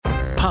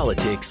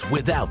Politics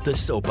without the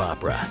soap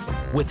opera,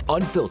 with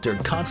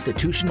unfiltered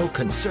constitutional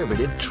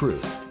conservative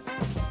truth.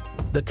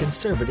 The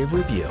Conservative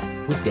Review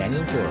with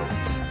Daniel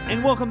Horowitz.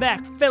 And welcome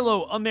back,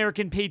 fellow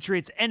American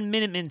patriots and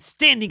Minutemen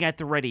standing at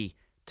the ready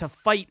to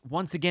fight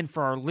once again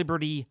for our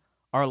liberty,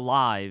 our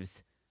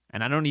lives.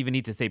 And I don't even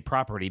need to say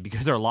property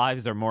because our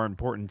lives are more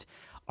important.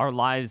 Our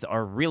lives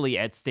are really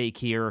at stake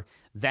here.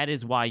 That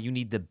is why you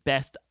need the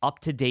best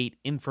up-to-date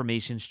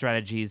information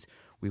strategies.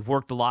 We've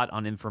worked a lot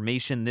on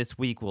information this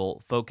week.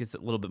 We'll focus a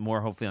little bit more,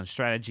 hopefully, on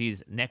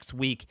strategies next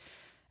week.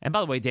 And by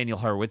the way, Daniel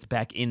Horowitz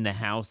back in the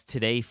house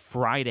today,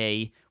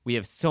 Friday. We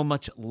have so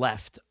much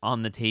left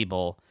on the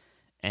table,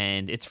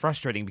 and it's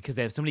frustrating because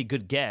I have so many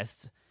good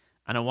guests,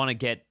 and I want to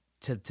get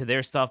to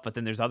their stuff, but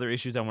then there's other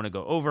issues I want to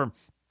go over.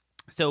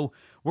 So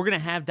we're going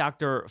to have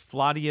Dr.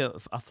 Flavio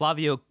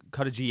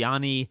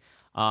Cadegiani,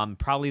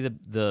 probably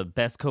the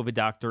best COVID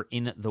doctor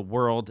in the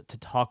world, to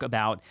talk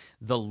about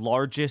the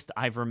largest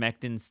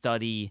ivermectin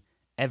study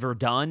ever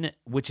done,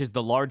 which is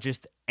the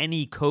largest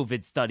any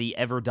COVID study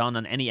ever done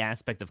on any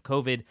aspect of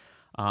COVID.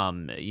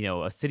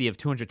 A city of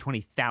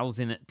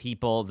 220,000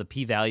 people. The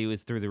p-value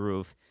is through the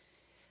roof.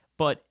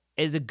 But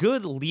as a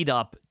good lead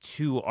up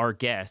to our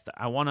guest,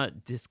 I want to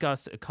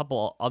discuss a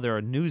couple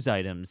other news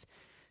items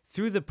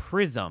through the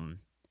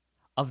prism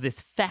of this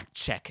fact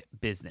check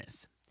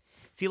business.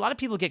 See, a lot of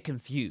people get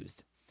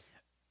confused.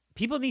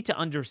 People need to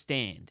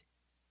understand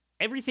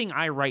everything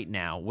I write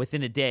now,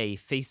 within a day,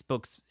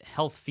 Facebook's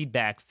health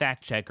feedback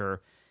fact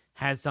checker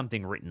has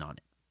something written on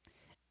it.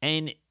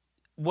 And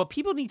what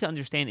people need to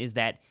understand is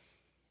that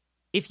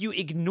if you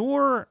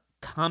ignore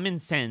common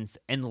sense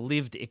and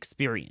lived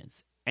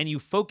experience and you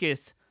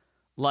focus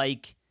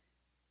like,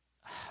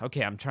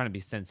 okay, I'm trying to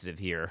be sensitive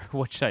here.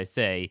 What should I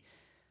say?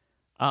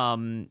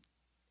 An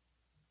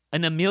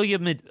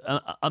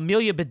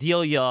Amelia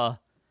Bedelia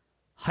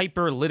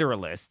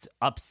hyper-literalist,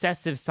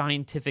 obsessive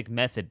scientific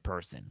method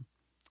person.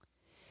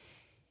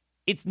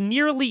 It's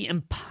nearly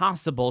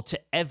impossible to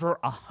ever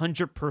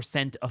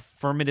 100%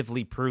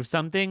 affirmatively prove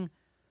something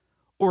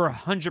or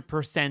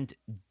 100%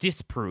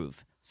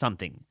 disprove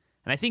something.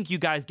 And I think you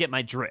guys get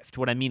my drift,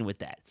 what I mean with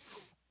that.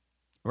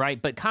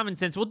 Right? But common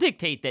sense will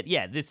dictate that,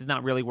 yeah, this is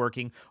not really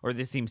working or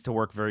this seems to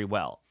work very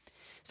well.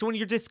 So when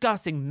you're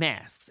discussing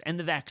masks and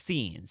the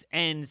vaccines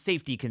and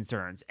safety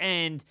concerns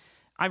and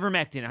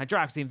ivermectin,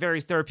 hydroxy, and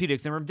various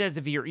therapeutics and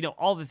remdesivir,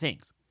 all the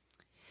things.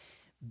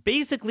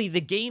 Basically, the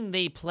game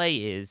they play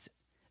is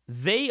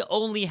they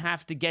only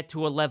have to get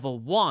to a level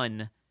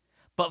 1,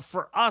 but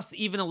for us,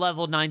 even a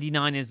level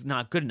 99 is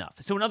not good enough.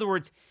 So in other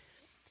words,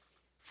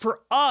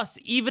 for us,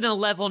 even a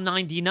level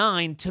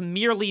 99 to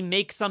merely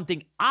make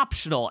something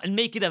optional and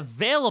make it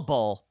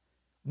available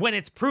when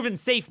it's proven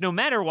safe no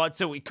matter what,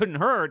 so it couldn't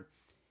hurt,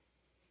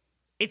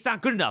 it's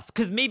not good enough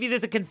because maybe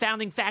there's a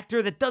confounding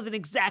factor that doesn't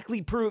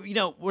exactly prove,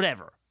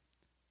 whatever.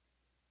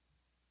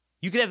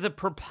 You could have the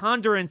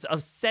preponderance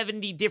of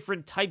 70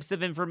 different types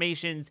of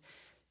informations,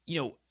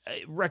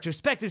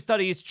 retrospective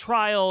studies,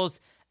 trials,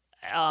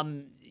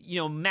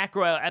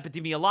 macro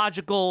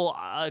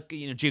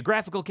epidemiological,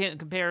 geographical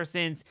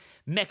comparisons,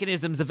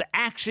 mechanisms of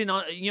action,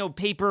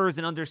 papers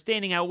and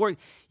understanding how it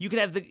works. You could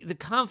have the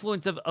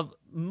confluence of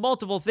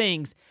multiple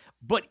things,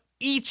 but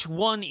each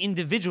one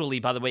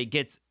individually, by the way,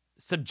 gets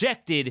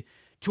subjected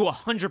to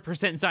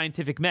 100%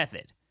 scientific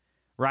method,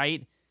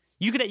 right?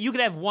 You could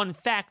have one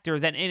factor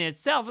that in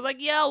itself is like,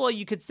 yeah, well,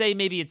 you could say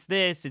maybe it's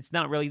this, it's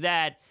not really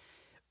that,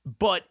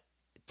 but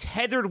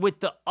tethered with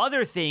the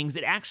other things,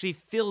 it actually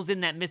fills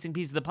in that missing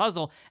piece of the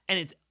puzzle, and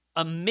it's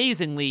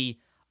amazingly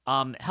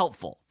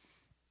helpful.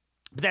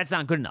 But that's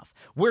not good enough.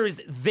 Whereas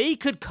they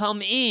could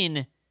come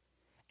in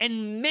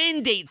and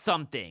mandate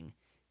something,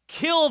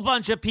 kill a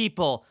bunch of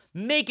people,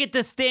 make it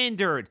the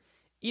standard,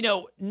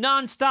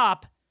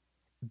 nonstop,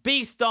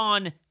 based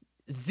on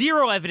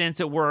zero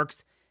evidence it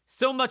works,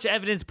 so much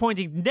evidence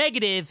pointing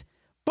negative,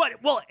 but,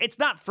 well, it's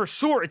not for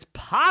sure. It's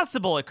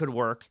possible it could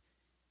work.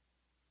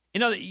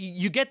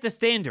 You get the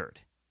standard.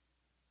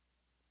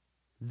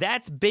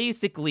 That's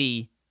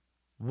basically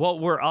what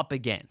we're up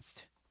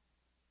against.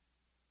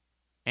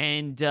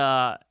 And,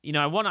 I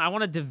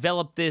want to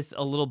develop this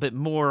a little bit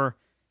more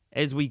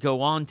as we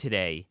go on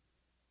today.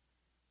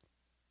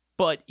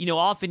 But,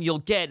 often you'll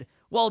get,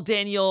 well,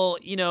 Daniel,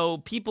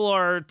 people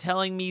are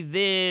telling me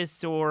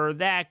this or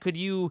that. Could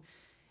you?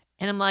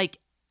 And I'm like,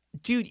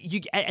 dude,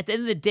 at the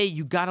end of the day,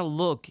 you got to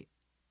look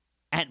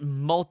at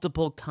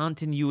multiple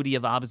continuity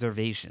of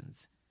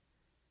observations.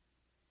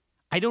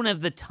 I don't have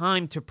the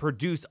time to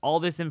produce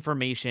all this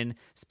information,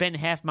 spend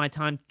half my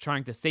time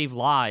trying to save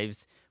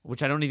lives,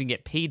 which I don't even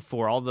get paid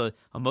for, all the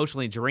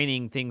emotionally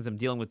draining things I'm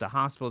dealing with, the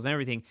hospitals and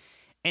everything,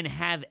 and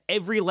have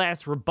every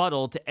last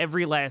rebuttal to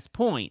every last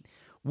point.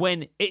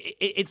 When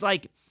it's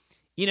like,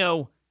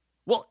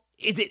 well,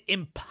 is it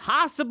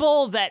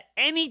impossible that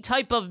any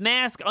type of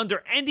mask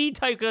under any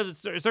type of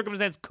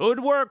circumstance could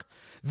work?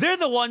 They're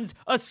the ones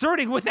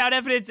asserting without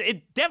evidence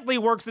it definitely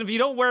works, and if you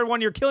don't wear one,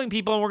 you're killing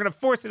people, and we're going to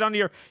force it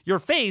onto your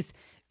face.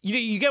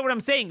 You get what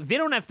I'm saying? They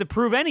don't have to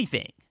prove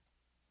anything.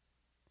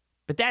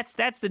 But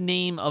that's the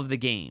name of the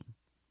game.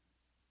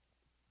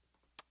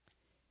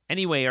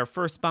 Anyway, our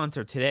first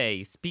sponsor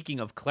today, speaking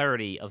of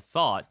clarity of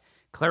thought,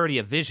 clarity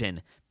of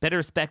vision,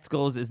 Better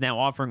Spectacles is now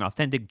offering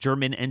authentic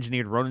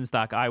German-engineered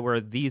Rodenstock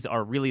eyewear. These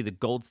are really the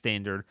gold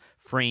standard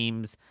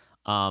frames,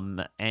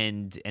 and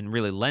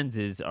really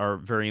lenses are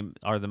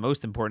the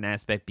most important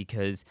aspect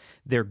because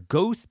their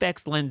Go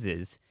Specs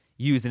lenses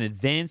use an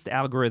advanced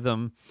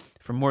algorithm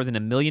for more than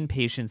 1 million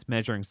patients,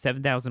 measuring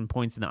 7,000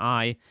 points in the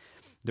eye.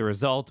 The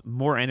result,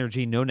 more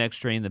energy, no neck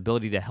strain, the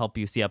ability to help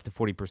you see up to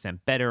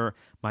 40% better.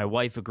 My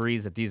wife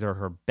agrees that these are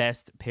her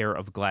best pair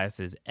of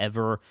glasses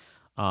ever.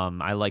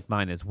 I like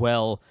mine as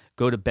well.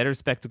 Go to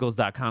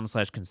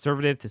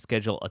betterspectacles.com/conservative to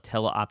schedule a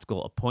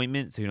teleoptical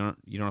appointment so you don't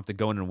have to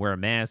go in and wear a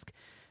mask.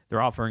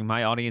 They're offering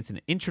my audience an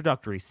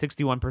introductory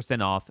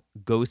 61% off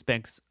Go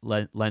Specs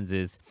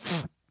lenses,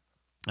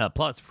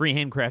 plus free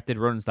handcrafted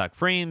Rodenstock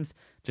frames.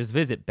 Just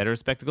visit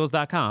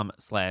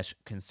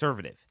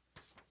betterspectacles.com/conservative.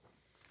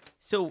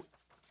 So,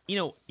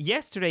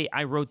 yesterday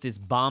I wrote this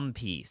bomb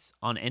piece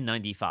on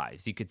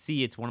N95s. You could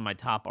see it's one of my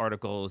top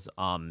articles.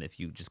 If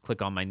you just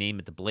click on my name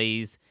at the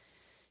Blaze,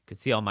 you could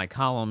see all my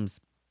columns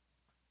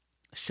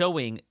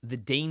showing the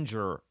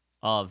danger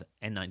of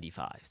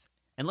N95s.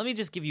 And let me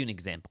just give you an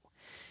example.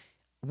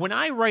 When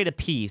I write a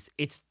piece,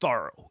 it's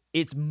thorough.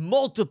 It's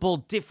multiple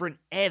different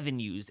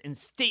avenues and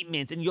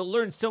statements, and you'll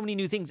learn so many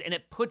new things, and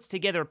it puts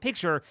together a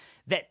picture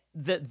that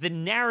the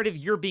narrative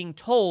you're being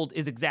told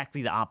is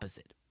exactly the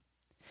opposite.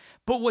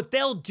 But what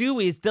they'll do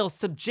is they'll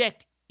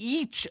subject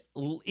each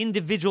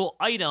individual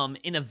item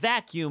in a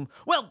vacuum.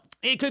 Well,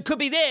 it could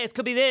be this,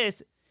 could be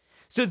this.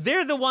 So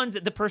they're the ones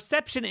that the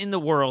perception in the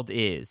world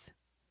is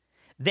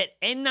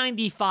that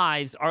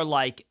N95s are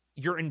like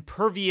your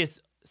impervious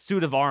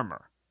suit of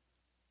armor.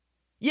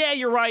 Yeah,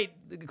 you're right.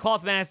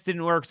 Cloth masks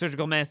didn't work,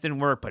 surgical masks didn't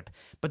work, but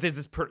there's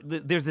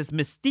this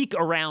mystique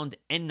around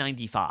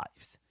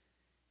N95s.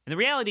 And the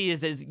reality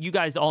is, as you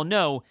guys all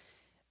know,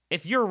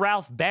 if you're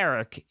Ralph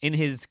Barrick in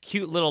his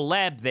cute little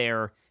lab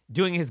there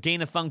doing his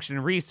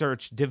gain-of-function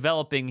research,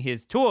 developing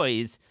his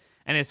toys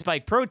and his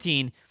spike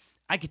protein,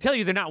 I can tell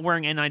you they're not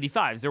wearing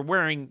N95s. They're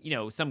wearing,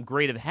 some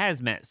grade of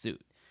hazmat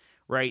suit,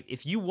 right?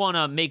 If you want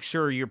to make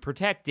sure you're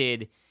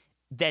protected,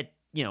 that,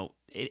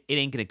 it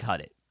ain't going to cut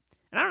it.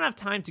 And I don't have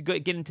time to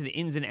get into the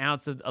ins and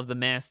outs of the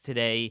mask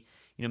today.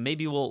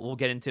 Maybe we'll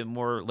get into it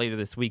more later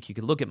this week. You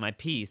could look at my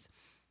piece.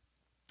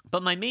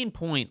 But my main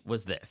point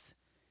was this.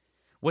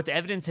 What the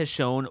evidence has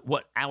shown,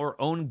 what our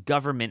own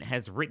government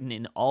has written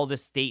in all the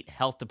state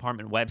health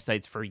department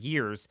websites for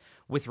years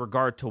with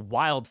regard to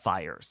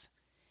wildfires,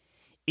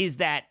 is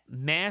that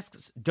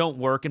masks don't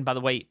work. And by the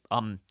way,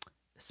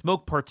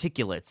 smoke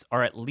particulates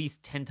are at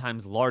least 10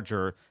 times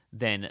larger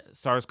than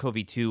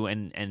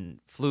SARS-CoV-2 and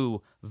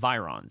flu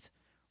virons,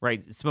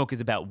 right? Smoke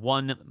is about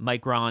 1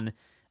 micron.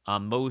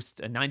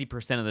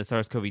 90% of the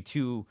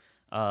SARS-CoV-2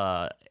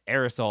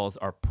 aerosols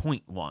are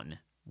 0.1,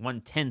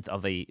 1/10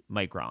 of a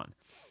micron.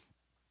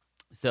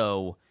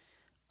 So,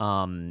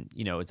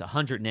 it's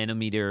 100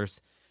 nanometers.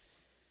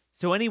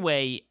 So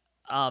anyway,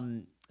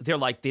 they're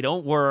like, they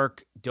don't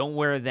work, don't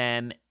wear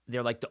them.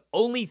 They're like, the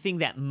only thing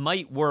that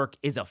might work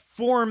is a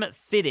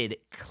form-fitted,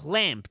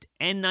 clamped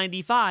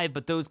N95,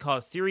 but those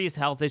cause serious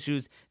health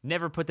issues.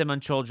 Never put them on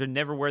children,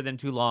 never wear them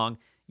too long,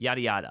 yada,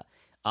 yada.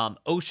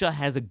 OSHA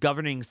has a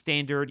governing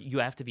standard. You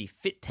have to be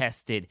fit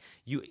tested.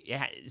 You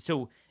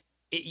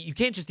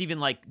can't just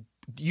even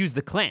use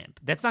the clamp.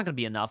 That's not going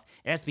to be enough.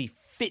 It has to be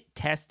fit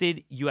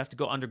tested. You have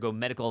to undergo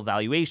medical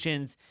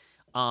evaluations,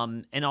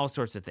 and all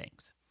sorts of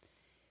things.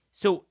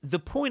 So the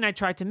point I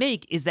tried to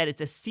make is that it's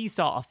a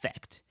seesaw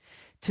effect.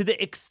 To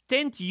the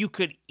extent you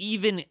could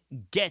even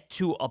get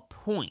to a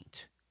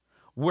point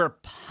where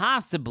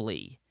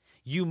possibly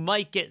you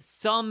might get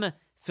some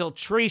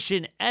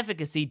filtration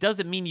efficacy,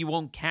 doesn't mean you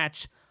won't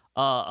catch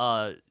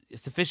a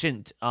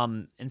sufficient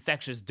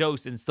infectious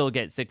dose and still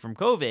get sick from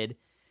COVID.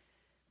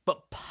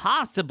 But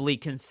possibly,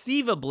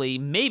 conceivably,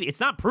 maybe,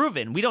 it's not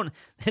proven.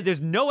 There's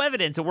no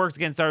evidence it works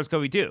against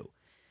SARS-CoV-2.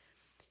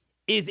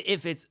 Is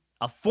if it's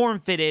a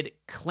form-fitted,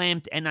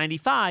 clamped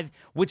N95,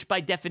 which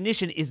by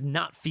definition is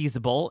not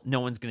feasible. No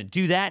one's going to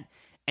do that.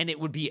 And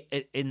it would be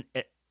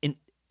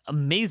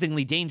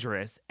amazingly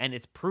dangerous. And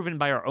it's proven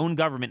by our own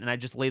government. And I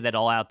just laid that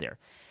all out there.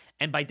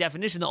 And by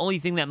definition, the only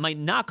thing that might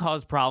not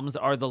cause problems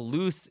are the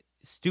loose,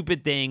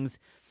 stupid things.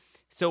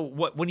 So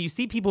when you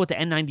see people with the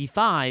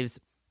N95s,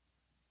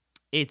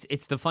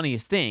 it's the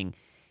funniest thing.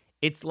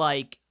 It's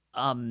like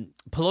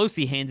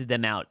Pelosi handed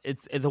them out.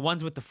 It's the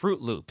ones with the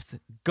Fruit Loops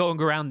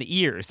going around the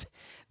ears.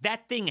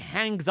 That thing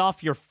hangs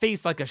off your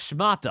face like a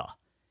schmata.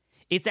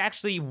 It's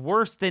actually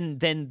worse than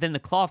the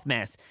cloth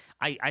mask.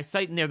 I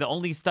cite in there the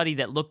only study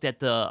that looked at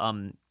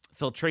the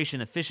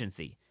filtration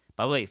efficiency.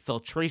 By the way,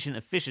 filtration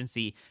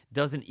efficiency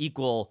doesn't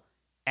equal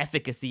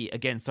efficacy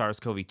against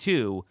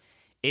SARS-CoV-2.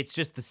 It's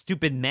just the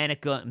stupid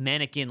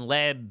mannequin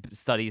lab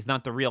studies,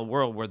 not the real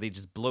world where they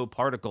just blow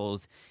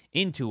particles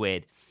into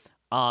it.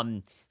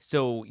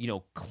 So,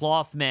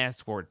 cloth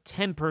masks were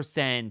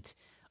 10%,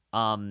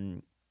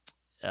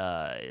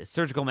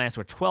 surgical masks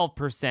were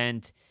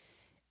 12%,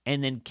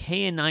 and then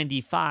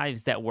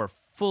KN95s that were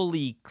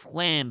fully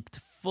clamped,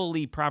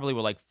 fully probably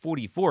were like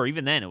 44.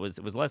 Even then, it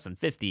was less than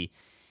 50.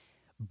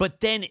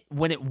 But then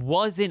when it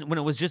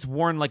was just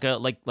worn like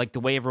the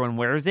way everyone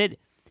wears it,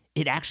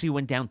 it actually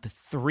went down to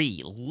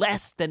 3,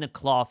 less than a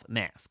cloth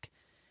mask.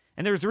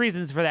 And there's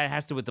reasons for that. It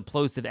has to do with the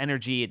plosive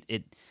energy.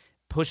 It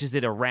pushes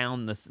it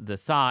around the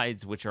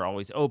sides, which are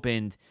always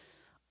opened.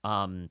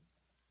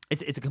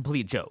 It's a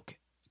complete joke.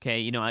 Okay,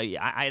 you know,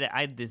 I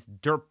had this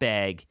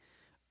dirtbag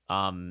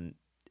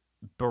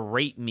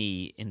berate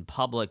me in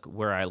public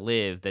where I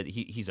live that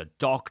he's a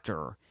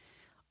doctor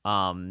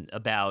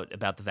about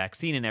the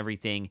vaccine and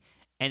everything.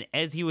 And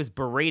as he was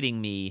berating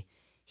me,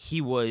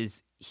 he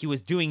was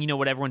doing, you know,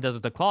 what everyone does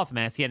with the cloth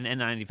mask. He had an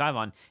N95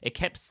 on. It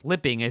kept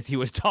slipping as he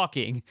was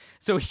talking,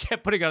 so he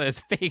kept putting it on his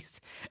face.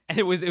 And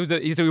so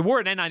he wore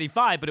an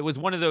N95, but it was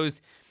one of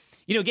those,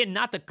 you know, again,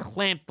 not the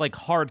clamped like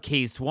hard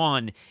case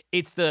one.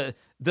 It's the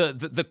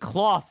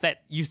cloth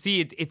that you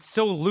see. It's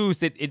so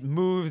loose it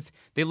moves.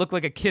 They look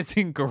like a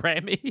kissing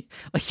Grammy,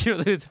 like, you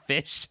know, those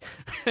fish.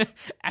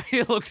 I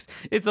mean,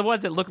 it's the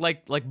ones that look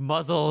like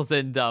muzzles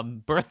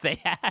and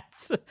birthday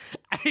hats.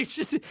 I mean,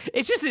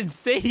 it's just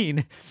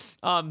insane.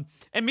 And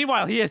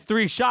meanwhile, he has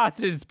 3 shots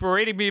and is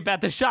berating me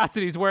about the shots,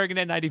 and he's wearing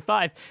an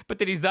N95, but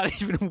then he's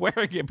not even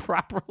wearing it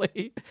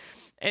properly.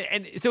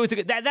 And so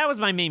that was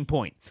my main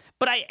point.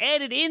 But I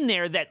added in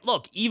there that,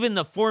 look, even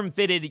the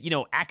form-fitted, you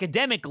know,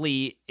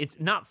 academically, it's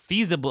not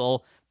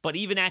feasible. But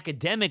even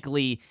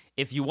academically,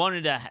 if you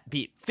wanted to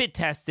be fit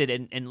tested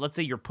and let's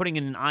say you're putting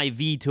in an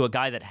IV to a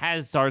guy that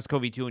has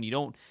SARS-CoV-2 and you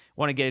don't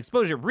want to get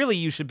exposure, really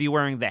you should be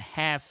wearing the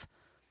half,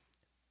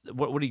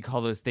 what do you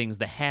call those things?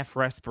 The half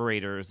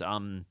respirators.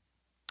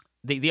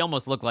 They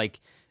almost look like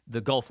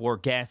the Gulf War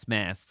gas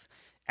masks.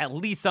 At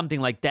least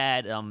something like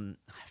that. I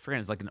forget,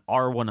 it's like an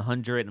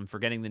R100. I'm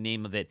forgetting the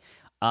name of it.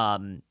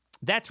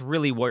 That's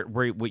really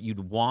what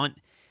you'd want.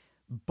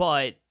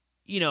 But,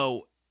 you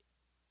know,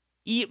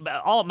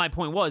 all my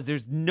point was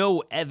there's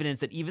no evidence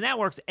that even that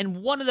works.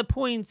 And one of the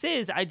points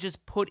is I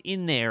just put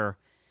in there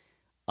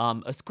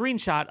a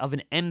screenshot of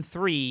an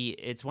M3.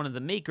 It's one of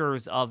the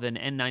makers of an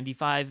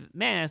N95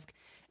 mask.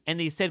 And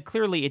they said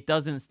clearly it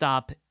doesn't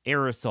stop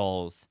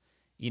aerosols,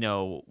 you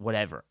know,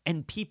 whatever.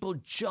 And people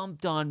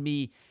jumped on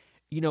me.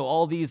 You know,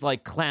 all these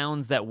like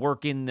clowns that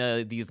work in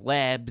these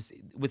labs,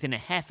 within a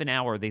half an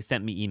hour, they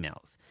sent me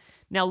emails.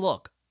 Now,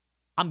 look,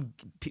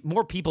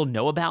 more people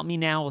know about me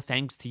now,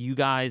 thanks to you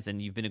guys,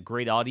 and you've been a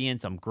great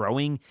audience. I'm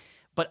growing,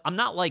 but I'm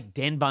not like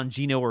Dan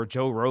Bongino or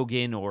Joe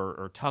Rogan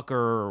or Tucker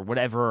or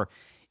whatever.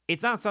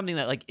 It's not something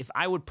that, like, if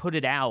I would put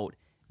it out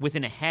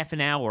within a half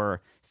an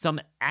hour, some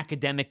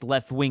academic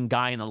left-wing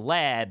guy in a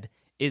lab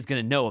is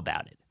going to know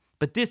about it.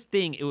 But this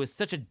thing, it was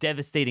such a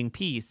devastating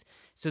piece.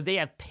 So they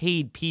have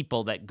paid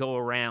people that go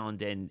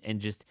around and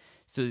just,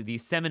 so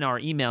these seminar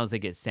emails that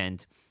get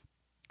sent,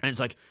 and it's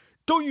like,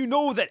 don't you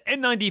know that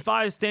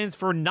N95 stands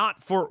for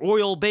not for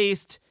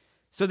oil-based?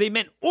 So they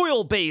meant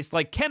oil-based,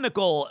 like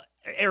chemical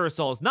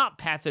aerosols, not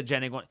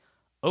pathogenic one.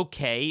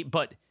 Okay,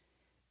 but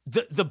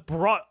the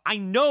broad, I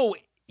know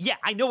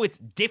it's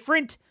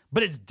different,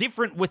 but it's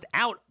different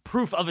without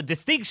proof of a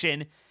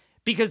distinction,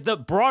 because the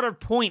broader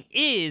point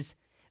is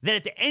that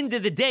at the end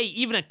of the day,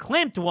 even a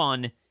clamped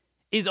one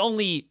is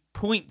only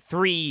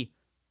 0.3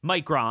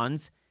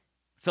 microns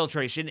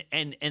filtration,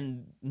 and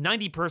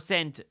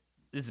 90%,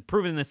 this is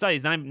proven in the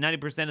studies,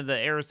 90% of the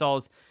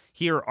aerosols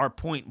here are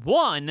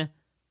 0.1.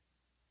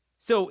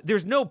 So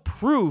there's no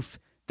proof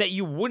that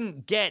you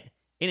wouldn't get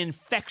an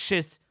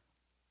infectious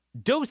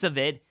dose of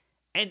it.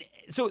 And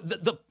so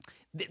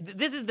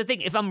this is the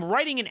thing. If I'm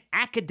writing an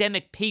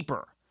academic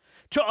paper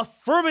to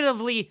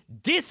affirmatively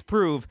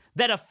disprove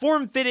that a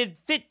form-fitted,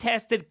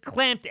 fit-tested,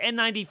 clamped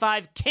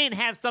N95 can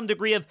have some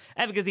degree of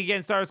efficacy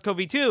against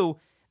SARS-CoV-2,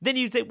 then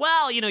you'd say,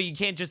 well, you know, you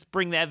can't just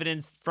bring the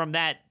evidence from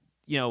that,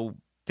 you know,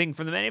 thing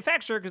from the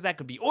manufacturer, because that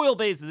could be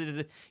oil-based, and this is,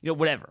 you know,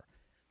 whatever.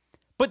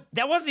 But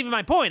that wasn't even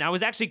my point. I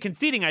was actually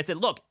conceding. I said,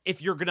 look,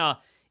 if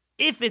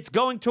it's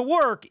going to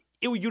work,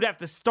 you'd have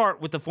to start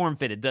with the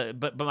form-fitted.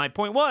 But my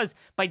point was,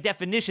 by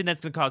definition,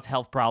 that's going to cause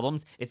health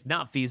problems. It's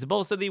not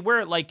feasible, so they wear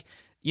it like,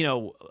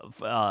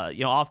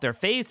 off their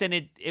face, and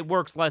it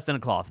works less than a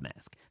cloth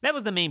mask. That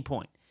was the main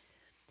point.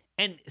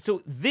 And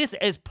so this,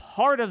 as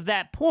part of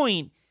that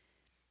point,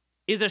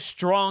 is a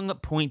strong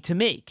point to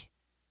make.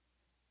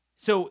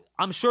 So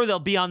I'm sure they'll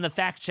be on the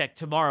fact check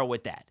tomorrow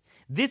with that.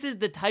 This is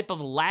the type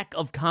of lack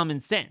of common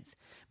sense.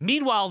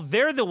 Meanwhile,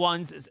 they're the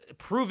ones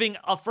proving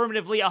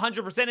affirmatively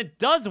 100% it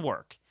does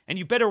work, and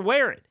you better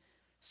wear it.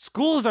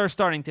 Schools are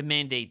starting to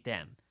mandate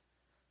them.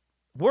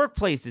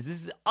 Workplaces, this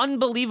is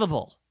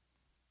unbelievable.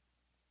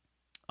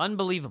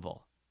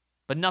 Unbelievable.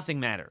 But nothing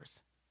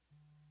matters.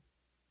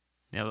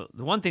 Now,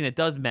 the one thing that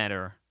does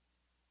matter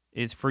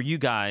is for you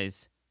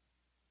guys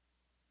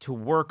to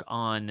work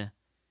on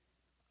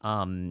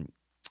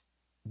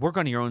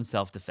your own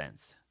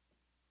self-defense.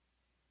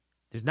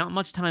 There's not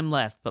much time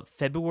left, but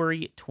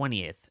February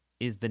 20th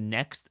is the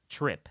next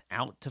trip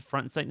out to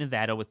Front Sight,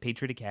 Nevada with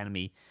Patriot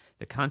Academy,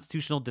 the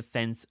Constitutional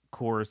Defense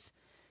course.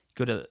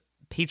 Go to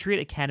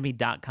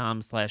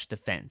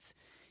patriotacademy.com/defense.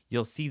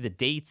 You'll see the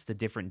dates, the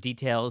different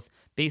details.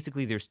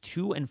 Basically, there's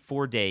 2 and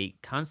 4 day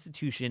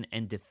constitution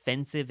and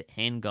defensive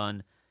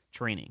handgun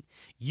training.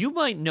 You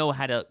might know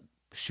how to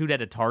shoot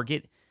at a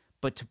target,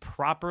 but to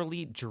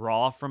properly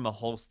draw from a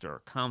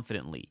holster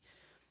confidently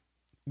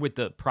with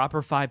the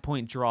proper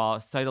 5-point draw,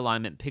 sight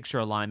alignment, picture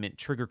alignment,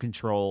 trigger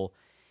control,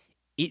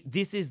 it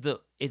is the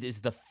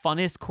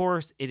funnest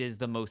course. It is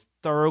the most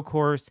thorough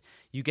course.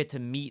 You get to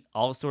meet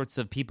all sorts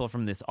of people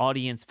from this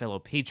audience, fellow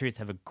patriots,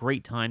 have a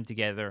great time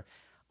together.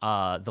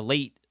 The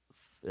late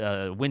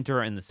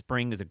winter and the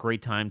spring is a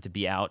great time to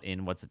be out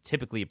in what's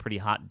typically a pretty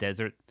hot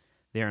desert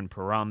there in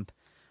Pahrump.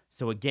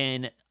 So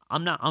again,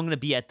 I'm going to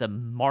be at the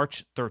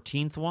March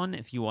 13th one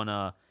if you want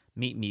to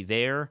meet me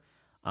there.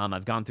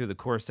 I've gone through the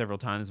course several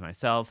times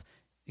myself.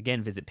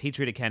 Again, visit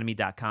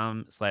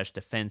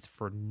patriotacademy.com/defense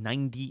for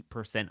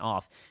 90%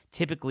 off.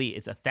 Typically,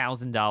 it's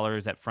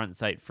 $1,000 at front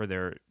site for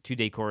their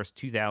 2-day course,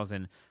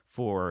 $2,000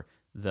 for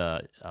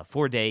the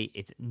 4-day.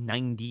 It's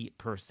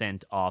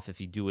 90% off if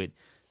you do it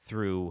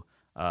through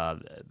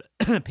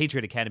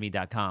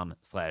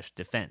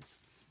patriotacademy.com/defense.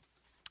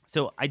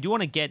 So I do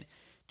want to get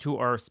to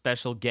our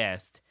special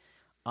guest.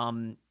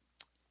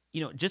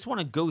 Just want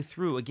to go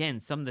through, again,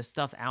 some of the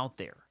stuff out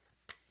there.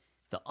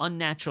 The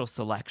unnatural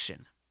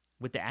selection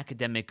with the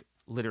academic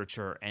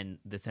literature and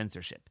the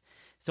censorship.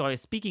 So I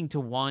was speaking to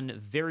one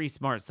very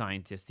smart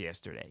scientist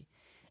yesterday,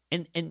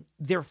 and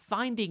they're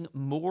finding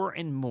more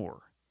and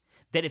more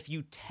that if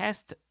you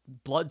test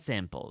blood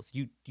samples,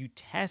 you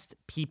test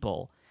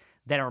people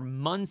that are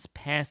months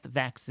past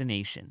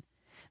vaccination,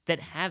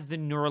 that have the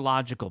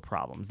neurological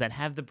problems, that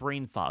have the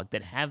brain fog,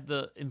 that have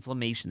the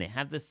inflammation, they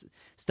have this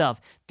stuff,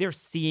 they're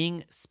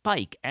seeing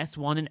spike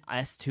S1 and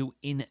S2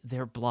 in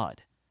their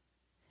blood.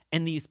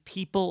 And these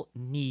people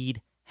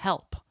need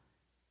help.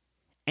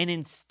 And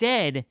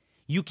instead,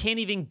 you can't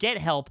even get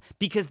help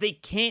because they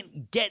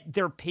can't get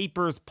their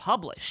papers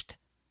published.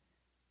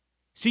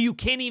 So you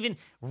can't even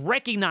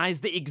recognize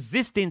the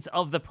existence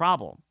of the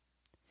problem.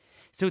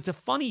 So it's a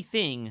funny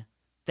thing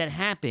that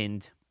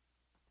happened.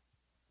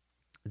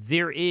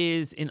 There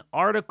is an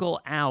article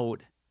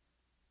out.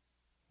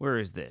 Where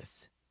is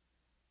this?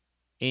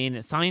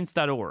 In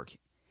science.org.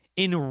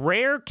 In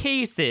rare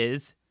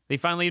cases, they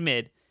finally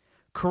admit,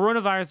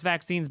 coronavirus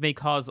vaccines may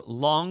cause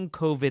long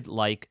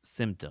COVID-like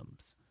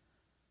symptoms.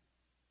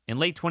 In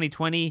late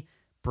 2020,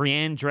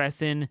 Brianne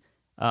Dressen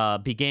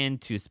began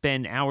to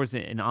spend hours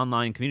in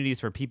online communities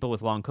for people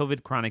with long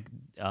COVID, chronic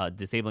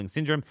disabling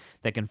syndrome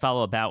that can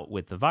follow about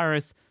with the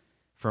virus.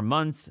 For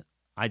months,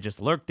 I just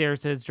lurked there,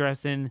 says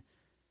Dressen.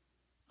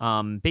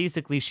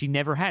 Basically, she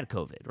never had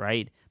COVID,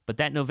 right? But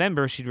that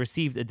November, she'd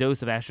received a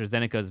dose of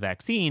AstraZeneca's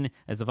vaccine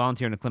as a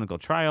volunteer in a clinical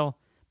trial.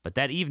 But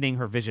that evening,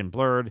 her vision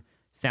blurred.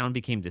 Sound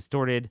became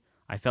distorted.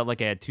 I felt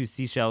like I had 2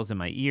 seashells in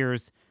my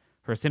ears.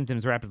 Her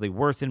symptoms rapidly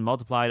worsened,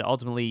 multiplied,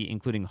 ultimately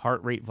including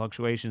heart rate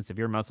fluctuations,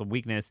 severe muscle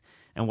weakness,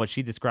 and what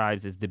she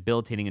describes as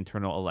debilitating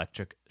internal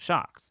electric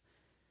shocks.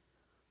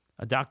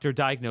 A doctor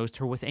diagnosed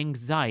her with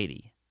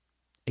anxiety.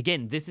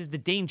 Again, this is the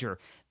danger,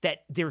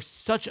 that there's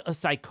such a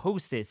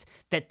psychosis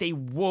that they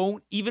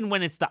won't, even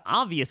when it's the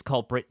obvious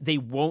culprit, they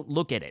won't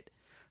look at it.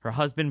 Her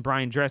husband,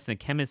 Brian Dressen, a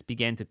chemist,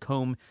 began to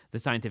comb the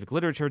scientific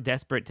literature,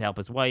 desperate to help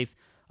his wife,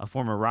 a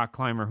former rock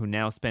climber who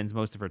now spends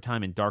most of her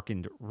time in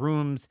darkened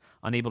rooms,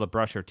 unable to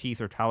brush her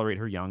teeth or tolerate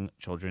her young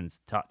children's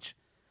touch.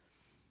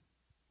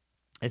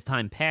 As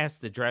time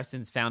passed, the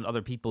Dressens found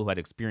other people who had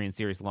experienced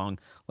serious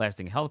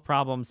long-lasting health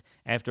problems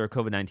after a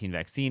COVID-19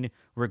 vaccine,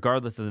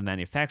 regardless of the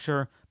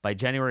manufacturer. By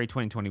January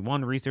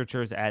 2021,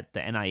 researchers at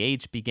the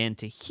NIH began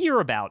to hear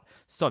about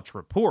such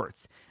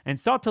reports and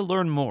sought to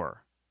learn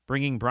more,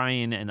 bringing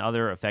Brian and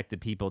other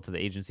affected people to the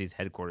agency's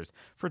headquarters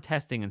for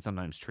testing and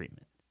sometimes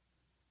treatment.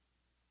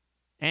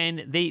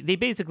 And they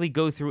basically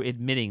go through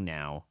admitting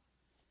now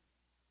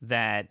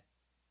that,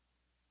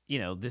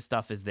 this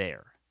stuff is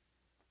there.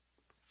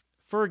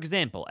 For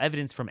example,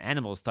 evidence from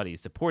animal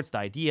studies supports the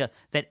idea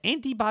that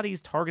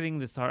antibodies targeting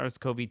the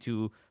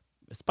SARS-CoV-2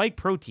 spike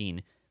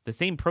protein, the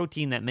same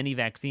protein that many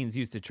vaccines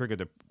use to trigger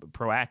the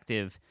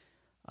protective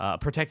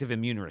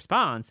immune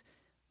response,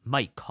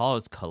 might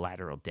cause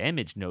collateral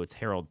damage, notes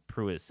Harold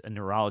Pruis, a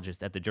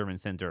neurologist at the German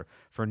Center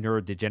for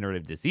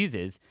Neurodegenerative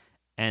Diseases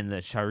and the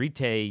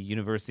Charité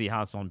University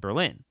Hospital in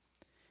Berlin.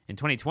 In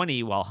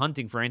 2020, while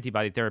hunting for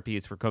antibody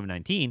therapies for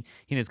COVID-19, he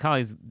and his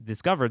colleagues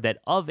discovered that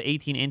of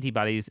 18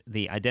 antibodies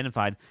they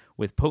identified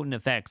with potent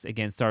effects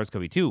against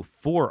SARS-CoV-2,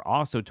 4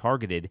 also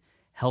targeted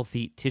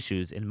healthy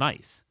tissues in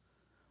mice,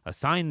 a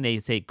sign they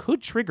say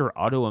could trigger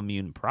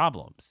autoimmune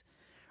problems.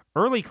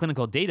 Early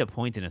clinical data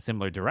point in a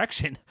similar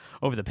direction.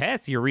 Over the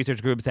past year,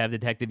 research groups have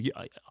detected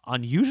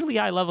unusually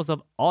high levels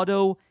of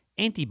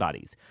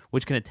autoantibodies,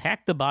 which can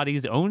attack the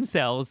body's own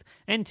cells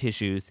and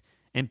tissues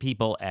in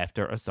people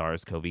after a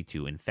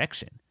SARS-CoV-2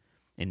 infection.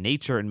 In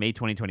Nature in May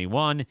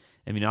 2021,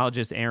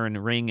 immunologists Aaron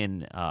Ring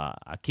and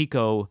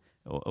Akiko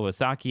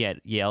Owasaki at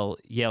Yale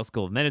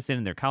School of Medicine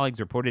and their colleagues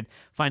reported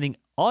finding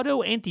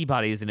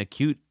autoantibodies in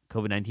acute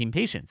COVID-19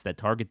 patients that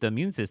target the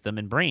immune system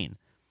and brain.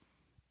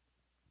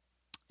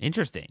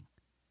 Interesting.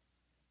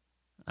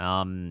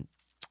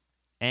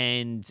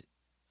 And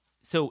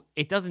so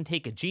it doesn't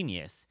take a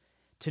genius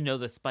to know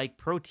the spike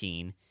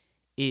protein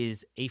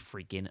is a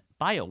freaking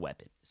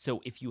bioweapon.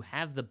 So if you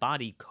have the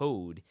body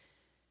code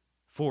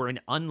for an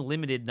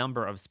unlimited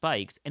number of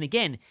spikes, and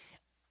again,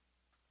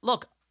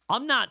 look,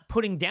 I'm not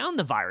putting down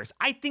the virus.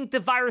 I think the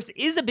virus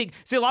is a big...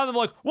 See, a lot of them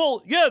are like,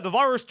 well, yeah, the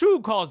virus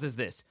too causes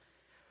this.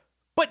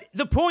 But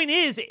the point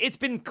is, it's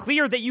been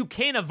clear that you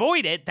can't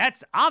avoid it.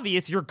 That's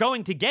obvious. You're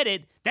going to get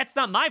it. That's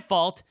not my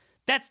fault.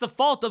 That's the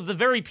fault of the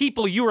very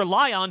people you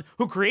rely on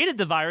who created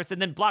the virus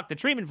and then blocked the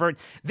treatment for it.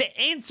 The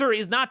answer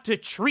is not to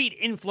treat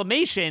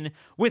inflammation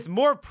with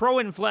more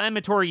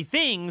pro-inflammatory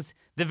things,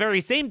 the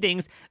very same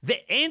things.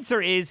 The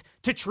answer is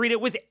to treat it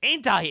with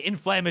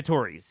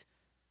anti-inflammatories,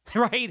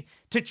 right?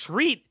 To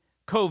treat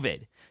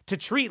COVID, to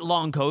treat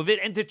long COVID,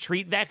 and to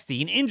treat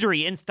vaccine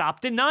injury and stop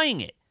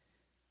denying it.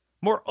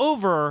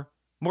 Moreover,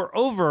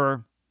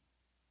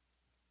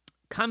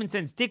 common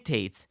sense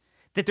dictates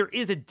that there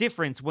is a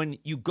difference when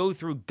you go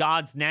through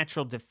God's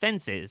natural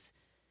defenses.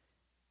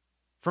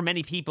 For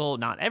many people,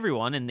 not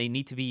everyone, and they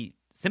need to be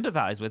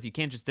sympathized with. You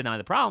can't just deny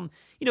the problem.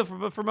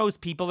 For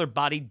most people, their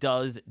body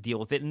does deal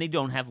with it, and they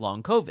don't have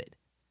long COVID.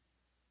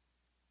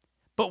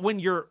 But when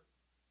you're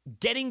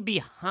getting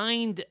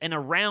behind and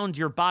around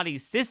your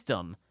body's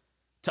system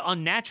to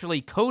unnaturally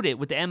code it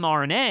with the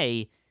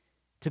mRNA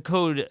to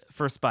code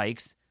for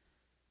spikes,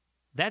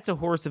 that's a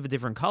horse of a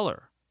different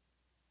color.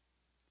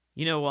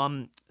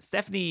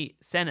 Stephanie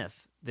Seneff,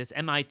 this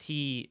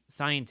MIT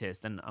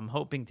scientist, and I'm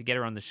hoping to get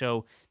her on the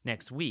show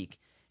next week.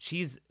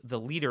 She's the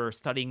leader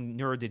studying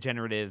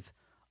neurodegenerative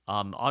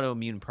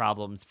autoimmune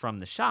problems from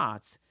the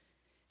shots.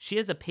 She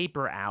has a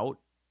paper out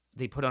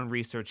they put on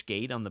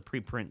ResearchGate on the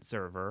preprint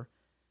server,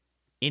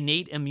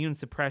 Innate Immune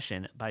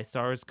Suppression by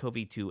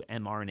SARS-CoV-2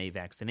 mRNA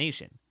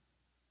Vaccination.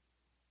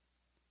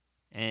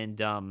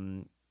 And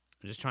I'm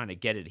just trying to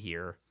get it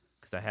here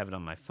because I have it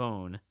on my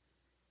phone.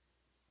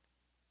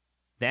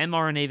 The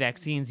mRNA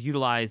vaccines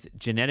utilize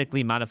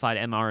genetically modified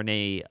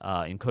mRNA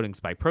encoding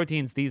spike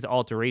proteins. These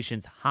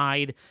alterations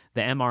hide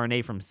the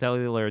mRNA from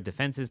cellular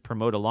defenses,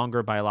 promote a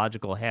longer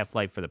biological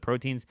half-life for the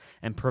proteins,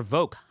 and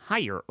provoke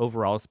higher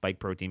overall spike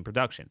protein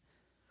production.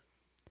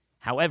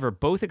 However,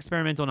 both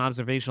experimental and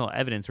observational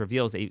evidence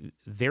reveals a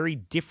very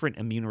different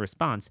immune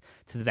response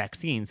to the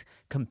vaccines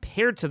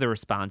compared to the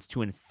response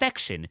to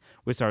infection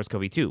with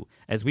SARS-CoV-2.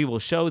 As we will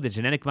show, the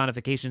genetic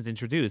modifications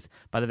introduced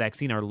by the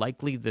vaccine are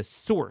likely the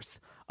source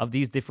of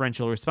these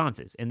differential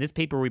responses. In this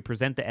paper, we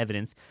present the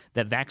evidence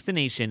that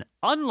vaccination,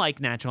 unlike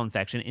natural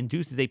infection,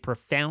 induces a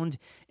profound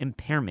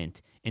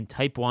impairment in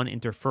type 1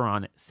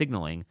 interferon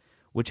signaling,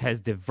 which has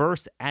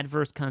diverse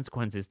adverse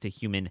consequences to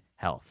human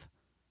health.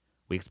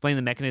 We explain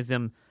the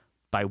mechanism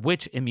by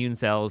which immune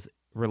cells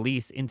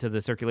release into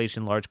the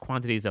circulation large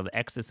quantities of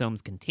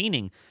exosomes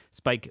containing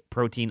spike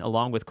protein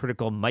along with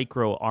critical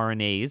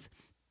microRNAs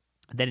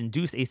that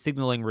induce a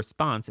signaling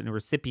response in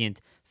recipient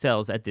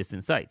cells at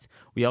distant sites.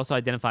 We also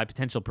identify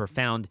potential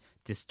profound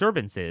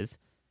disturbances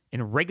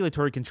in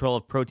regulatory control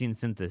of protein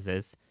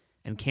synthesis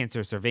and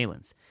cancer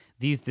surveillance.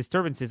 These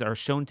disturbances are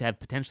shown to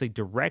have potentially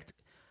direct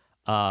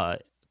causal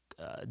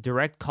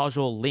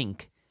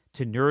link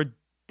to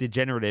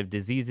neurodegenerative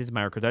diseases,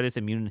 myocarditis,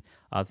 immune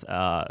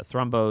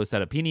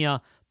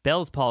thrombocytopenia,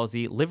 Bell's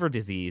palsy, liver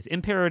disease,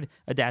 impaired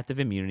adaptive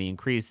immunity,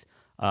 increased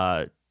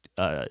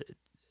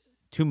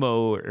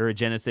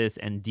tumorigenesis,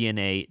 and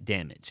DNA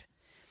damage.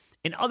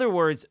 In other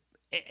words,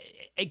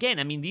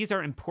 again, these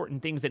are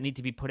important things that need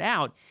to be put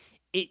out.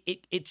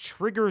 It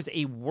triggers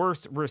a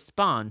worse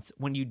response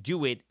when you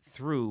do it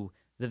through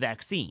the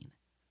vaccine.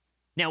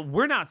 Now,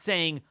 we're not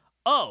saying,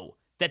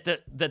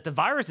 that the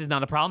virus is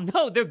not a problem.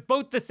 No, they're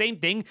both the same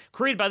thing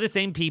created by the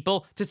same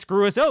people to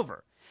screw us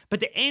over. But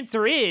the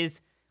answer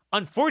is,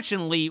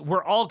 unfortunately,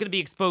 we're all going to be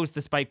exposed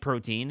to spike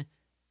protein,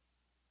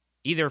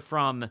 either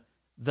from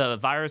the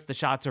virus, the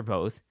shots, or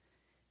both.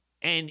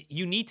 And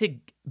you need to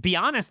be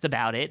honest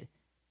about it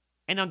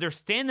and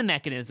understand the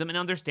mechanism and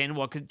understand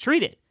what could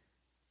treat it.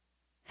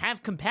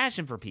 Have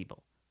compassion for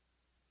people.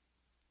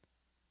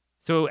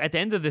 So at the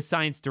end of the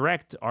Science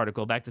Direct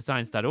article, back to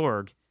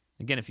science.org,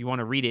 again, if you want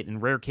to read it, in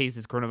rare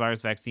cases,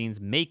 coronavirus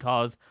vaccines may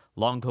cause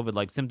long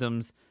COVID-like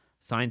symptoms.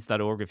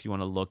 Science.org, if you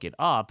want to look it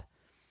up.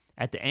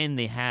 At the end,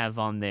 they have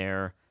on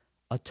there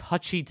a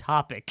touchy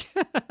topic.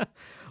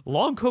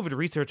 Long COVID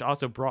research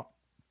also brought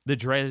the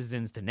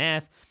Dresdens to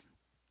NAF.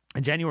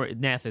 In January,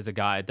 NAF is a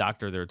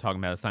doctor they're talking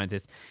about, a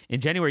scientist.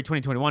 In January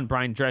 2021,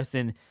 Brian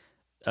Dresden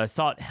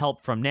sought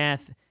help from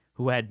NAF,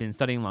 who had been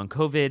studying long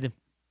COVID.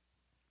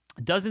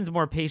 Dozens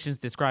more patients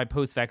described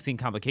post-vaccine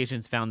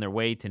complications found their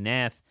way to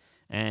NAF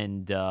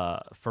and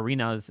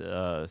Farina's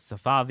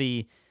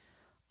Safavi.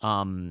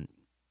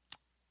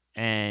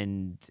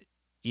 And,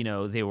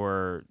 they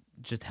were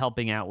just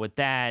helping out with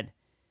that.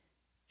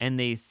 And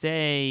they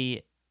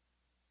say,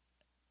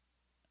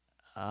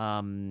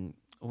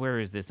 where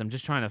is this? I'm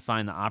just trying to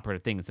find the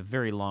operative thing. It's a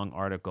very long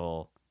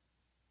article.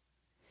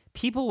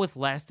 People with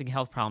lasting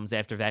health problems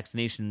after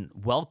vaccination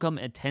welcome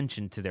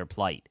attention to their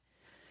plight.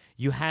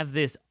 You have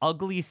this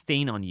ugly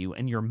stain on you,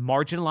 and you're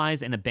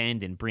marginalized and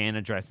abandoned,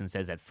 Brianna Dressen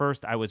says. At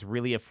first, I was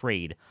really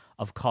afraid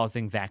of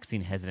causing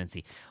vaccine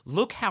hesitancy.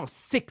 Look how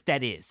sick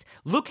that is.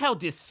 Look how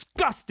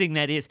disgusting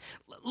that is.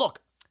 Look,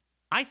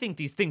 I think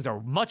these things are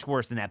much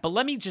worse than that, but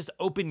let me just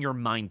open your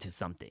mind to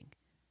something.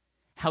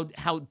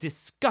 How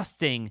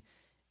disgusting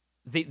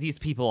these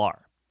people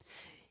are.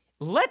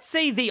 Let's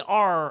say they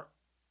are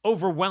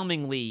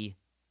overwhelmingly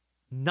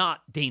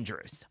not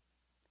dangerous.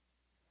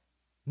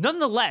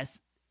 Nonetheless,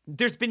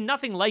 there's been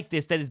nothing like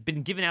this that has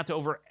been given out to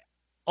over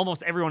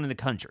almost everyone in the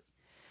country.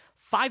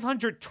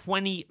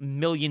 520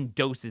 million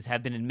doses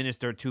have been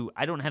administered to,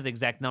 I don't have the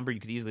exact number, you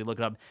could easily look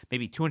it up,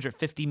 maybe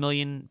 250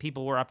 million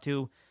people we're up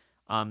to.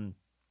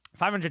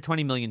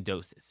 520 million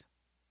doses.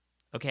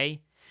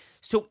 Okay?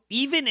 So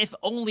even if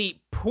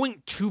only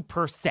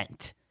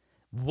 0.2%,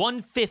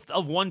 1/5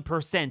 of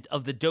 1%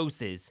 of the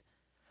doses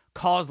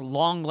cause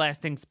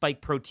long-lasting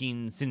spike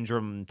protein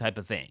syndrome type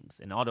of things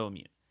and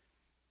autoimmune,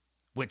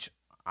 which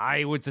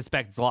I would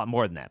suspect it's a lot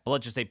more than that, but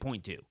let's just say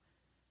 0.2.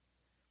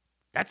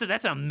 That's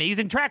an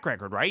amazing track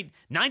record, right?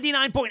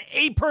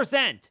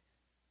 99.8%.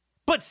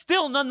 But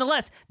still,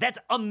 nonetheless, that's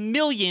 1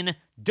 million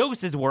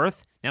doses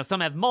worth. Now,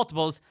 some have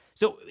multiples,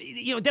 so,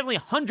 definitely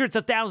hundreds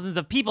of thousands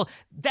of people.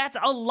 That's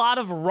a lot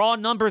of raw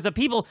numbers of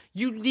people.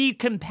 You need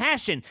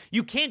compassion.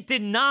 You can't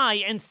deny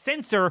and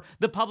censor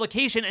the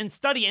publication and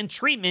study and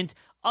treatment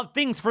of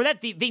things for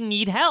that. They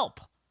need help.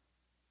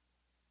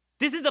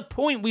 This is a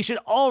point we should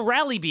all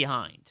rally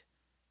behind.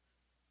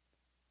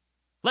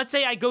 Let's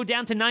say I go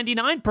down to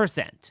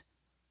 99%.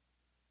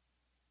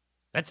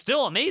 That's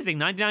still amazing.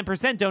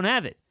 99% don't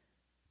have it.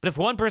 But if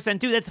 1%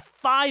 do, that's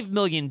 5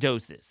 million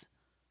doses.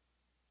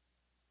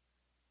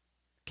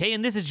 Okay,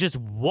 and this is just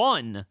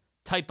one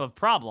type of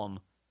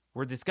problem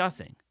we're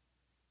discussing.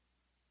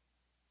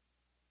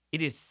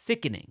 It is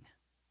sickening.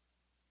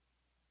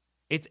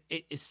 It's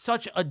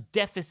such a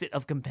deficit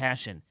of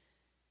compassion.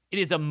 It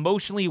is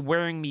emotionally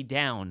wearing me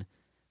down.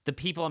 The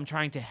people I'm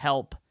trying to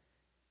help,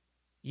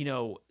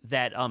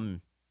 that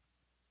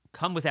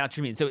come without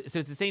treatment. So it's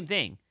the same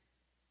thing.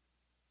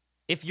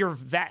 If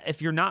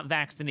you're not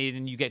vaccinated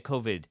and you get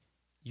COVID,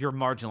 you're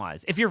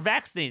marginalized. If you're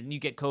vaccinated and you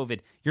get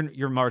COVID,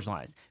 you're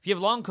marginalized. If you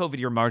have long COVID,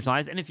 you're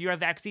marginalized. And if you have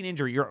vaccine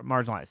injury, you're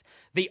marginalized.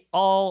 They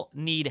all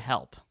need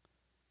help.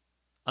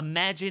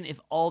 Imagine if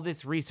all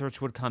this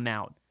research would come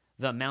out,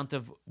 the amount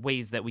of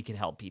ways that we could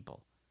help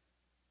people.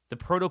 The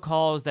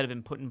protocols that have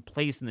been put in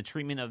place in the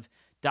treatment of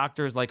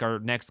doctors like our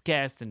next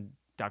guest and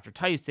Dr.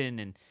 Tyson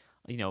and,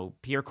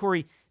 Pierre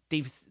Corey,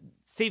 they've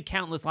saved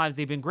countless lives.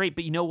 They've been great.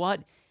 But you know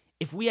what?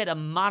 If we had a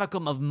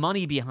modicum of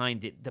money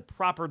behind it, the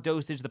proper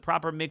dosage, the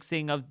proper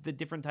mixing of the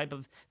different type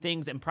of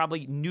things, and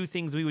probably new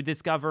things we would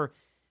discover,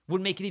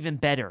 would make it even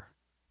better.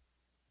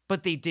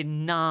 But they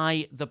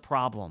deny the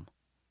problem.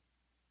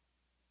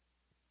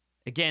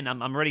 Again,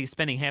 I'm already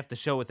spending half the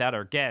show without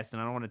our guest,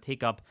 and I don't want to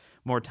take up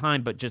more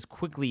time, but just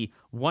quickly,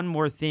 one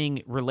more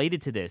thing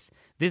related to this.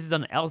 This is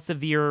an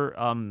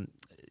Elsevier,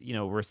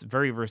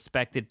 very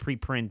respected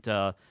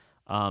preprint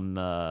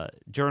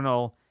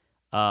journal,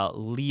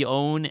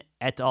 Leone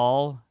et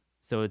al.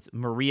 So it's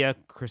Maria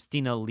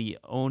Cristina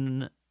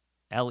Leone,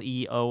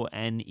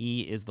 Leone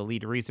is the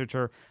lead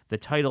researcher. The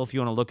title, if you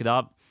want to look it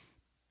up,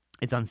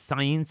 it's on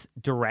Science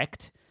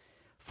Direct.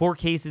 4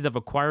 cases of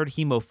acquired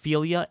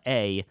hemophilia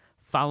A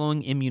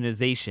following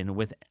immunization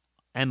with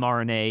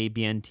mRNA,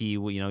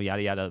 BNT,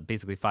 yada, yada,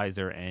 basically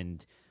Pfizer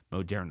and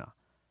Moderna.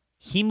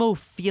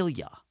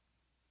 Hemophilia,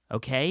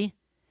 okay?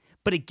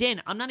 But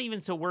again, I'm not even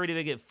so worried if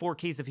I get 4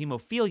 cases of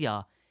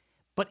hemophilia,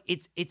 but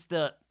it's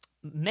the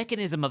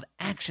mechanism of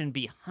action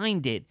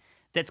behind it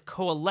that's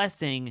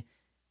coalescing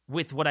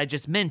with what I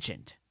just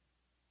mentioned.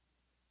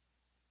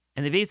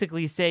 And they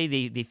basically say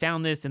they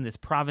found this in this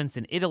province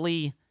in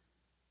Italy,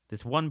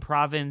 this one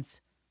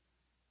province.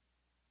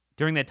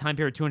 During that time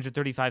period,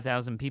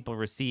 235,000 people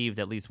received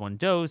at least 1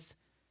 dose,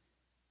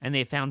 and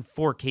they found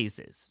 4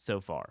 cases so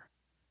far.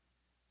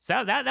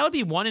 So that would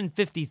be 1 in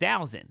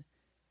 50,000.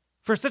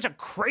 For such a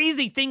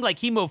crazy thing like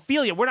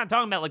hemophilia, we're not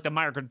talking about like the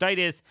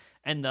myocarditis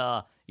and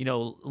the,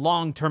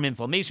 long-term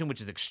inflammation, which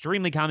is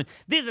extremely common.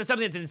 This is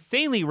something that's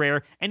insanely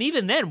rare, and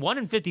even then, 1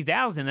 in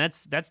 50,000,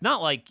 that's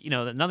not like,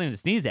 nothing to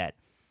sneeze at.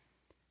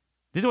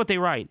 This is what they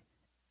write.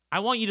 I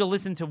want you to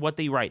listen to what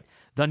they write.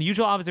 The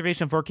unusual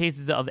observation for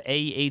cases of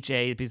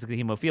AHA, basically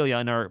hemophilia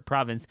in our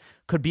province,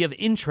 could be of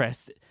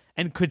interest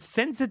and could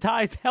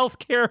sensitize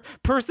healthcare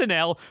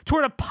personnel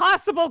toward a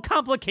possible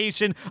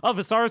complication of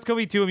a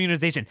SARS-CoV-2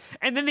 immunization.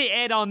 And then they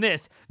add on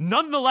this.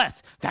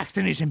 Nonetheless,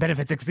 vaccination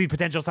benefits exceed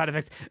potential side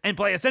effects and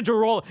play a central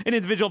role in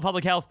individual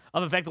public health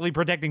of effectively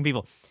protecting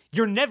people.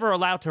 You're never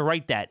allowed to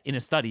write that in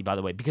a study, by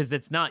the way, because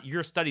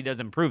your study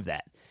doesn't prove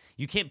that.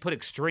 You can't put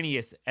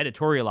extraneous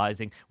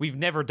editorializing. We've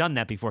never done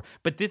that before.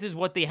 But this is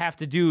what they have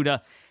to do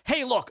to,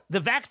 hey, look, the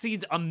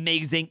vaccine's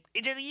amazing.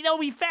 It just,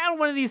 we found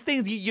one of these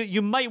things.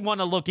 You might want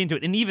to look into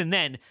it. And even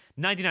then,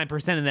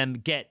 99% of them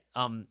get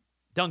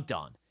dunked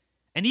on.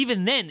 And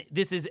even then,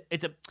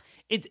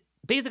 it's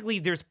basically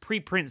there's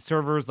preprint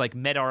servers like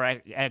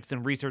medRx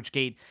and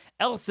ResearchGate.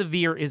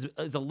 Elsevier is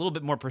a little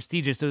bit more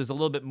prestigious, so there's a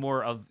little bit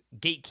more of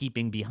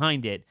gatekeeping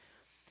behind it.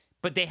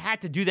 But they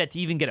had to do that to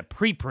even get a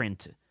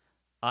preprint,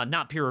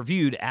 not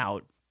peer-reviewed,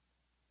 out.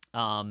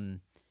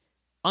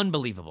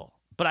 Unbelievable.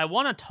 But I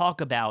want to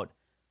talk about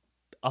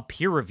a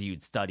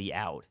peer-reviewed study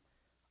out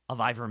of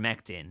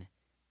ivermectin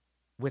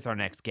with our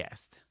next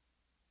guest.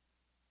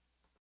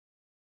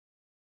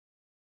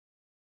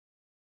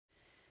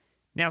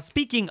 Now,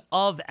 speaking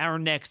of our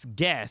next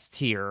guest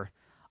here,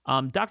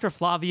 Dr.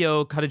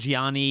 Flavio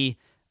Cadegiani,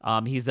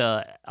 he's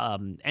a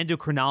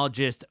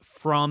endocrinologist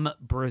from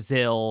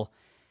Brazil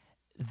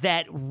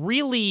that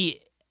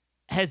really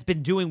has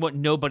been doing what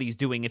nobody's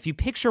doing. If you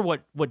picture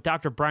what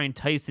Dr. Brian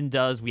Tyson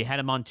does, we had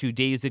him on 2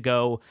 days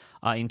ago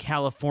in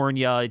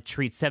California,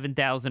 treats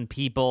 7,000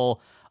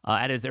 people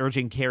at his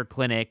urgent care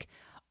clinic.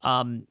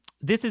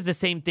 This is the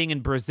same thing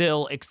in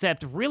Brazil,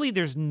 except really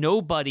there's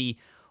nobody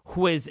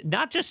who has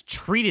not just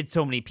treated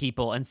so many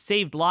people and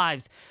saved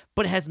lives,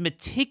 but has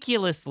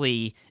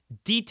meticulously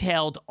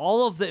detailed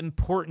all of the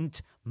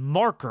important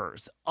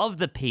markers of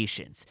the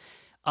patients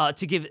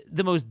to give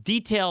the most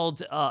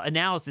detailed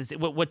analysis.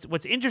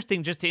 What's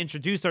interesting, just to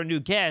introduce our new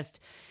guest,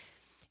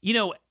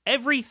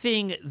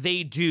 everything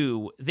they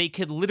do, they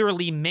could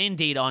literally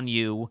mandate on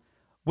you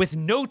with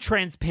no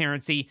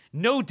transparency,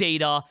 no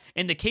data.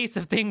 In the case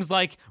of things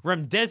like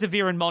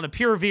remdesivir and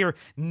molnupiravir,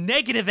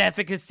 negative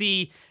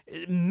efficacy,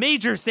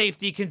 major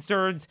safety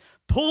concerns,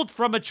 pulled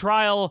from a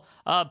trial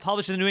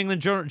published in the New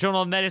England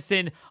Journal of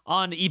Medicine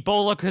on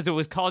Ebola because it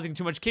was causing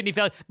too much kidney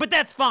failure. But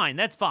that's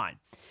fine.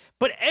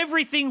 But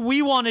everything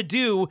we want to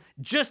do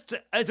just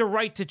as a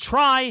right to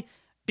try,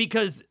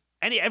 because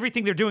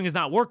everything they're doing is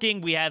not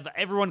working. We have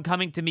everyone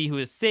coming to me who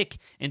is sick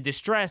and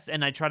distressed,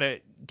 and I try to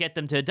get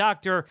them to a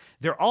doctor.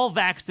 They're all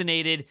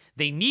vaccinated.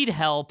 They need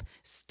help.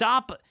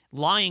 Stop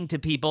lying to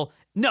people.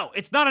 No,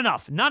 it's not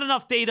enough. Not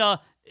enough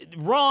data.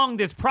 Wrong.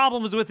 There's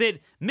problems with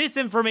it.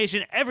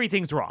 Misinformation.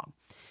 Everything's wrong.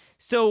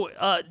 So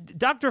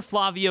Dr.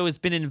 Flavio has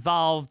been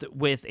involved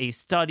with a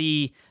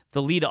study.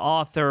 The lead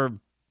author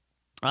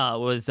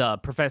was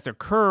Professor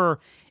Kerr,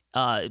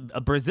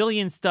 a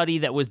Brazilian study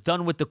that was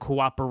done with the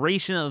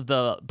cooperation of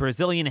the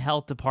Brazilian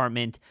Health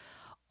Department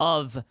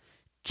of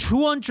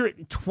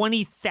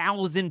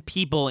 220,000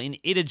 people in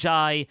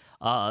Itajai,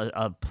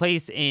 a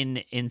place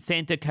in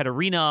Santa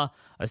Catarina,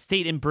 a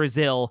state in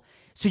Brazil.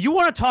 So you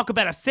want to talk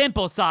about a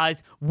sample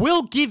size?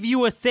 We'll give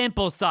you a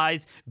sample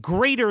size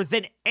greater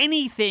than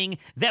anything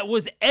that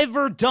was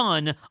ever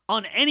done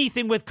on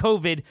anything with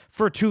COVID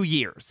for 2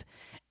 years.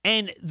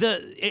 And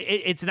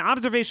it's an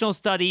observational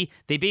study.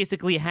 They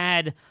basically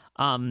had,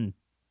 we'll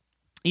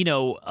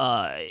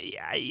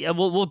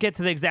get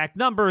to the exact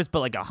numbers,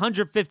 but like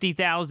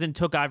 150,000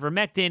 took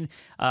ivermectin,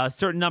 a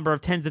certain number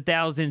of tens of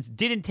thousands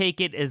didn't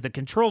take it as the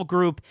control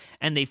group,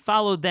 and they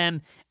followed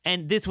them.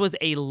 And this was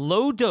a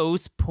low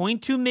dose,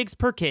 0.2 mg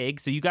per kg.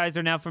 So you guys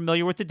are now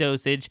familiar with the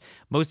dosage.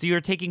 Most of you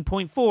are taking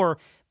 0.4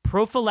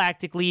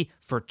 prophylactically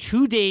for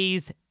 2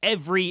 days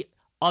every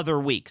other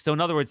week. So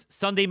in other words,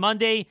 Sunday,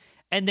 Monday,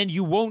 and then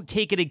you won't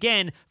take it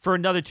again for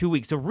another 2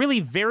 weeks. So really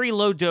very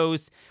low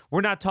dose.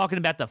 We're not talking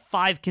about the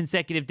 5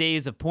 consecutive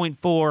days of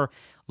 0.4,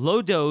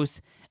 low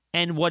dose.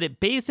 And what it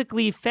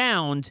basically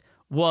found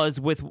was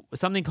with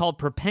something called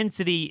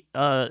propensity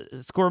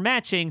score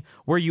matching,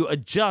 where you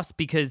adjust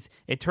because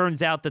it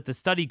turns out that the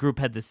study group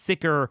had the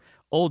sicker,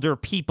 older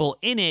people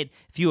in it.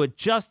 If you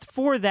adjust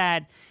for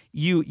that,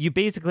 you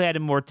basically had a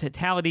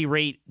mortality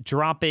rate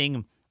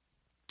dropping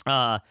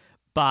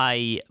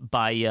by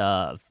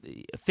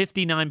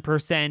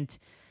 59%.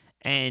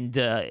 And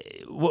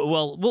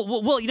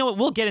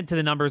we'll get into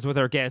the numbers with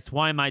our guests.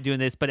 Why am I doing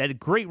this? But had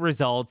great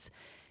results,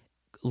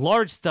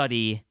 large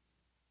study,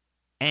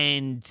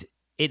 and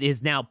it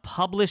is now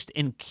published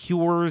in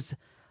Cure's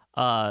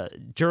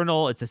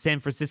journal. It's a San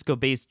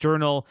Francisco-based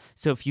journal.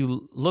 So if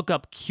you look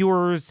up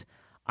Cure's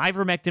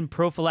ivermectin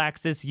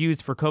prophylaxis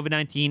used for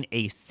COVID-19,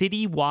 a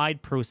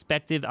citywide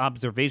prospective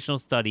observational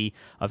study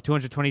of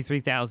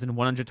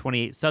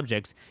 223,128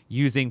 subjects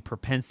using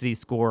propensity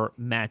score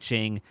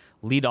matching.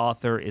 Lead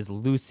author is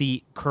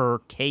Lucy Kerr,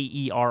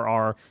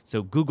 Kerr.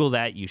 So Google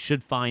that. You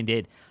should find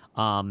it.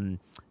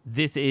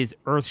 This is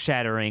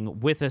earth-shattering.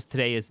 With us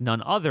today is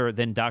none other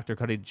than Dr.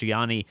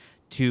 Cadegiani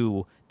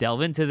to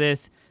delve into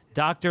this.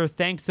 Doctor,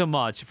 thanks so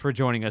much for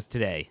joining us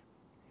today.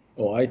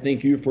 Well, I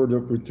thank you for the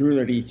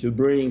opportunity to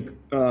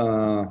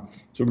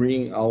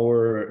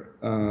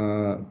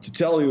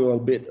tell you a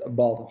bit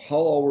about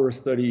how our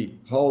study,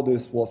 how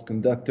this was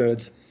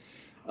conducted,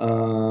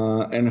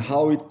 and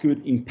how it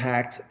could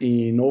impact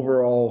in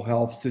overall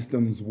health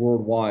systems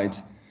worldwide,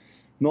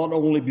 not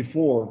only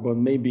before, but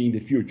maybe in the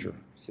future.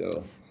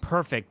 So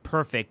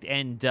perfect.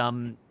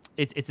 And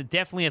it's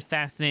definitely a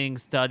fascinating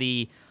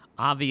study.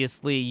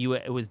 Obviously,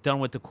 it was done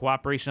with the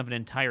cooperation of an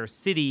entire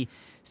city.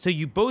 So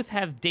you both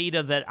have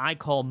data that I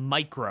call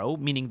micro,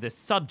 meaning the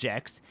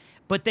subjects,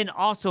 but then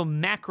also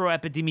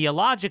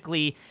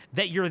macroepidemiologically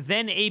that you're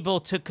then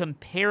able to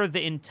compare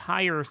the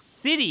entire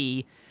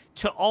city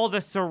to all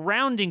the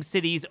surrounding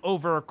cities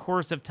over a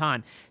course of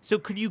time. So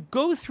could you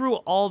go through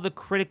all the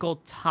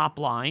critical top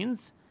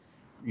lines?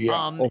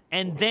 Yeah.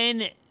 And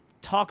then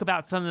talk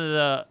about some of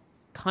the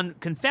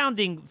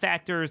confounding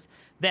factors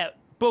that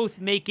both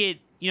make it,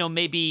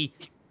 maybe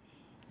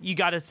you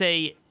got to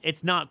say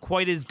it's not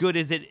quite as good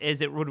as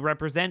it would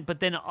represent, but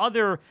then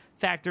other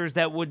factors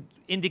that would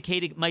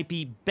indicate it might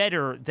be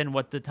better than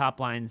what the top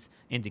lines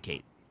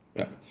indicate.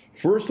 Yeah.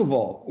 First of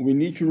all, we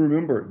need to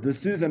remember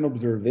this is an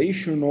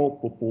observational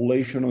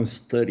populational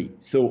study.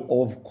 So,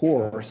 of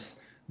course,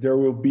 there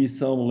will be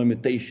some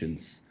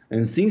limitations.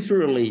 And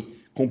sincerely,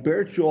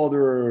 compared to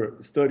other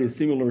studies,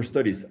 similar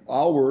studies,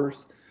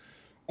 ours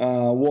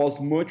was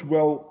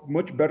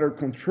much better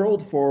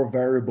controlled for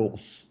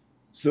variables.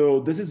 So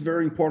this is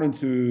very important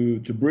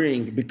to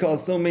bring,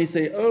 because some may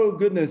say, "Oh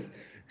goodness,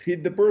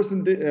 the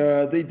person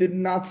they did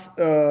not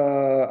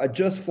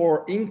adjust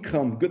for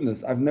income."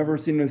 Goodness, I've never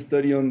seen a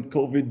study on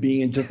COVID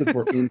being adjusted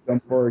for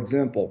income, for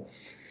example.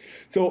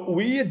 So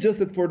we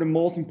adjusted for the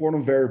most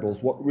important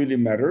variables, what really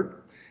mattered.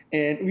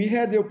 And we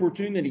had the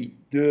opportunity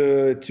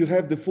to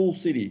have the full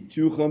city,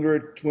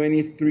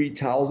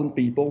 223,000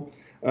 people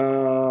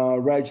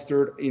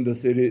registered in the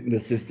city, in the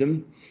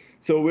system.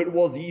 So it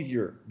was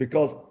easier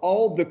because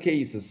all the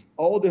cases,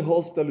 all the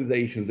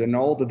hospitalizations and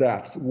all the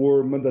deaths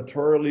were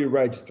mandatorily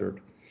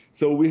registered.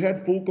 So we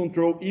had full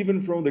control even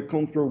from the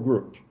control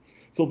group.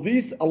 So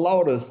this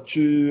allowed us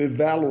to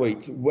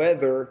evaluate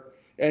whether,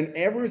 and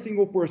every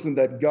single person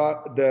that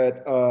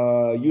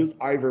used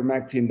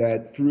ivermectin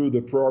that through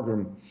the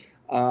program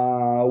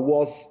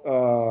was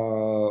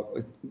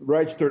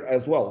registered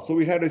as well. So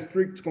we had a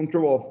strict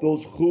control of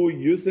those who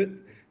use it,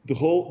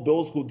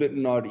 those who did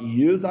not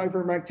use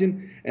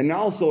ivermectin, and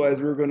also,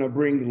 as we're going to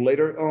bring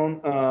later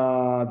on,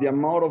 the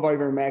amount of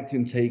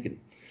ivermectin taken.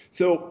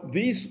 So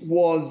this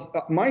was,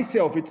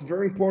 myself, it's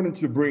very important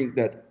to bring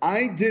that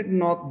I did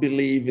not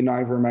believe in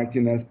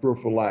ivermectin as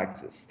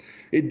prophylaxis.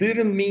 It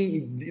doesn't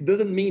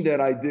mean that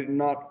I did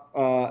not,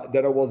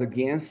 that I was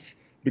against,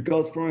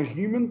 because from a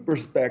human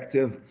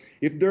perspective,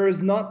 if there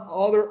is not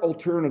other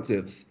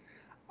alternatives,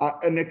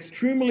 an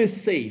extremely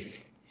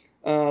safe,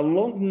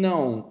 long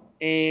known,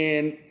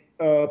 and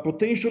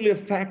potentially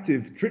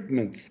effective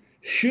treatments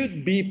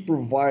should be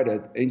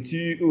provided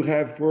until you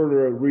have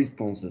further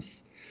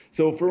responses.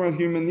 So from a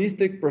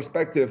humanistic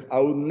perspective, I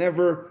would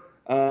never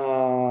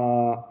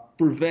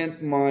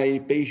prevent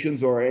my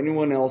patients or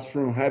anyone else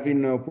from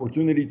having an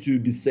opportunity to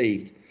be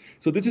saved.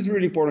 So this is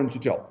really important to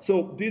tell.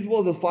 So this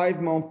was a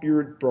 5-month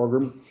period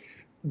program.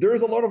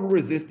 There's a lot of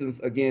resistance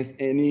against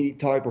any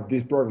type of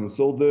this program.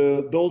 So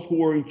those who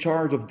were in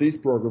charge of this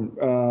program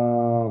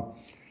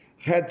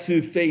had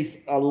to face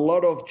a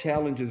lot of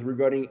challenges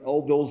regarding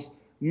all those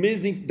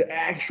the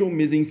actual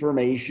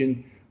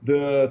misinformation,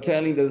 the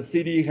telling that the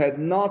city had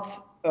not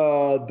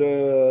had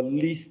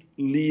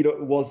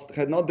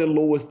not the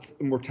lowest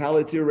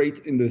mortality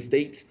rate in the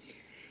state.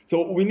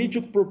 So we need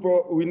to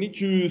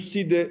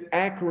see the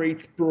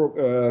accurate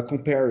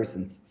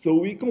comparisons. So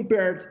we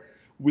compared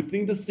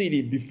within the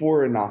city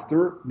before and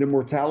after the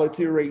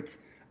mortality rate.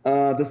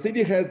 The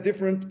city has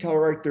different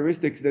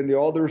characteristics than the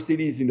other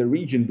cities in the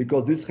region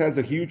because this has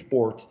a huge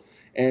port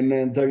and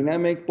a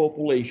dynamic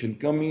population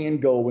coming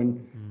and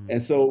going.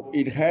 And so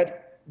it had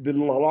the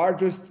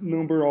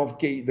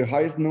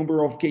highest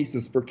number of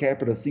cases per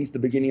capita since the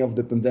beginning of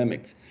the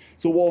pandemic.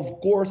 So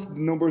of course the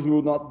numbers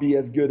will not be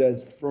as good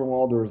as from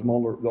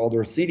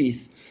other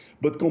cities,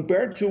 but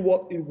compared to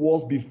what it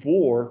was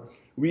before,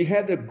 we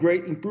had a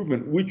great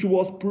improvement, which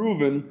was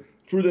proven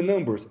through the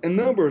numbers. And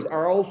numbers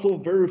are also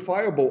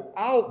verifiable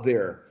out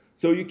there.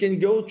 So you can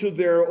go to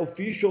the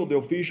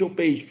official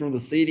page from the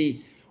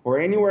city or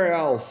anywhere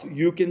else.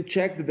 You can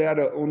check the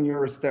data on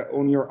your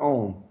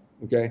own.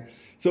 Okay.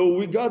 So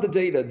we got the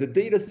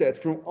data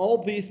set from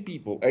all these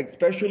people,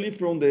 especially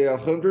from the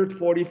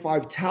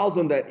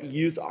 145,000 that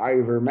used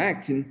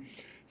ivermectin.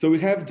 So we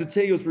have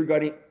details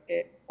regarding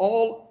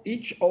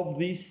each of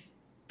these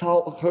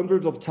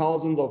hundreds of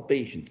thousands of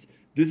patients.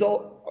 This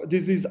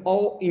is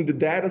all in the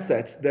data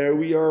sets that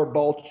we are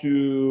about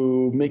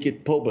to make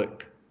it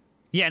public.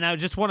 Yeah, and I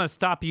just want to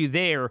stop you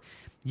there.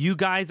 You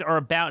guys are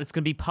it's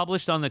going to be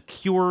published on the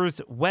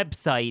Cure's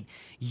website.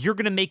 You're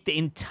going to make the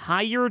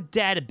entire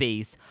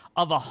database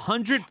of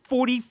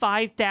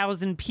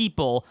 145,000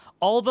 people,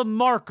 all the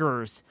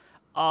markers,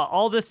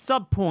 all the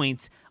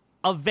subpoints,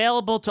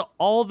 available to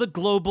all the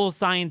global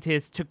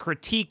scientists to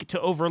critique,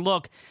 to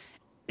overlook,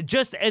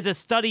 just as a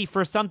study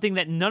for something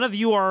that none of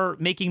you are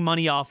making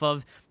money off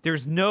of.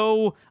 There's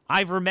no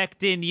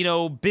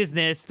ivermectin,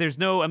 business. There's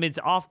no, it's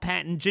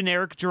off-patent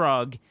generic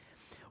drug.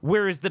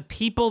 Whereas the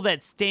people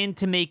that stand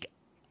to make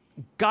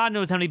God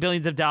knows how many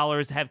billions of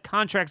dollars, have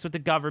contracts with the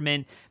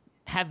government,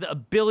 have the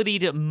ability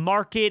to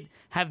market,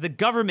 have the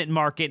government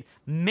market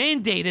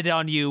mandated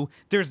on you.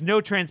 There's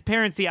no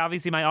transparency.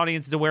 Obviously, my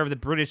audience is aware of the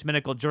British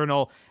Medical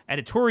Journal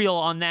editorial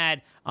on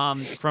that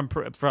from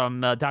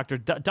Dr.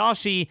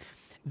 Dashi,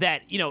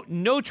 that,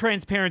 no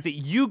transparency.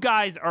 You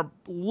guys are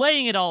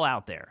laying it all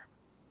out there.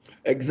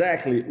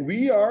 Exactly.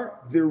 We are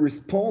the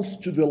response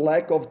to the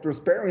lack of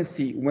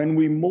transparency when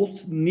we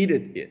most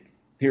needed it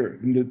here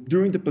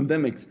during the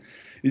pandemics.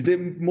 Is the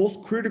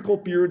most critical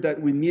period that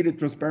we needed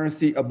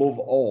transparency above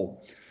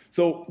all.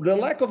 So the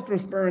lack of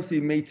transparency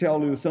may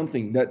tell you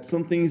something, that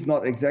something is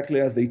not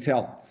exactly as they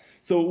tell.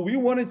 So we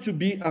wanted to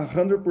be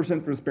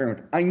 100%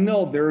 transparent. I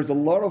know there's a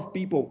lot of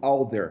people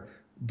out there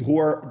who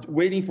are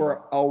waiting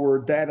for our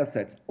data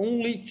sets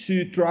only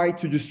to try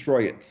to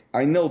destroy it.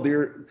 I know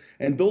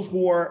and those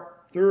who are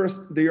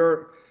they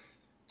are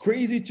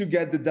crazy to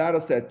get the data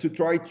set to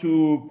try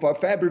to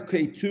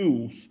fabricate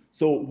tools.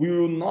 So we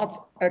will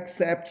not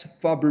accept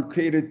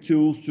fabricated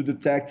tools to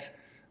detect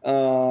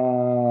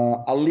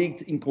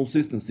alleged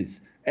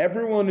inconsistencies.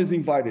 Everyone is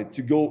invited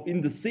to go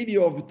in the city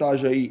of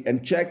Itajaí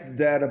and check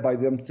the data by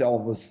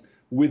themselves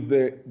with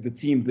the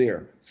team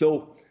there.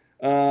 So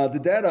the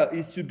data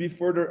is to be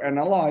further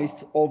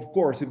analyzed, of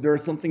course, if there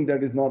is something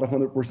that is not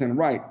 100%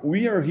 right.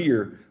 We are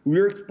here, we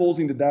are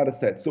exposing the data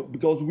set, so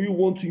because we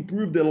want to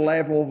improve the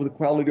level of the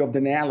quality of the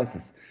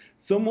analysis.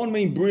 Someone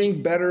may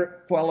bring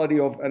better quality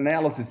of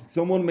analysis,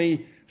 someone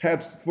may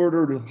have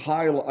further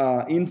high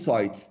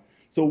insights.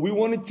 So we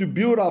wanted to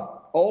build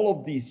up all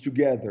of these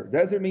together.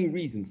 That's the main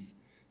reasons.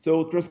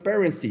 So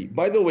transparency,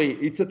 by the way,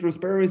 it's a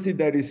transparency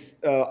that is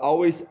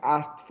always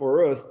asked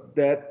for us,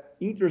 that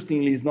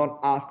interestingly is not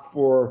asked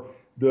for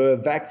the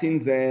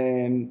vaccines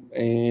and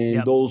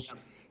Yep. those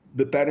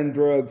the patent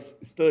drugs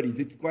studies.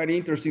 It's quite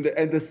interesting that,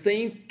 and the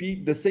same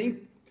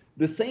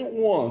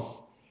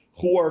ones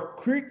who are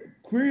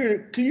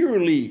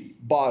clearly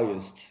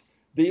biased,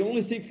 they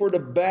only seek for the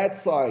bad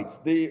sides.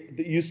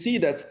 You see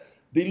that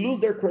they lose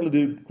their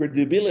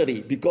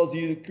credibility because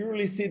you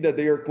clearly see that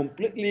they are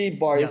completely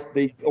biased. Yeah.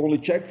 They only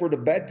check for the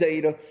bad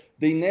data.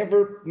 They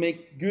never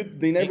make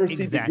good. They never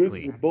see the good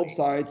in both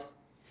sides.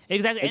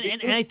 Exactly.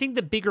 And I think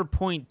the bigger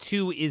point,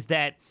 too, is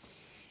that,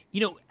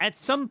 at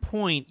some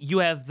point you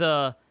have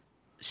the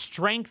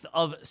strength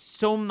of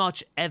so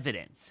much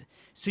evidence.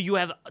 So you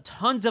have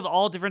tons of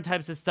all different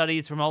types of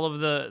studies from all over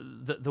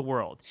the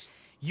world.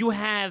 You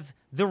have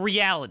the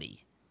reality.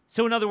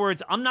 So in other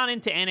words, I'm not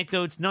into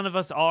anecdotes. None of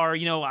us are.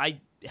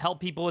 I help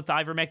people with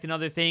ivermectin and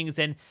other things,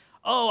 and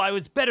I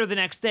was better the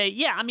next day.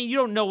 Yeah, I mean, you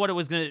don't know what it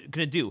was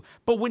gonna do.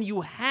 But when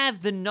you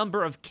have the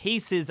number of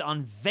cases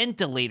on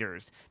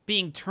ventilators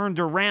being turned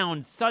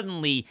around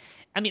suddenly,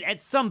 I mean,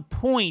 at some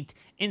point,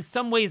 in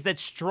some ways,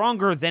 that's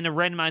stronger than a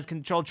randomized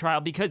controlled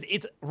trial because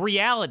it's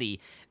reality.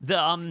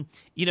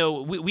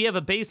 We have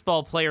a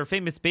baseball player,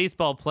 famous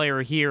baseball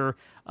player here.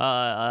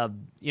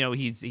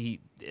 He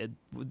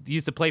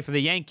used to play for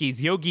the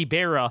Yankees, Yogi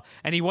Berra,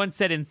 and he once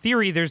said, in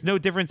theory, there's no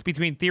difference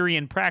between theory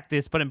and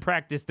practice, but in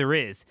practice, there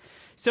is.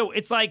 So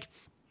it's like,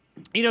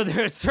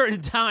 there are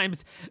certain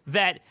times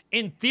that,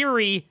 in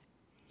theory,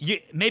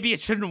 maybe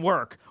it shouldn't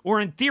work. Or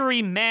in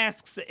theory,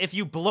 masks, if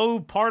you blow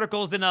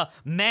particles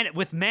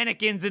with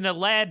mannequins in a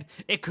lab,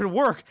 it could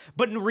work.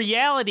 But in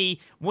reality,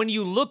 when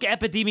you look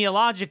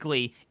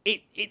epidemiologically,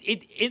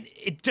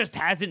 it just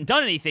hasn't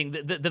done anything.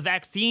 The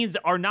vaccines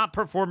are not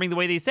performing the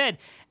way they said.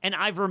 And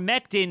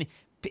ivermectin,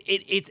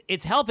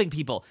 it's helping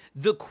people.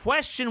 The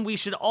question we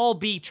should all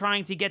be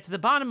trying to get to the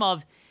bottom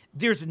of,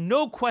 there's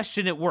no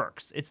question it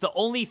works. It's the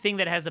only thing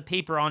that has a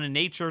paper on in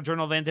Nature,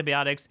 Journal of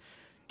Antibiotics,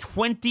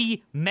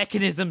 20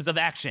 mechanisms of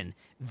action.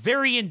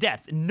 Very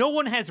in-depth. No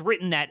one has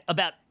written that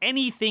about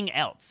anything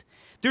else.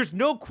 There's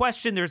no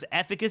question there's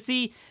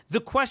efficacy.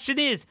 The question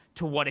is,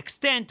 to what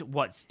extent,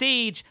 what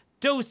stage,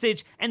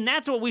 dosage, and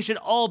that's what we should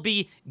all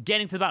be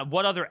getting to about.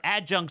 What other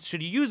adjuncts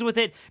should you use with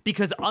it?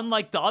 Because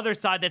unlike the other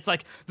side that's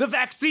like, the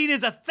vaccine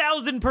is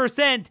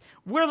 1,000%,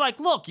 we're like,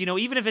 look,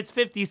 even if it's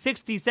 50,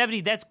 60,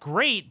 70, that's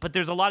great, but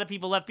there's a lot of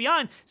people left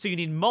behind, so you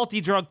need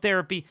multi-drug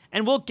therapy,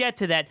 and we'll get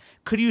to that.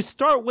 Could you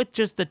start with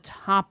just the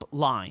top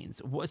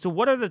lines? So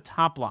what are the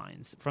top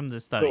lines from the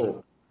study?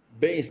 So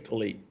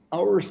basically,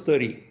 our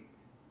study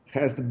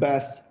has the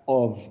best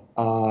of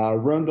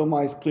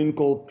randomized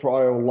clinical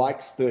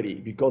trial-like study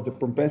because the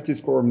propensity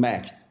score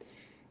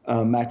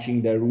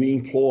matching that we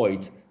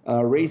employed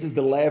raises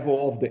the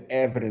level of the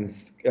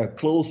evidence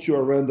close to a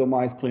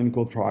randomized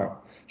clinical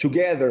trial,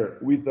 together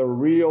with the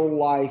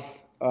real-life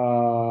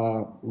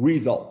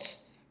results,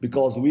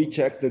 because we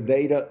check the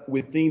data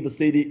within the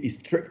city is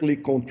strictly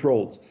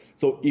controlled.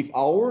 So if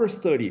our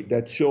study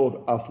that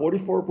showed a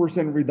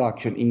 44%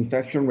 reduction in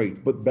infection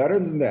rate, but better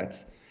than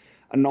that,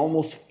 an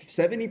almost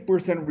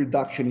 70%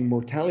 reduction in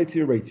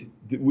mortality rate,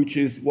 which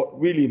is what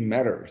really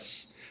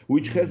matters,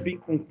 which has been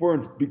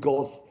confirmed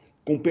because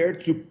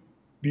compared to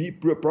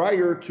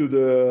prior to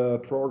the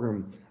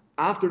program,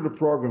 after the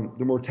program,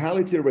 the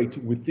mortality rate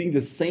within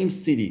the same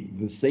city,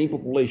 the same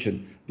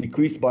population,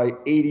 decreased by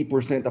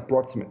 80%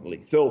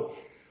 approximately. So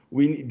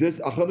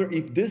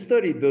if this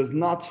study does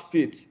not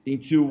fit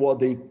into what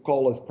they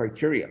call as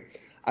criteria,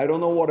 I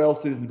don't know what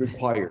else is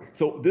required.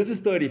 So this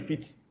study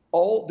fits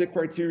all the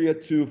criteria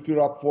to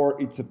fill up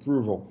for its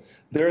approval.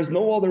 There is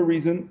no other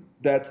reason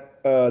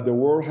that the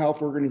World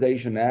Health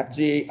Organization,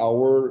 FDA,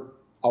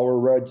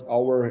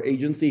 our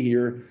agency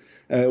here,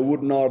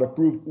 would not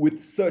approve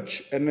with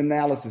such an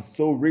analysis,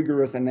 so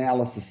rigorous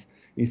analysis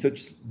in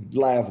such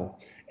level.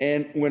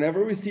 And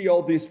whenever we see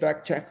all these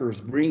fact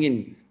checkers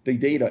bringing the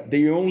data,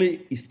 they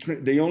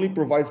only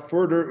provide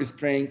further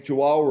strength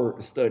to our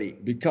study,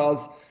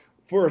 because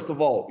first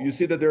of all, you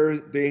see that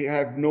they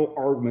have no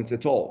arguments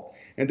at all.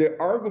 And the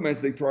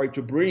arguments they try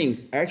to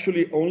bring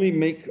actually only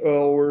make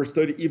our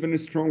study even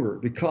stronger,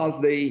 because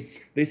they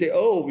say,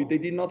 oh, they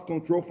did not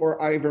control for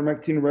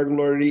ivermectin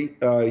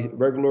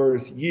regular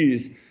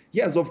use.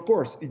 Yes, of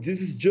course,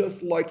 this is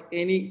just like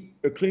any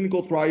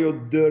clinical trial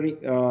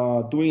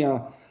doing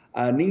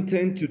an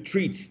intent to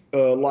treat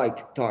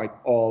like type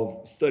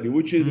of study,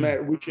 which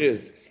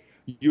is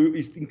you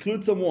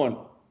include someone,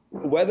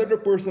 whether the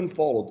person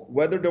followed,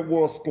 whether there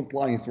was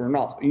compliance or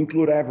not,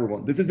 include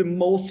everyone. This is the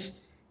most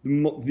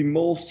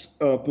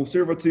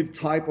conservative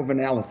type of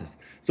analysis.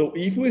 So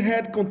if we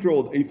had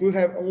controlled, if we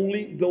have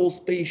only those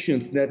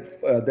patients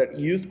that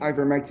used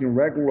ivermectin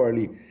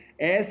regularly,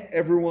 as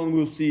everyone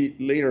will see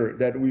later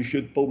that we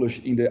should publish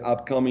in the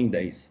upcoming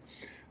days,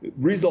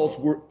 results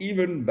were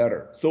even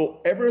better.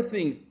 So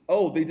everything,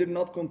 they did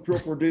not control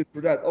for this,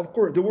 for that. Of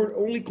course, they were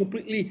only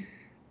completely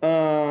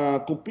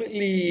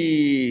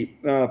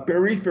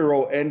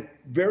peripheral and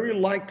very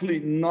likely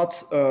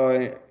not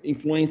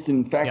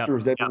influencing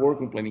factors that were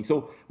complaining.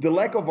 So the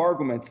lack of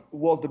arguments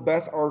was the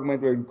best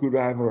argument we could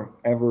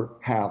ever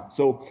have.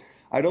 So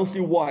I don't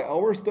see why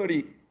our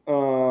study,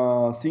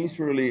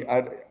 sincerely,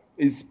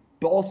 is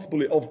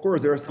possibly, of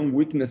course, there are some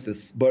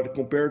weaknesses, but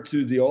compared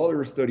to the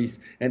other studies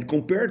and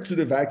compared to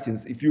the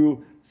vaccines, if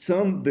you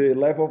sum the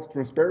level of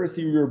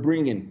transparency we are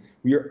bringing,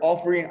 we are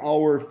offering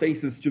our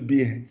faces to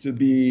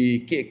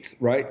be kicked,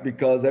 right?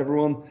 Because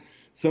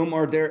some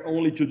are there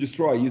only to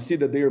destroy. You see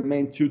that they are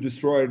meant to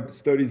destroy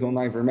studies on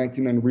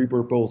ivermectin and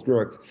repurposed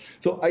drugs.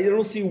 So I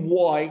don't see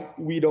why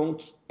we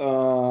don't,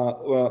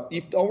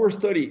 if our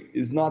study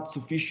is not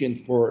sufficient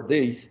for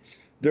this,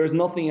 there's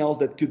nothing else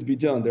that could be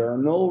done. There are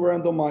no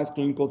randomized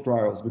clinical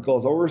trials,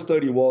 because our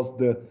study was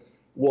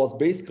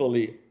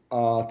basically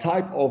a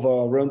type of a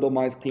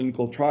randomized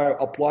clinical trial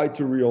applied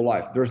to real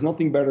life. There's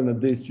nothing better than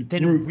this to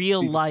prove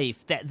real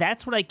life.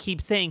 That's what I keep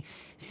saying.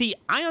 See,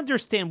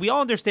 we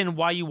all understand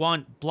why you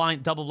want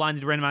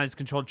double-blinded randomized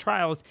controlled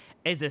trials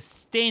as a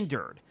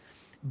standard.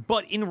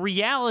 But in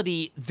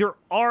reality,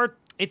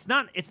 it's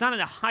not in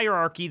a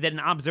hierarchy that an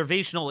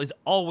observational is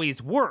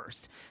always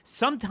worse.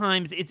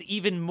 Sometimes it's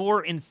even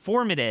more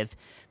informative,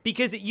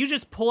 because you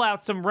just pull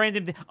out some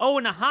random thing. Oh,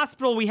 in a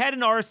hospital, we had an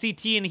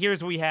RCT and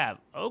here's what we have.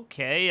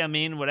 Okay, I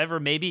mean, whatever,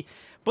 maybe.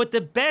 But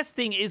the best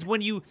thing is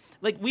when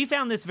we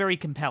found this very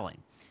compelling,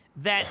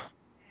 that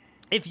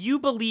if you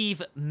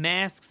believe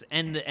masks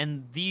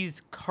and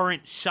these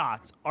current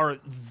shots are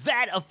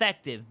that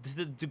effective, to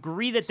the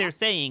degree that they're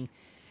saying,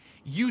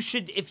 you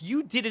should, if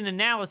you did an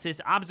analysis,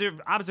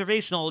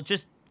 observational,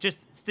 just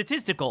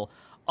statistical,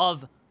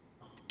 of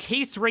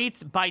case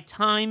rates by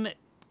time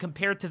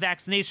compared to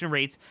vaccination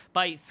rates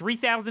by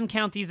 3,000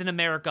 counties in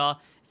America,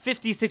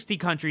 50, 60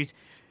 countries,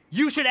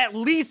 you should at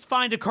least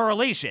find a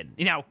correlation.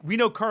 Now, we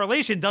know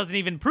correlation doesn't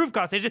even prove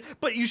causation,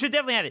 but you should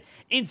definitely have it.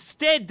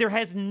 Instead, there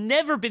has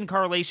never been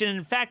correlation. And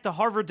in fact, the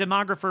Harvard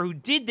demographer who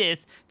did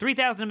this,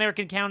 3,000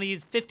 American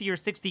counties, 50 or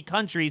 60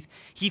 countries,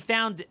 he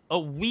found a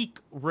weak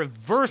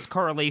reverse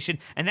correlation,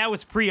 and that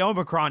was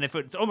pre-Omicron. If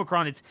it's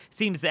Omicron, it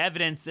seems the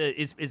evidence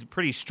is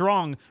pretty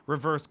strong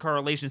reverse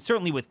correlation,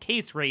 certainly with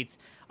case rates.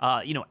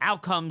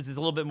 Outcomes is a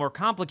little bit more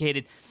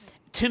complicated.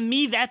 To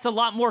me, that's a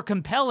lot more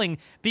compelling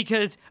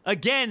because,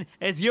 again,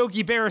 as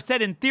Yogi Berra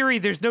said, in theory,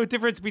 there's no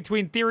difference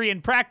between theory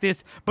and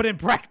practice, but in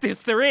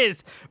practice, there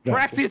is.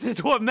 Practice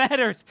is what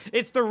matters.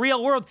 It's the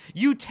real world.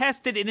 You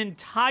tested an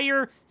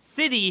entire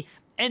city,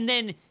 and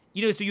then,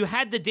 so you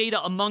had the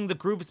data among the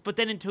groups, but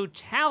then in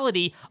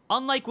totality,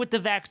 unlike with the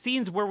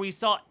vaccines where we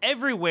saw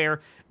everywhere,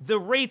 the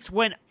rates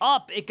went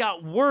up. It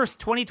got worse.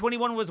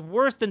 2021 was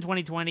worse than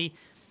 2020.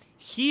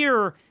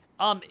 Here,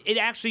 it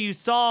actually, you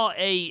saw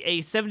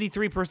a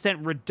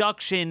 73%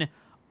 reduction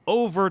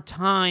over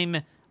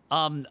time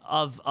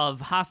of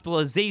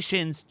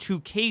hospitalizations to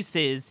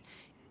cases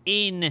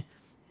in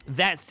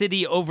that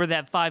city over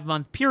that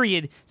 5-month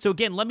period. So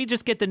again, let me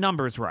just get the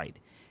numbers right.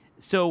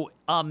 So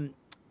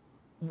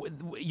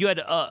you had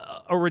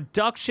a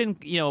reduction,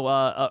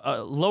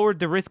 lowered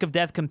the risk of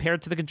death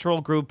compared to the control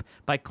group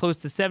by close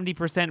to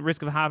 70%,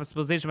 risk of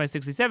hospitalization by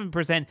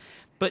 67%.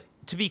 But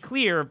to be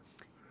clear,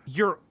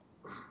 your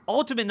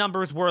ultimate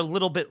numbers were a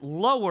little bit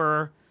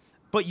lower,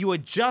 but you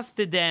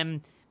adjusted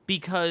them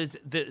because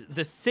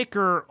the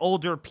sicker,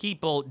 older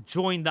people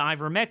joined the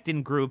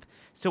ivermectin group.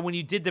 So when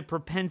you did the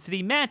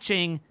propensity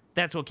matching,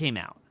 that's what came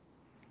out.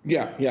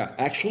 Yeah,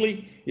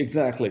 actually,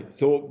 exactly.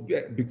 So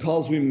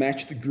because we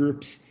matched the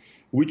groups,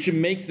 which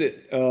makes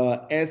it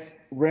as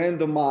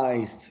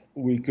randomized,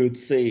 we could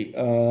say,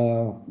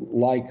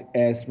 like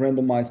as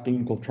randomized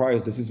clinical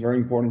trials. This is very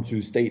important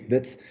to state.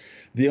 That's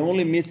the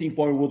only missing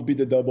point would be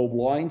the double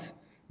blind.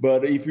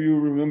 But if you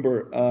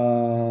remember,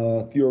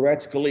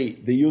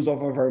 theoretically, the use of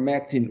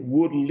ivermectin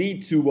would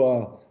lead to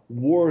a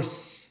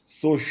worse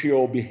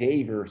social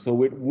behavior.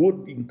 So it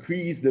would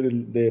increase the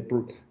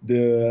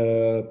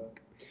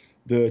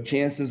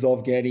chances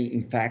of getting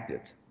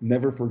infected.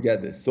 Never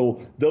forget this. So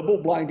double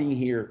blinding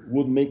here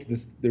would make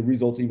the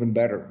results even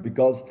better,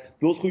 because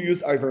those who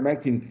use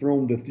ivermectin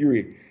from the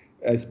theory,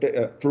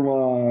 from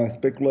a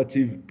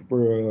speculative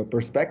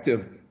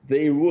perspective,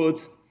 they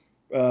would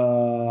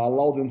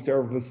allow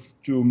themselves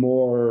to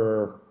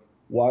more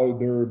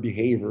wilder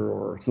behavior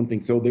or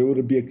something. So they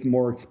would be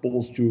more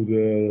exposed to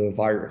the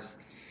virus.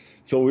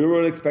 So we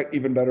would expect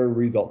even better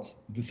results.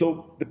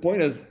 So the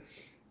point is,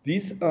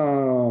 these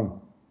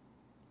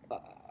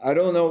I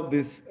don't know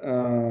this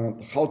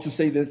how to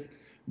say this,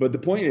 but the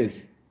point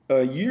is,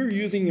 you're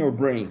using your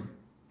brain.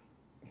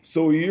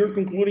 So you're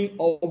concluding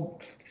all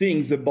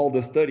things about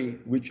the study,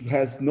 which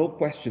has no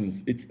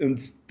questions. It's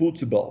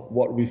indisputable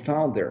what we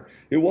found there.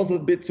 It was a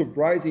bit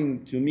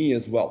surprising to me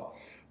as well.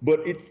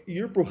 But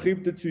you're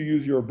prohibited to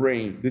use your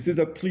brain. This is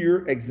a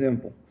clear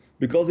example.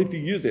 Because if you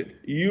use it,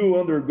 you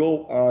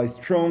undergo a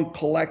strong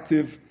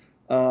collective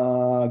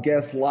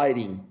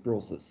gaslighting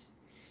process.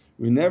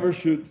 We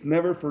should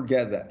never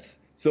forget that.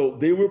 So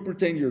they will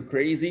pretend you're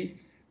crazy.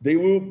 They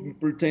will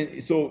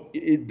pretend. So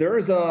there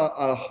is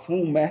a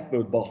full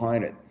method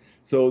behind it.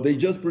 So they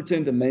just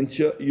pretend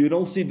dementia. You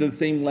don't see the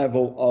same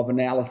level of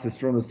analysis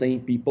from the same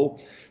people.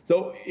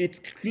 So it's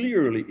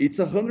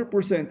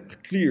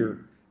 100%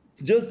 clear.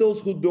 It's just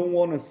those who don't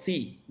want to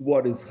see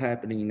what is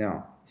happening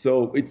now.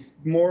 So it's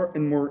more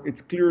and more,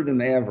 it's clearer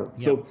than ever.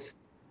 Yep. So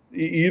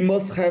you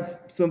must have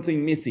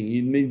something missing.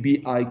 It may be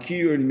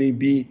IQ, or it may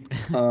be...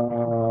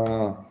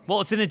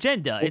 well, it's an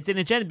agenda. It's an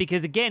agenda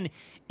because, again,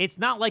 it's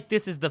not like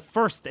this is the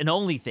first and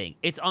only thing.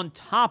 It's on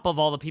top of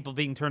all the people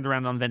being turned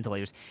around on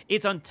ventilators.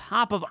 It's on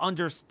top of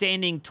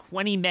understanding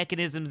 20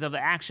 mechanisms of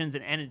actions,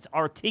 and it's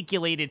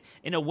articulated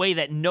in a way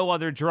that no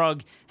other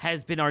drug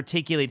has been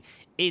articulated.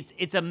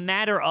 It's a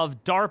matter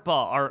of DARPA,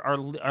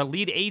 our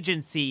lead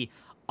agency,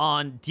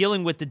 on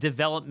dealing with the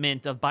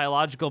development of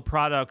biological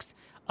products.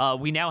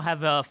 We now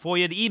have a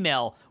FOIA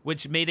email,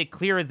 which made it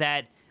clear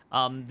that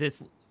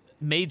this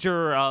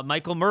Major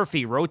Michael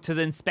Murphy wrote to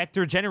the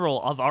Inspector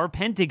General of our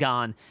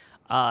Pentagon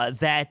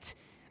that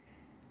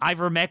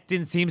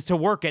ivermectin seems to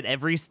work at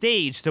every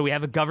stage. So we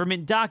have a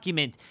government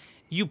document.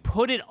 You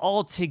put it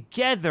all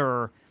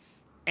together,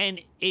 and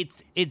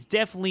it's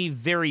definitely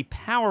very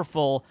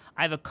powerful.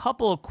 I have a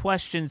couple of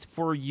questions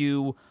for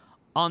you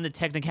on the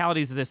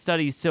technicalities of the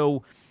study.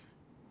 So,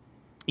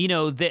 you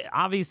know,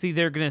 obviously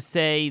they're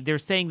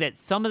saying that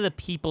some of the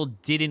people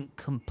didn't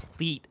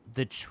complete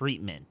the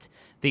treatment.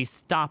 They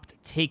stopped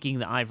taking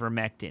the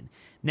ivermectin.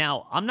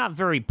 Now, I'm not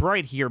very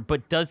bright here,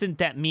 but doesn't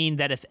that mean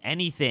that if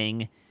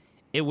anything,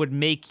 it would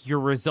make your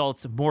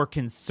results more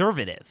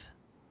conservative?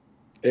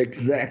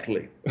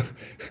 Exactly.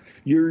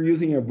 You're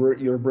using your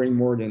brain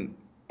more than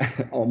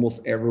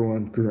almost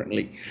everyone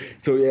currently.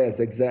 So yes,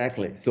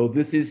 exactly. So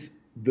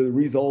the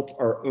results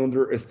are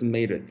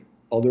underestimated.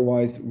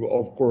 Otherwise,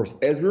 of course,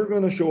 as we're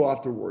going to show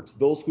afterwards,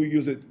 those who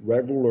use it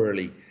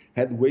regularly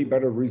had way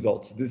better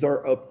results. These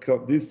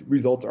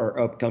results are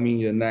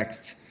upcoming in the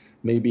next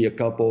maybe a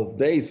couple of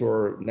days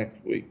or next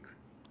week.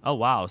 Oh,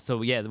 wow.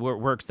 So, yeah,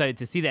 we're excited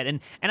to see that.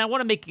 And I want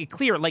to make it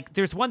clear, like,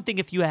 there's one thing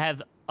if you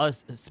have a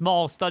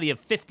small study of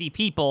 50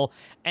 people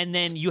and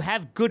then you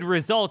have good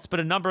results, but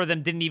a number of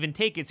them didn't even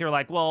take it. So you're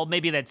like, well,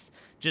 maybe that's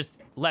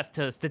just left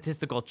to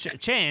statistical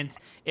chance.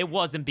 It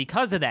wasn't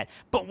because of that.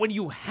 But when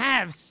you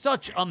have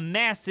such a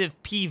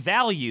massive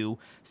p-value,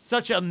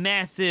 such a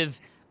massive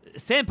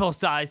sample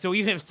size, so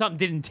even if some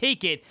didn't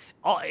take it,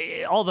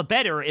 all the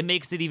better. It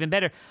makes it even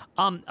better.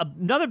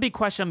 Another big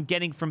question I'm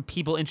getting from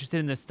people interested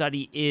in this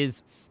study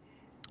is,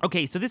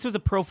 okay, so this was a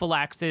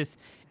prophylaxis.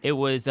 It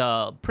was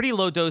a pretty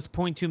low dose,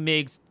 0.2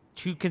 mg,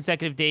 2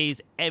 consecutive days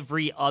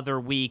every other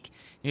week.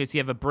 So you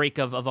have a break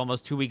of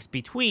almost 2 weeks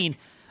between.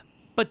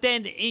 But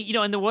then,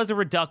 and there was a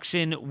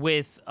reduction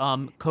with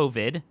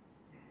COVID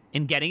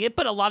in getting it,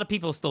 but a lot of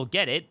people still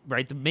get it,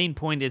 right? The main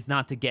point is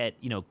not to get,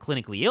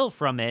 clinically ill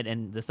from it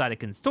and the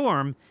cytokine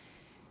storm.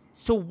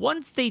 So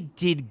once they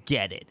did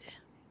get it,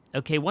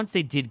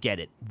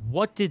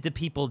 what did the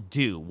people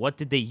do? What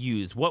did they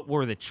use? What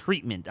were the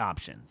treatment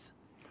options?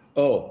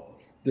 Oh,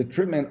 the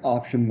treatment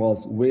option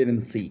was wait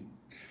and see.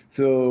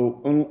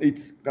 So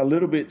it's a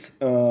little bit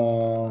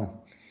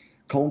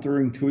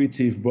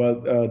counterintuitive,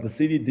 but the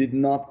city did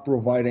not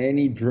provide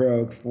any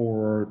drug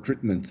for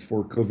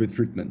COVID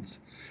treatments.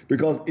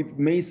 Because it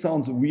may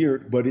sound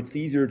weird, but it's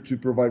easier to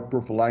provide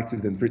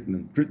prophylaxis than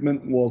treatment.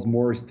 Treatment was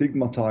more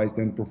stigmatized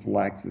than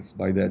prophylaxis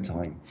by that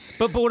time.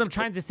 But what I'm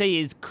trying to say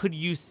is, could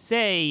you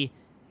say,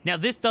 now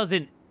this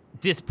doesn't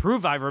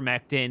disprove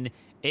ivermectin,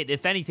 it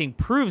if anything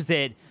proves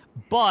it,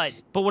 but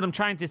what I'm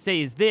trying to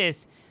say is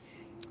this,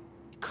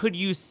 could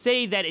you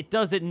say that it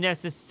doesn't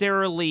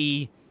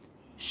necessarily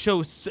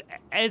show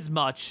as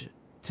much,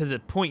 to the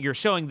point you're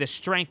showing, the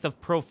strength of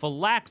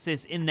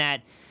prophylaxis, in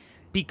that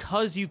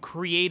because you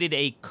created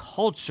a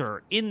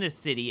culture in the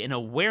city, an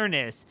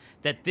awareness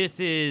that this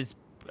is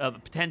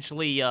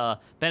potentially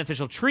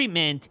beneficial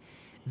treatment,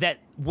 that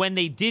when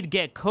they did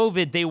get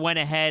COVID, they went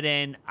ahead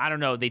and, I don't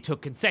know, they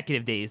took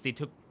consecutive days. They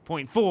took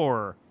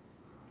 0.4.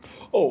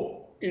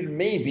 Oh, it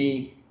may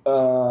be,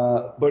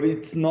 but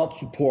it's not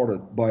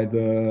supported by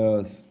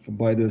the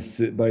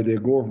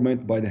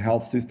government, by the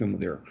health system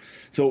there.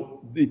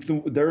 So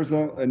there's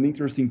an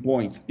interesting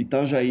point.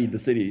 Itajaí, the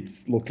city,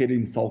 it's located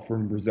in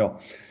southern Brazil.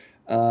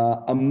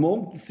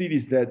 Among the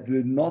cities that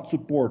did not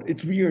support,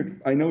 it's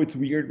weird. I know it's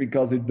weird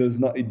because it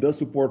does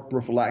support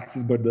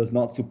prophylaxis, but does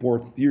not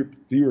support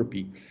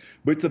therapy.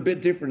 But it's a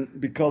bit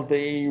different because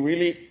they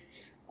really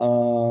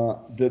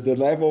the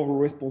level of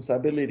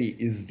responsibility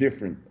is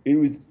different. It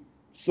was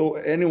so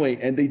anyway,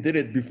 and they did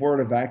it before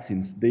the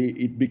vaccines.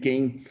 It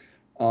became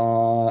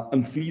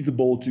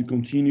unfeasible to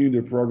continue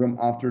the program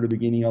after the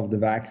beginning of the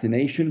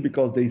vaccination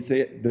because they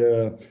said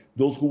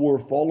those who were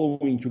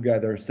following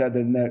together said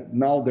that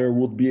now there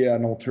would be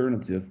an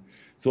alternative.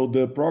 So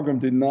the program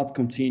did not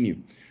continue.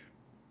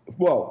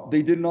 Well,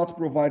 they did not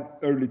provide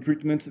early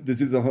treatments.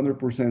 This is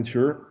 100%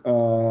 sure.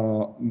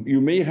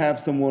 You may have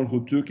someone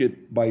who took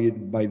it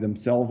by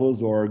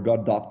themselves or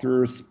got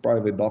doctors,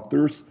 private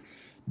doctors,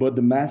 but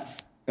the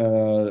mass,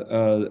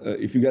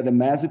 if you get the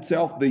mass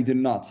itself, they did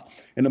not.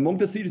 And among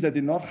the cities that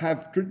did not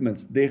have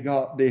treatments, they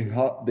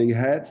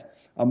had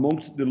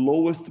amongst the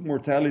lowest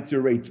mortality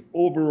rates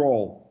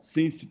overall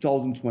since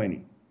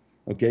 2020.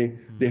 Okay,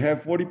 they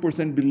have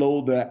 40%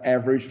 below the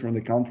average from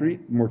the country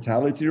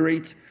mortality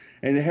rate.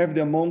 And they have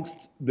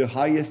amongst the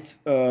highest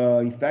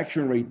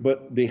infection rate,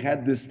 but they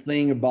had this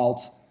thing about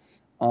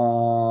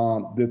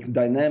the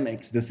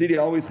dynamics. The city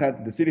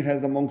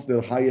has amongst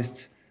the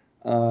highest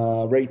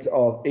rates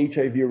of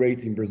HIV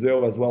rates in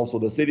Brazil as well. So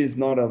the city is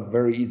not a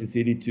very easy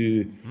city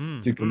to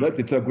conduct.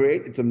 It's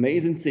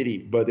amazing city,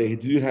 but they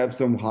do have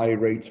some high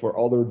rates for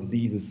other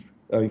diseases,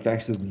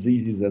 infectious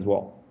diseases as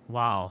well.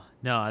 Wow.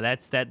 No,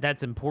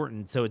 that's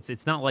important. So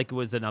it's not like it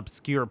was an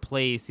obscure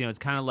place. You know, it's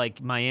kind of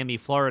like Miami,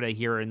 Florida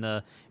here in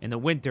the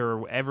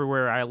winter.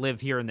 Everywhere I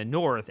live here in the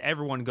north,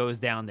 everyone goes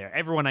down there.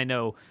 Everyone I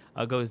know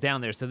goes down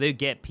there. So they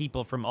get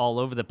people from all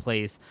over the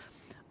place.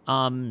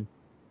 When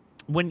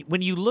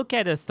you look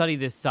at a study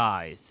this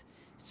size,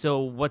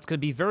 so what's going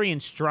to be very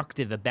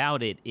instructive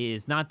about it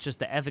is not just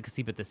the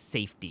efficacy, but the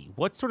safety.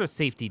 What sort of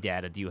safety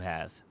data do you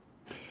have?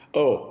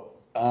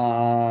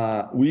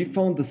 We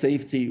found the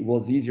safety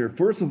was easier.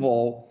 First of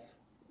all,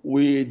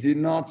 we did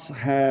not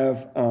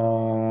have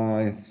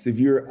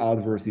severe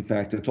adverse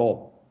effect at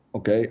all.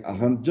 Okay,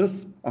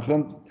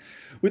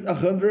 with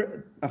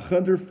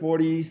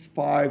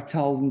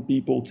 145,000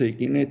 people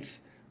taking it,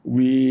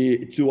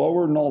 to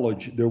our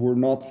knowledge, there were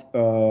not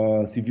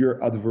severe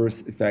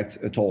adverse effects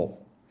at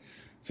all.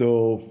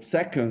 So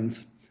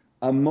second,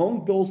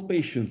 among those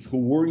patients who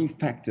were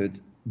infected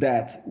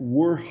that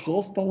were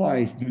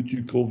hospitalized due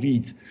to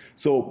COVID.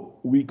 So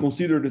we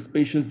consider these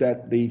patients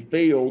that they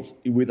failed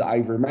with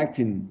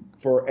ivermectin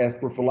as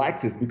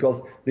prophylaxis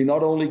because they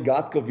not only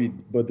got COVID,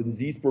 but the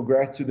disease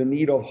progressed to the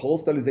need of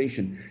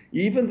hospitalization.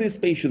 Even these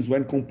patients,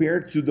 when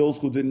compared to those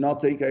who did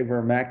not take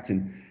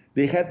ivermectin,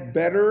 they had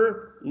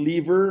better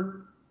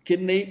liver,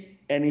 kidney,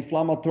 and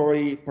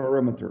inflammatory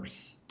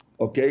parameters.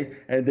 Okay,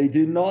 and they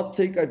did not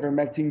take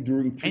ivermectin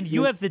during treatment. And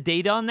you have the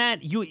data on that?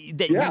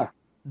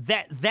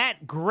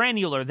 That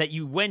granular, that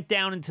you went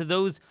down into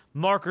those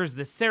markers,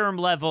 the serum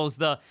levels,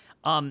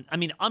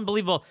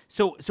 unbelievable.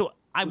 So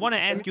I want to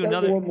ask you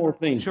another one more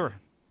thing. Sure.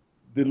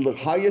 The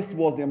highest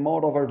was the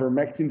amount of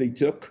ivermectin they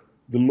took.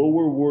 The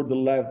lower were the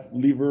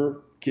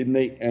liver,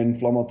 kidney, and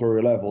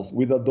inflammatory levels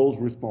with a dose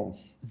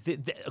response.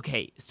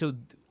 Okay, so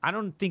I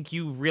don't think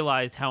you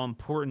realize how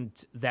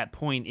important that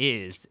point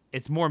is.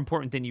 It's more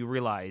important than you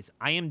realize.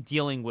 I am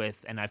dealing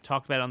with, and I've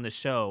talked about it on the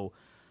show,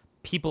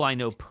 people I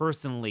know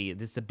personally,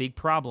 this is a big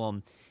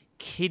problem,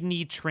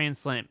 kidney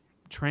transplant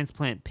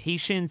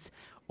patients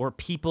or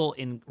people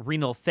in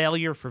renal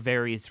failure for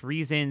various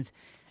reasons.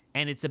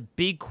 And it's a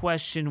big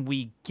question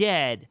we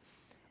get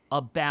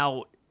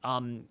about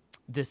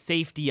the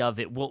safety of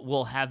it.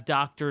 We'll have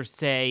doctors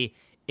say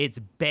it's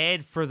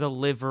bad for the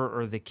liver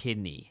or the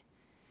kidney.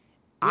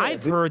 Yeah,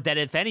 I've heard that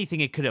if anything,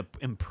 it could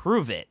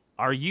improve it.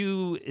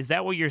 Is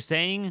that what you're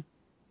saying?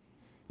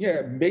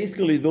 Yeah,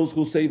 basically those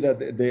who say that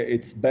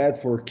it's bad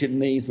for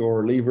kidneys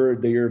or liver,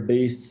 they are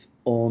based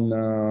on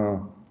a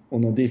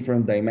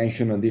different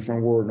dimension, a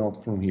different world,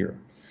 not from here.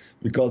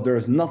 Because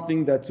there's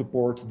nothing that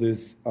supports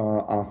these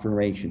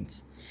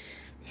affirmations.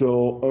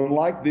 So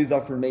unlike these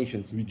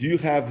affirmations, we do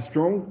have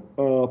strong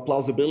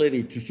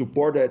plausibility to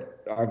support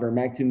that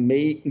ivermectin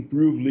may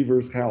improve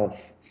liver's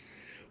health.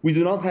 We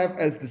do not have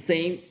as the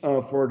same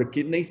for the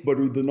kidneys, but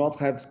we do not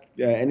have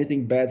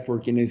anything bad for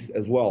kidneys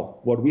as well.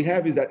 What we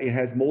have is that it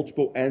has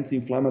multiple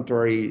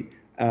anti-inflammatory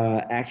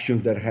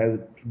actions that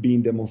have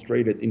been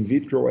demonstrated in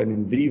vitro and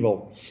in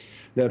vivo.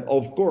 That,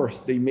 of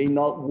course, they may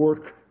not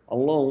work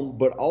alone,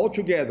 but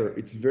altogether,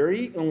 it's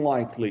very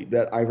unlikely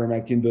that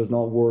ivermectin does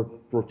not work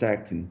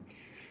protecting.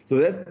 So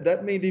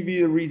that may be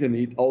the reason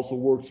it also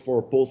works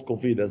for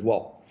post-COVID as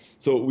well.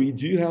 So we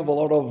do have a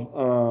lot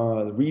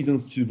of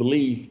reasons to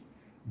believe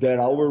that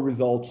our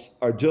results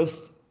are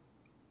just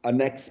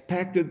an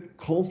expected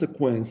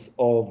consequence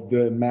of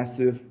the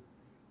massive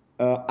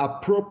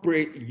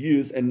appropriate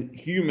use and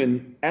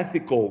human,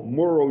 ethical,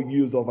 moral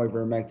use of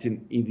ivermectin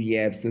in the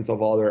absence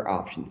of other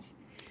options.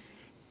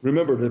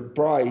 Remember the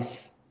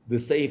price, the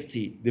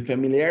safety, the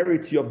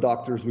familiarity of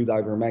doctors with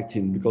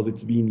ivermectin, because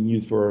it's being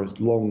used for as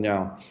long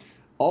now.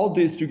 All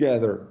this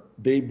together,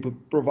 they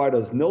provide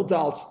us no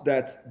doubt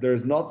that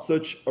there's not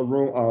such a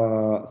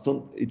wrong,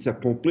 it's a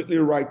completely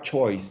right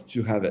choice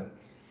to have it.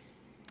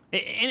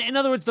 In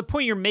other words, the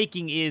point you're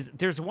making is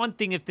there's one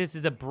thing if this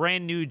is a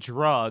brand new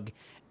drug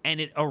and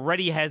it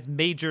already has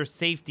major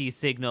safety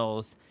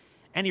signals,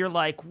 and you're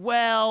like,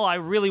 well, I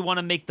really want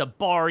to make the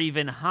bar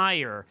even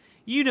higher.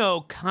 You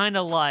know, kind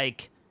of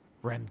like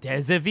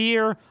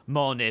remdesivir,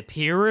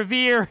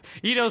 molnupiravir,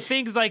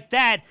 things like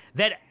that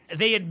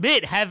they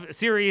admit have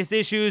serious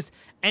issues,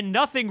 and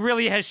nothing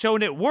really has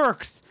shown it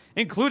works,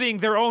 including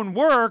their own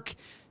work.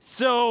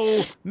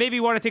 So maybe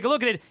you want to take a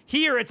look at it.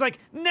 Here, it's like,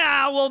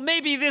 well,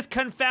 maybe this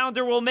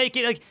confounder will make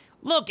it. Like,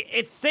 look,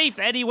 it's safe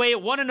anyway.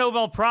 It won a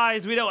Nobel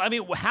Prize.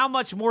 How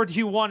much more do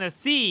you want to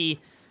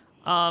see?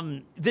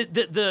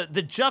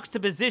 The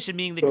juxtaposition,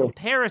 meaning the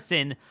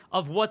comparison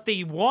of what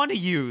they want to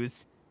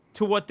use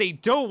to what they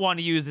don't want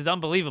to use, is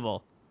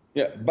unbelievable.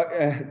 Yeah,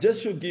 but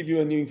just to give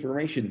you a new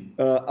information,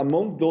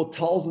 among the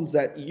thousands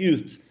that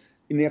used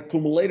in the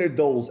accumulated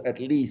dose, at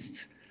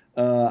least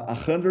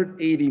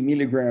 180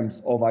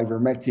 milligrams of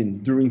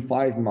ivermectin during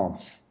 5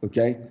 months.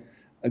 Okay,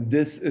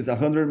 this is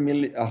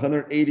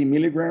 180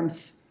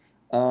 milligrams.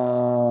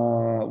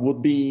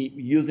 Would be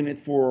using it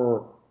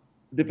for,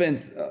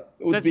 depends.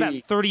 So that's about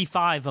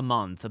 35 a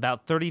month,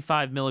 about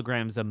 35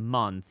 milligrams a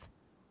month.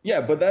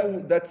 Yeah, but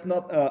that's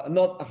not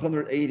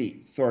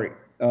 180. Sorry.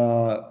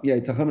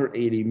 It's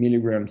 180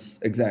 milligrams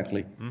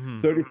exactly.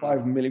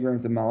 35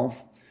 milligrams a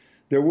month.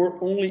 There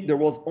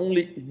was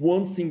only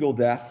one single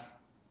death.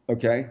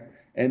 Okay,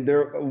 and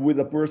there with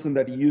a person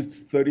that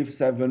used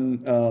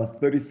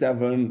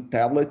 37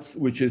 tablets,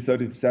 which is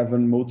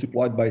 37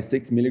 multiplied by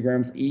 6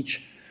 milligrams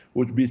each,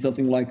 which would be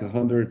something like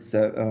 100.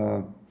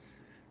 So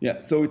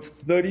it's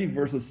 30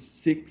 versus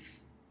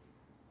 6.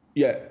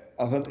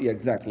 100. Yeah,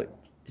 exactly.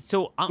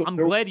 So I'm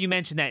glad you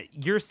mentioned that.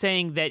 You're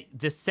saying that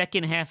the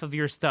second half of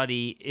your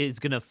study is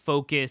going to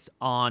focus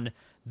on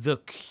the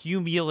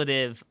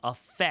cumulative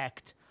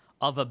effect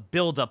of a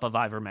buildup of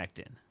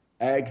ivermectin.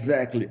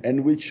 Exactly,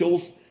 and which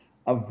shows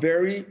a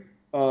very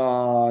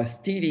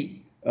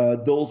steady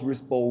dose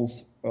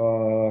response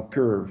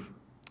curve.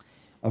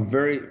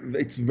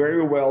 It's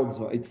very well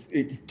done.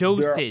 It's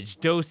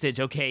dosage.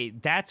 Okay,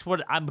 that's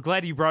what I'm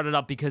glad you brought it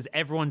up, because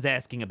everyone's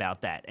asking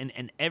about that,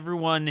 and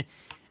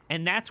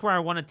that's where I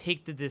want to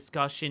take the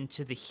discussion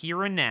to the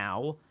here and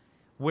now,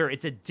 where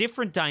it's a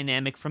different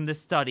dynamic from the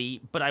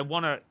study, but I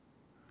want to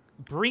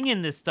bring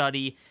in the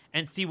study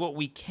and see what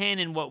we can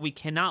and what we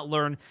cannot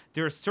learn.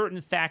 There are certain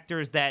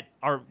factors that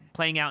are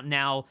playing out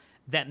now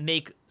that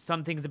make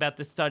some things about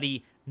the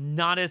study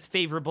not as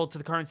favorable to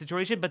the current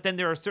situation, but then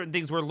there are certain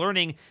things we're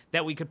learning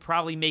that we could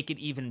probably make it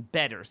even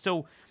better.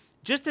 So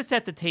just to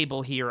set the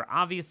table here,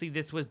 obviously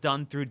this was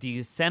done through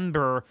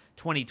December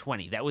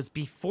 2020. That was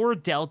before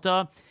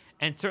Delta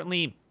and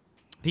certainly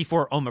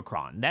before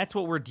Omicron. That's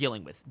what we're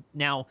dealing with.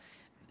 Now,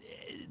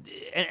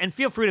 and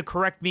feel free to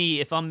correct me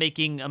if I'm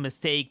making a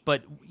mistake,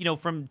 but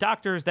from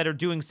doctors that are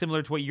doing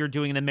similar to what you're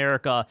doing in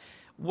America,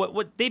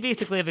 what they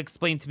basically have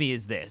explained to me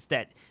is this,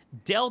 that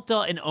Delta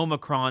and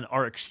Omicron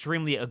are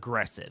extremely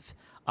aggressive.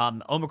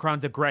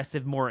 Omicron's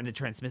aggressive more in the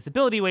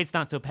transmissibility way. It's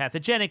not so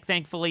pathogenic,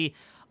 thankfully.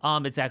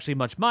 It's actually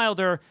much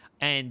milder,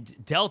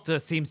 and Delta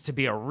seems to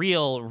be a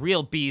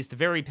real beast,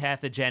 very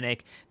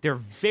pathogenic. They're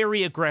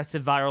very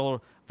aggressive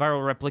viral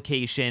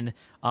replication.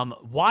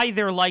 Why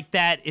they're like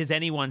that is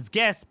anyone's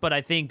guess, but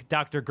I think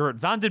Dr. Gert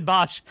van den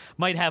Bosch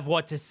might have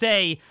what to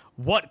say.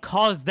 What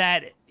caused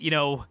that,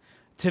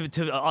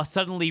 to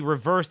suddenly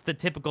reverse the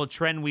typical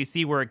trend we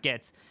see where it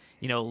gets,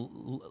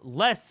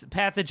 less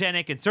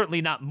pathogenic and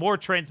certainly not more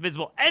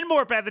transmissible and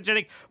more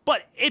pathogenic,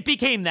 but it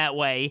became that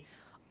way.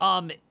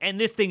 And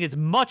this thing is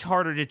much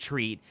harder to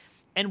treat.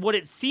 And what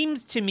it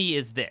seems to me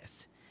is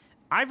this.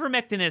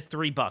 Ivermectin has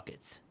 3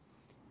 buckets: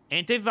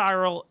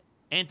 antiviral,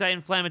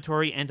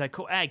 anti-inflammatory,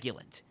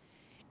 anticoagulant.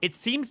 It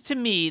seems to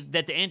me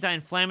that the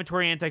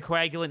anti-inflammatory,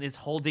 anticoagulant is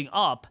holding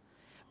up,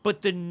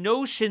 but the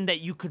notion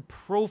that you could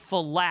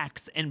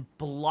prophylax and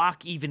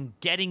block even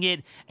getting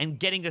it and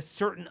getting a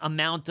certain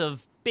amount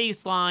of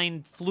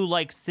baseline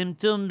flu-like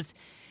symptoms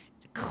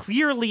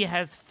clearly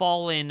has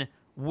fallen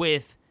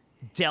with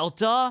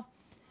Delta.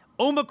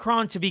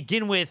 Omicron, to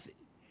begin with,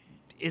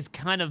 is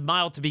kind of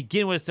mild to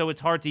begin with, so it's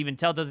hard to even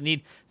tell. It doesn't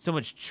need so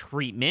much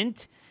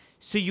treatment.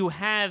 So you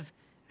have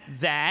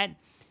that.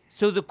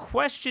 So the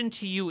question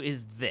to you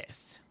is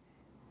this.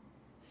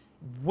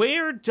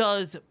 Where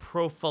does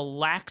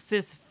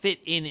prophylaxis fit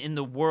in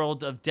the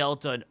world of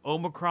Delta and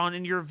Omicron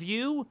in your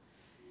view?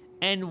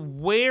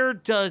 And where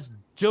does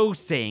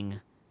dosing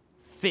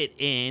fit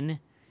in?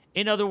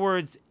 In other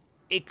words,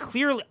 it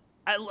clearly...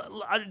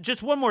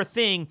 just one more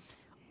thing.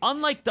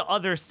 Unlike the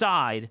other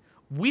side,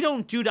 we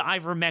don't do to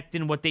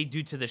ivermectin what they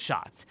do to the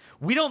shots.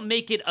 We don't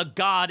make it a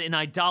god in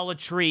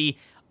idolatry.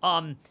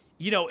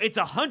 It's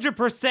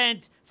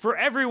 100% for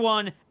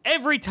everyone,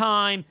 every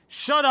time.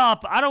 Shut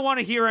up. I don't want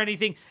to hear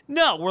anything.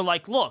 No, we're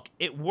like, look,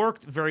 it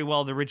worked very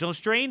well, the original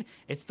strain.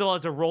 It still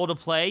has a role to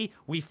play.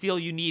 We feel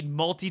you need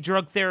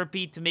multi-drug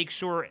therapy to make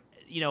sure,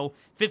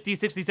 50,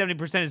 60,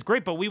 70% is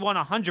great, but we want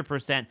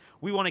 100%.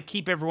 We want to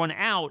keep everyone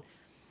out.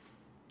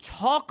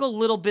 Talk a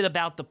little bit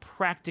about the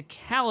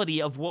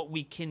practicality of what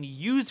we can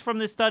use from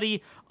this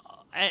study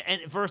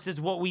and versus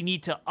what we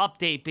need to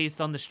update based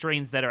on the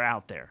strains that are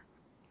out there.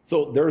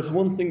 So there's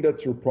one thing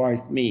that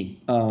surprised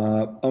me.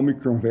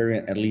 Omicron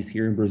variant, at least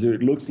here in Brazil,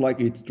 it looks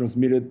like it's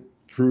transmitted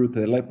through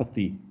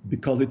telepathy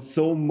because it's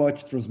so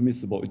much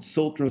transmissible. It's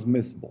so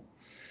transmissible.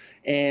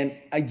 And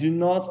I do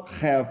not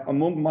have,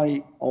 among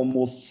my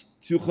almost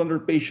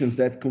 200 patients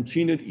that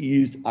continued to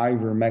use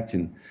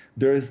ivermectin,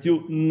 there is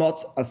still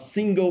not a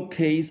single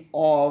case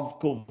of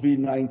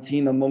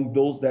COVID-19 among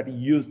those that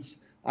used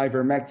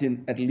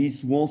ivermectin at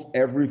least once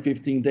every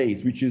 15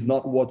 days, which is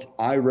not what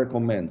I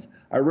recommend.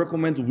 I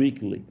recommend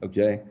weekly,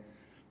 okay?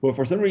 But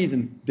for some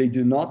reason, they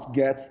do not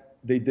get,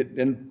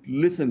 and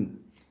listen,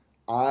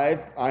 I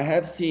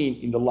have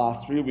seen in the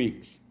last 3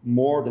 weeks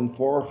more than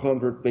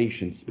 400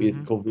 patients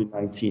with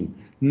COVID-19.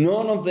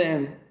 None of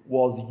them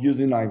was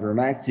using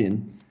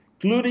ivermectin,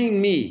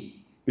 including me,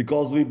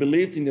 because we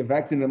believed in the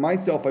vaccine, and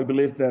myself, I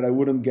believed that I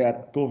wouldn't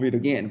get COVID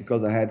again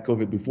because I had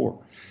COVID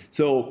before.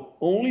 So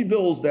only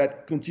those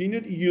that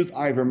continued to use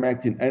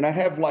ivermectin, and I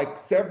have like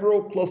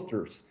several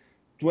clusters,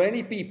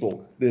 20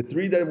 people, the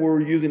 3 that were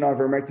using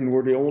ivermectin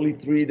were the only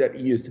 3 that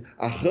used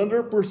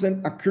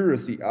 100%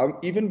 accuracy.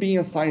 Even being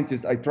a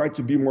scientist, I try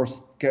to be more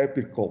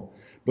skeptical,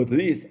 but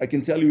this, I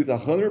can tell you with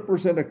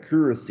 100%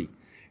 accuracy,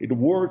 it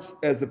works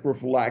as a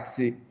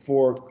prophylaxis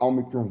for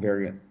Omicron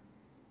variant.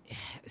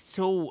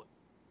 So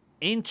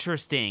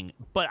interesting,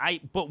 but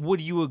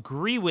would you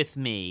agree with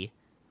me?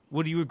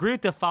 Would you agree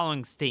with the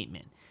following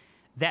statement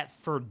that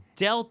for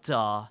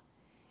Delta,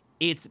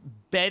 it's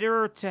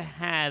better to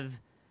have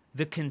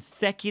the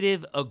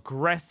consecutive,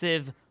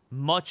 aggressive,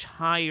 much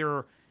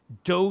higher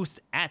dose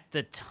at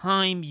the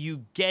time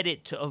you get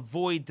it to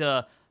avoid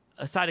the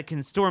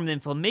cytokine storm, the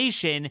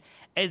inflammation,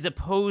 as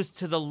opposed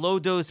to the low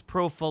dose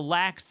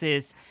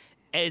prophylaxis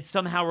as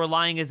somehow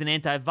relying as an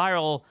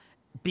antiviral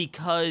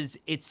because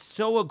it's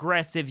so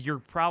aggressive, you're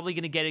probably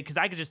going to get it. Because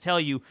I could just tell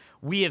you,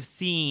 we have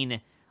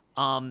seen,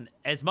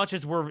 as much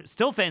as we're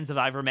still fans of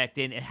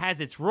ivermectin, it has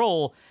its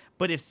role.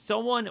 But if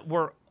someone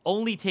were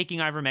only taking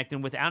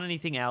ivermectin without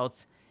anything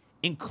else,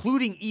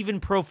 including even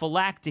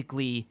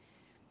prophylactically,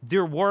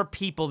 there were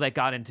people that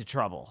got into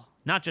trouble.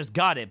 Not just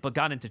got it, but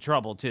got into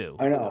trouble too.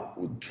 I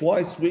know,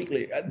 twice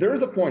weekly.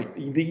 There's a point.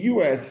 In the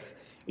U.S.,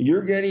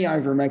 you're getting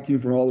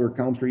ivermectin from other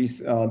countries.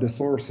 The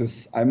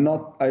sources, I'm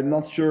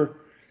not sure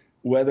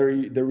whether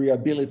the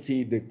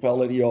reliability, the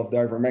quality of the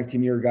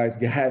ivermectin your guys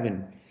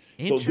having.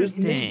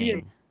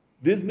 Interesting. So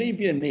this may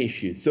be an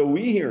issue. So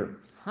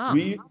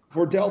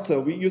for Delta,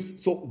 we used,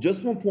 so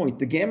just 1 point,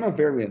 the Gamma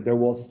variant that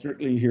was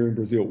strictly here in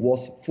Brazil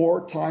was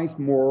 4 times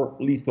more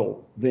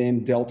lethal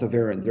than Delta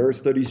variant. There are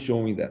studies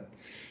showing that.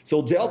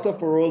 So Delta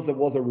for us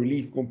was a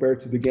relief compared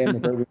to the Gamma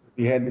variant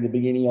we had in the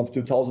beginning of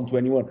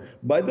 2021.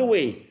 By the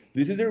way,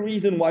 this is the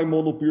reason why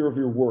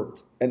molnupiravir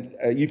worked. And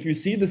if you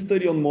see the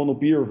study on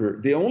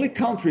molnupiravir, the only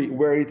country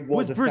where it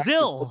was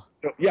Brazil.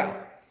 Yeah.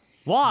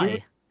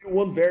 Why?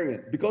 One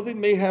variant, because it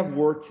may have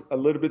worked a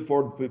little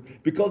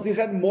bit because you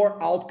had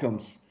more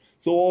outcomes.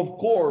 So of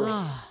course,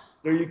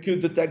 there you could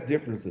detect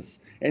differences.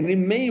 And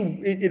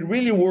it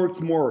really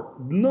works more.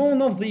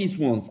 None of these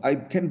ones, I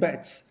can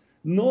bet,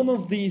 none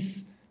of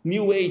these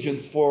new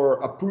agents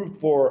approved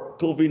for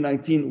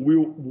COVID-19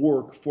 will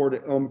work for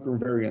the Omicron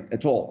variant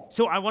at all.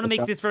 So I want to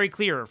make this very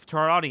clear to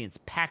our audience.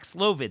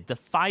 Paxlovid, the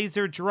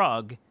Pfizer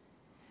drug,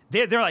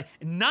 they're like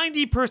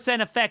 90%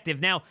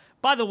 effective. Now,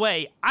 by the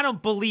way, I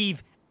don't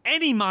believe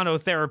any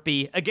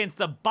monotherapy against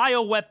the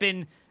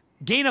bioweapon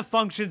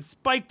gain-of-function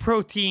spike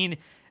protein.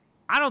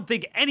 I don't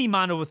think any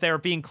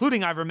monotherapy,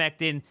 including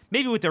ivermectin,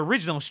 maybe with the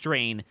original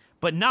strain,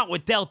 but not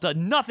with Delta,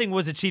 nothing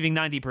was achieving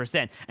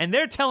 90%. And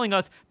they're telling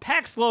us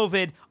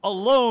Paxlovid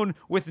alone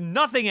with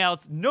nothing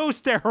else, no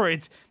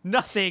steroids,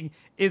 nothing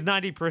is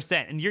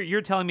 90%. And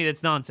you're telling me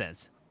that's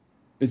nonsense.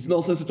 It's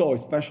nonsense at all,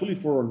 especially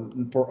for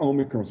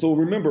Omicron. So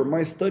remember,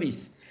 my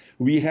studies,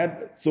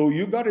 so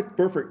you got it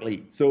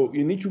perfectly. So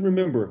you need to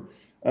remember,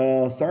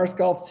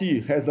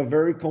 SARS-CoV-2 has a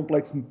very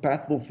complex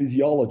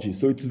pathophysiology,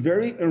 so it's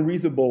very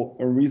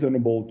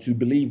unreasonable to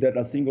believe that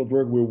a single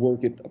drug will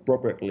work it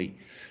appropriately.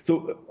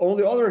 So on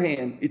the other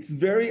hand, it's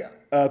very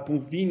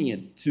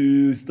convenient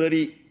to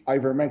study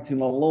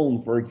ivermectin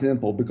alone, for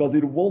example, because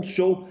it won't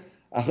show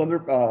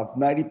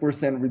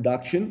 90%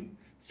 reduction.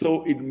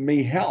 So it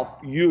may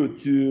help you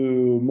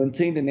to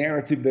maintain the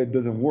narrative that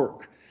doesn't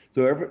work.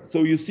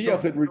 So you see a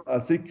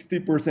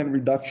 60%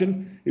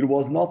 reduction. It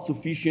was not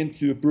sufficient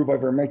to approve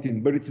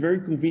ivermectin, but it's very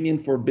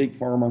convenient for big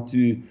pharma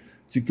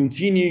to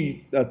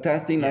continue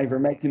testing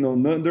ivermectin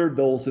on under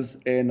doses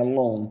and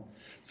alone.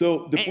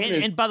 So the point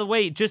is, and by the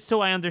way, just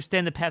so I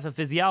understand the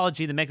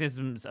pathophysiology, the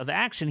mechanisms of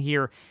action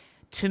here,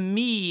 to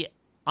me,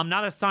 I'm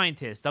not a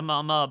scientist.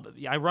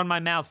 I run my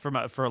mouth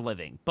for a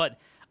living, but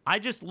I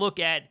just look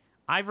at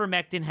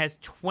ivermectin has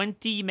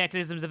 20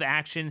 mechanisms of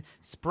action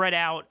spread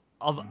out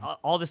of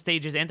all the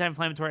stages: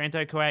 anti-inflammatory,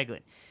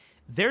 anticoagulant.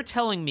 They're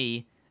telling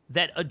me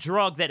that a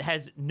drug that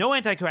has no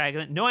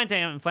anticoagulant, no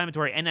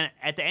anti-inflammatory, and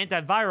at the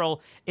antiviral,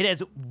 it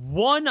has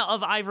one of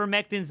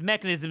ivermectin's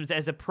mechanisms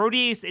as a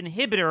protease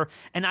inhibitor,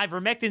 and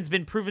ivermectin's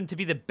been proven to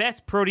be the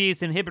best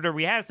protease inhibitor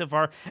we have so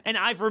far. And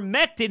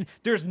ivermectin,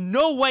 there's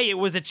no way it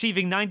was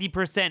achieving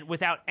 90%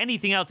 without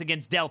anything else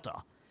against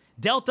Delta.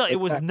 Delta,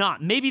 it was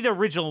not. Maybe the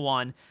original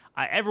one.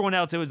 Everyone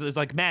else, it was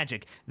like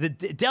magic. The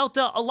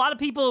Delta, a lot of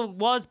people it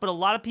was, but a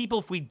lot of people,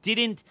 if we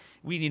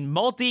need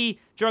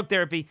multi-drug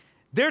therapy.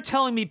 They're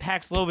telling me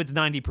Paxlovid's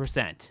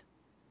 90%.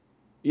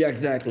 Yeah,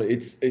 exactly.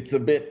 It's a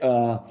bit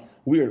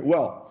weird.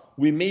 Well,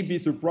 we may be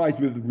surprised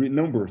with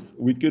numbers.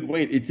 We could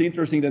wait. It's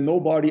interesting that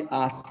nobody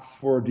asks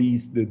for the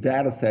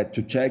data set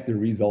to check the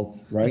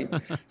results, right?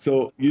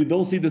 So you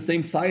don't see the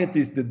same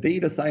scientists, the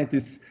data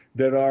scientists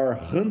that are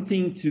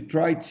hunting to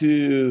try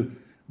to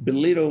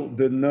belittle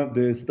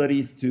the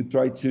studies, to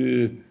try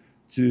to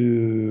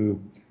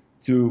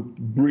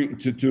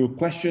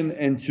question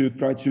and to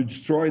try to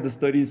destroy the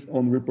studies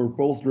on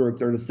repurposed drugs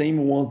are the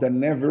same ones that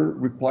never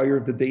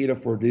required the data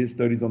for these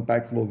studies on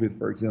Paxlovid,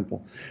 for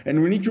example.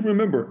 And we need to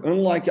remember,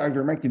 unlike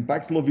ivermectin,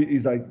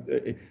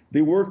 Paxlovid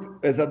they work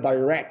as a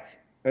direct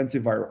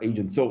antiviral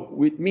agent. So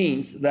it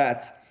means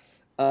that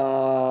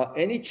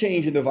any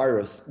change in the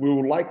virus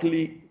will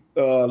likely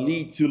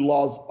lead to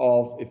loss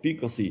of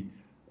efficacy,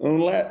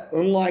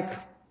 unlike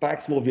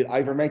Paxlovid.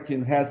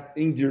 Ivermectin has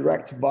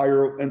indirect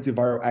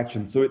antiviral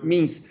action. So it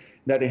means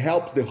that it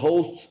helps the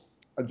host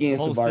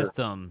against the virus.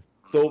 System.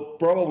 So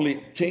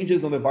probably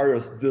changes on the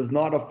virus does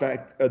not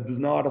affect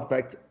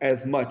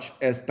as much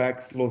as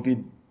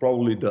Paxlovid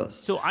probably does.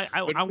 So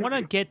I want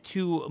to get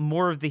to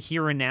more of the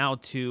here and now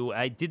too.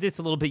 I did this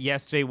a little bit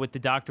yesterday with the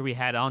doctor we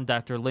had on,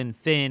 Dr. Lynn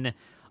Finn,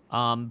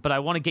 but I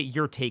want to get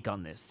your take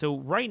on this. So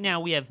right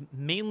now we have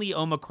mainly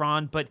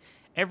Omicron, but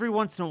every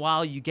once in a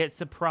while you get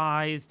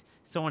surprised.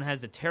 Someone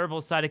has a terrible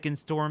cytokine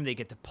storm. They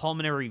get to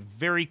pulmonary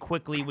very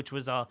quickly, which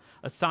was a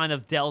sign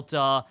of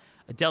Delta.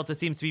 Delta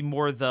seems to be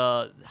more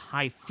the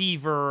high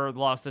fever,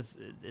 loss of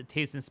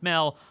taste and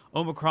smell.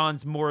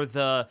 Omicron's more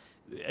the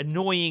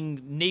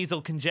annoying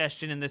nasal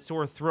congestion and the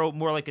sore throat,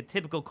 more like a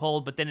typical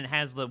cold, but then it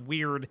has the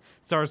weird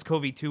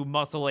SARS-CoV-2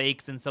 muscle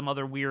aches and some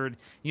other weird,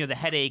 the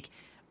headache.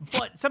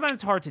 But sometimes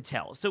it's hard to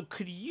tell. So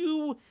could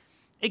you,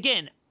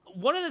 again,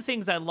 one of the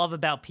things I love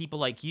about people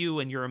like you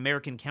and your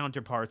American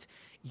counterparts,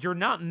 you're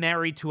not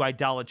married to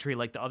idolatry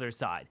like the other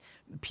side.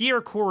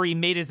 Pierre Corey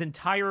made his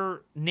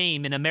entire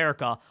name in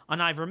America on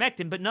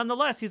ivermectin, but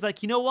nonetheless, he's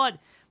like, you know what?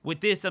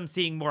 With this, I'm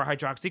seeing more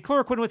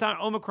hydroxychloroquine without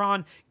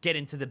Omicron, get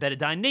into the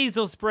betadine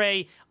nasal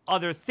spray,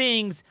 other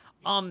things.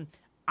 One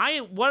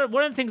of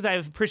the things I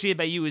appreciate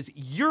about you is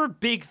your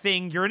big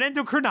thing. You're an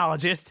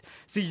endocrinologist,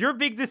 so your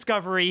big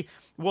discovery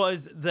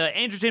was the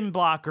androgen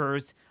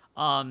blockers.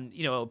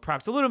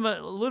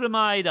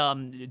 Proxalutamide,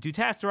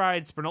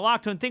 dutasteride,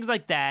 spironolactone, things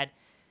like that.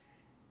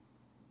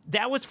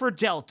 That was for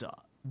Delta.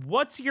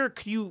 Can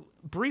you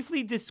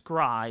briefly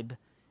describe,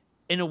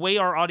 in a way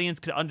our audience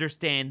could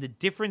understand, the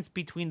difference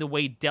between the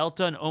way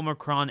Delta and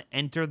Omicron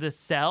enter the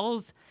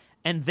cells,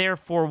 and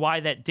therefore why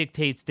that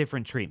dictates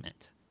different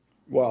treatment?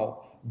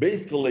 Well,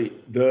 basically,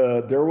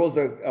 there was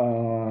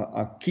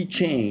a key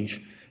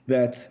change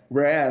that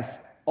whereas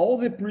all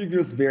the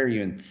previous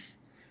variants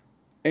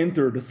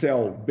enter the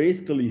cell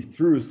basically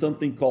through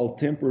something called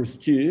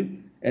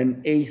TMPRSS2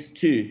 and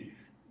ACE2.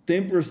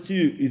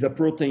 TMPRSS2 is a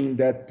protein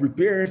that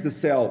prepares the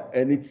cell,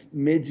 and it's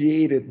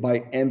mediated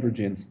by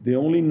androgens. The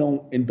only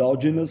known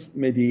endogenous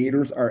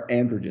mediators are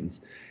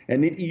androgens.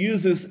 And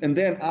and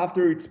then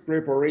after its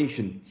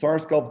preparation,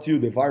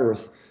 SARS-CoV-2, the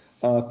virus,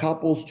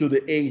 couples to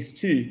the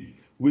ACE2,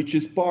 which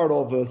is part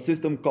of a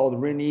system called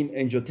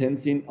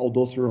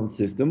renin-angiotensin-aldosterone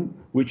system,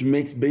 which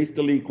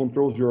basically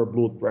controls your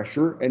blood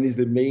pressure and is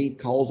the main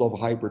cause of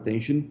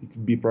hypertension. It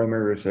could be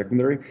primary or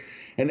secondary,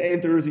 and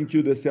enters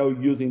into the cell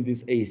using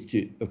this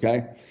ACE2.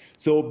 Okay,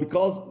 so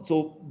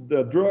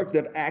the drugs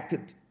that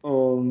acted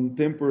on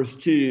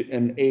TMPRSS2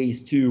 and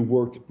ACE2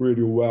 worked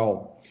pretty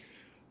well.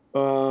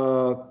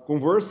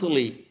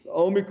 Conversely,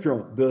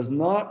 Omicron does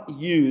not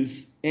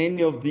use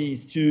any of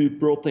these two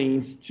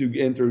proteins to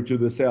enter to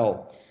the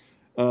cell.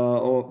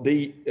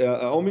 The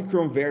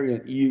Omicron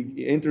variant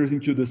enters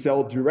into the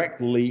cell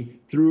directly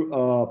through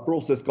a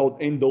process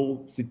called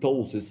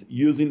endocytosis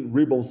using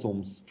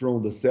ribosomes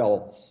from the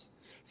cells.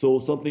 So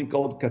something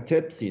called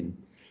cathepsin.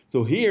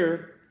 So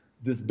here,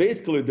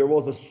 there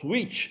was a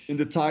switch in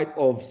the type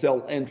of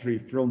cell entry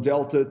from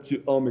Delta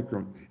to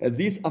Omicron. And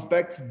this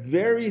affects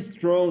very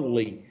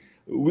strongly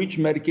which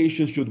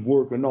medication should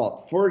work or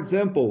not. For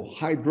example,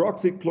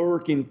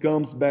 hydroxychloroquine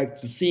comes back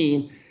to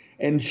scene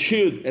and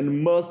should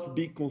and must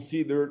be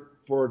considered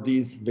for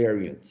these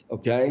variants,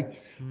 okay?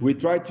 We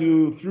tried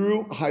to,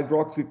 through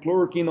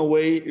hydroxychloroquine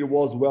away, it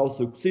was well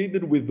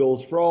succeeded with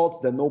those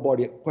frauds that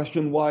nobody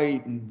questioned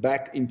why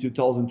back in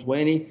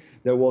 2020,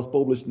 that was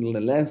published in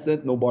The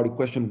Lancet. Nobody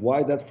questioned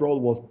why that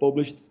fraud was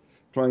published,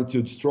 trying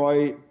to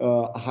destroy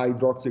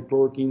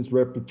hydroxychloroquine's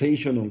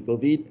reputation on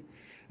COVID.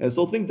 And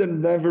so things that have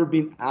never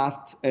been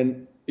asked,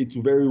 and it's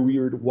very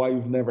weird why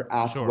you've never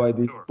asked why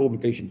these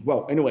publications.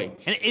 Well, anyway.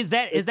 And is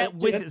that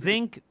with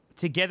zinc?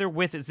 Together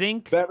with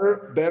zinc?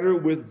 Better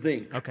with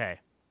zinc. Okay.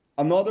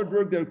 Another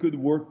drug that could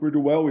work pretty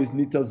well is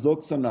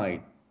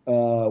nitazoxanide,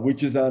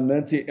 which is an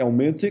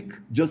antiemetic,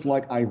 just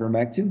like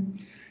ivermectin.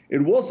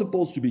 It was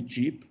supposed to be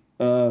cheap.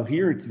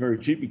 Here it's very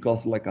cheap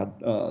because like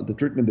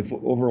the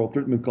overall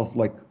treatment costs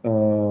like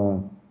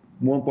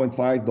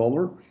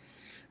 $1.5,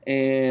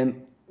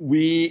 and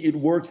it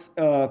works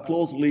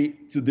closely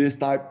to this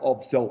type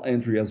of cell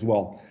entry as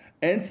well.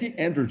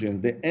 Anti-androgens,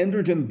 the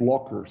androgen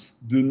blockers,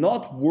 do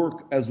not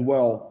work as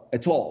well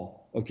at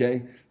all,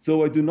 okay?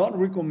 So I do not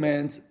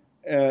recommend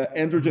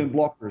androgen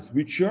blockers,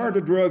 which are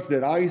the drugs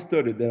that I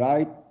studied, that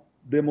I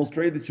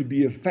demonstrated to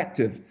be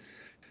effective,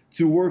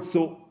 to work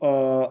so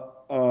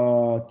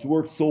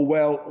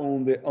well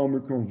on the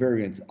Omicron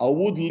variants. I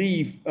would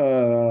leave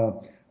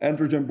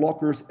androgen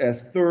blockers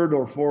as third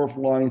or fourth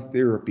line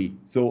therapy.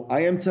 So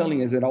I am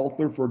telling as an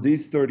author for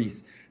these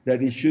studies that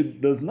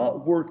it does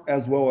not work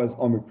as well as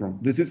Omicron.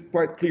 This is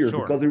quite clear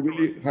because it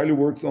really highly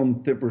works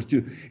on tempers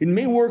too. It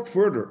may work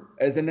further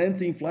as an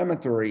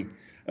anti-inflammatory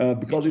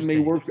because it may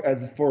work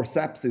as for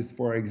sepsis,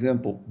 for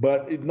example,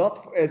 but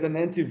not as an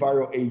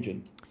antiviral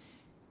agent.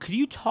 Could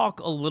you talk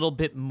a little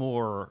bit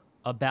more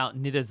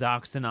about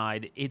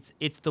nitazoxanide?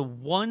 It's the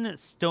one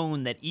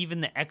stone that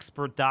even the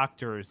expert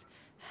doctors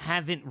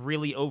haven't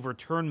really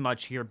overturned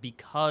much here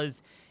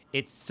because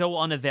it's so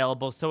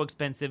unavailable, so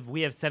expensive.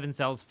 We have 7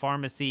 Cells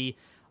Pharmacy.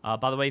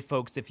 By the way,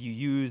 folks, if you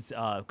use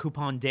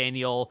coupon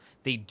Daniel,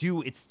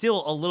 it's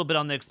still a little bit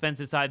on the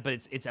expensive side,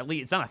 but it's at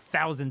least, it's not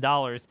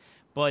 $1,000,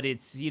 but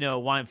it's,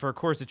 for a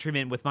course of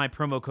treatment with my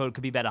promo code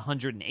could be about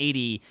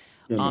 $180.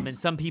 And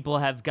some people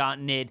have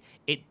gotten it.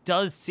 It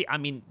does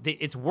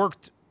it's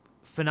worked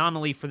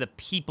phenomenally for the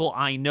people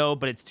I know,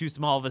 but it's too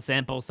small of a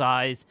sample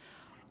size.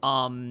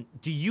 Do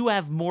you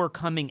have more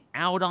coming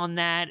out on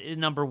that,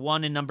 number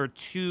one? And number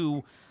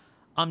two,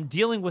 I'm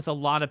dealing with a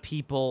lot of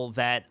people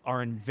that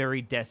are in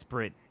very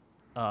desperate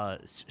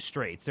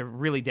straits. They're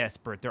really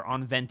desperate. They're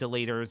on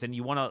ventilators, and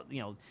you want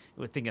to,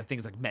 think of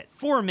things like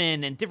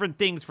metformin and different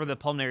things for the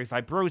pulmonary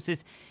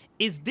fibrosis.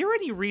 Is there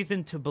any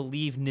reason to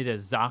believe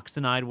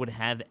nitazoxanide would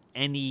have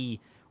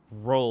any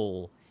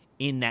role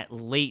in that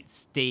late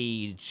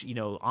stage,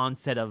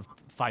 onset of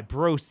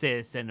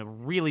fibrosis and a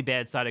really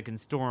bad cytokine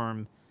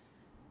storm?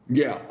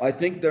 Yeah, I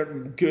think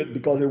that could,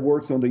 because it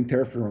works on the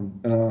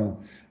interferon.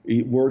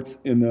 It works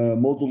in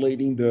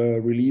modulating the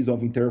release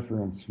of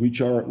interferons, which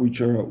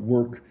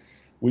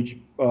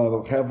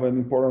have an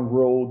important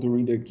role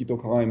during the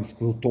cytokine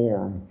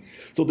storm.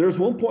 So there's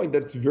one point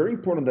that's very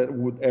important that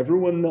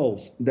everyone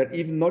knows, that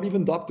not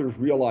even doctors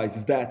realize,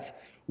 is that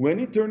when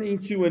you turn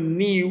into a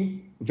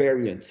new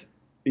variant,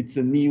 it's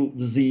a new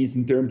disease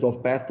in terms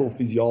of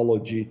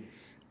pathophysiology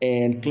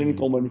and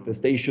clinical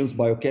manifestations,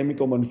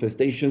 biochemical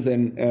manifestations,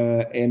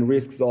 and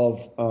risks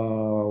of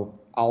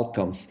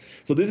outcomes.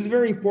 So this is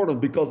very important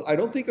because I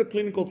don't think a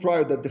clinical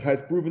trial that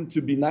has proven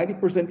to be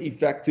 90%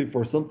 effective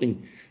for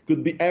something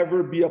could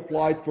ever be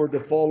applied for the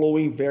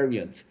following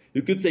variants.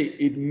 You could say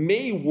it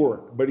may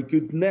work, but it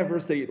could never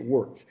say it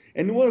works.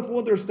 Anyone who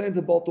understands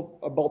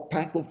about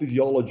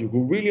pathophysiology,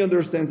 who really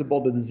understands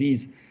about the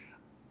disease,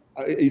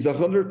 is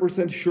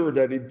 100% sure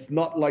that it's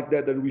not like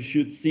that we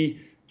should see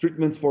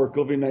treatments for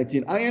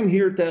COVID-19. I am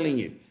here telling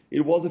you,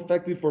 it was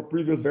effective for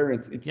previous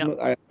variants. It's not,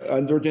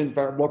 androgen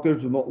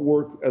blockers do not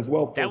work as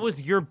well. That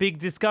was your big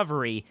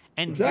discovery,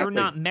 and you're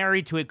not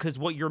married to it because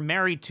what you're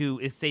married to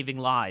is saving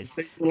lives.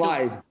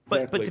 Lives,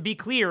 exactly. But to be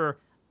clear,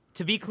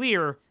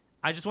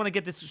 I just want to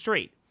get this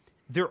straight.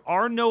 There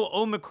are no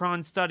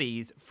Omicron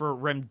studies for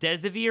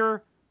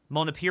remdesivir,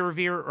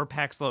 molnupiravir, or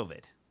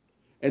Paxlovid.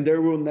 And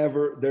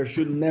there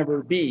should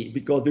never be,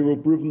 because they will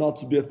prove not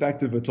to be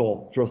effective at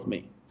all. Trust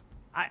me.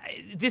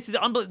 This is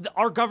unbelievable.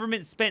 Our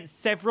government spent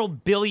several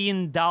 $1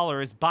 billion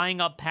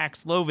buying up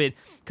Paxlovid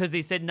because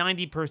they said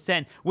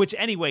 90%, which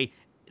anyway,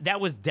 that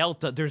was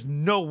Delta. There's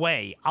no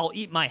way. I'll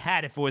eat my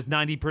hat if it was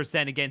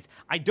 90% against.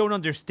 I don't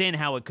understand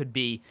how it could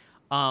be,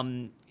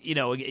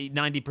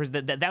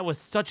 90%. That was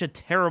such a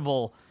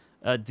terrible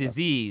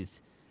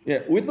disease.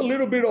 Yeah, with a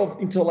little bit of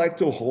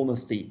intellectual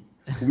honesty,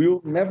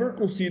 we'll never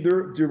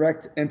consider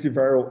direct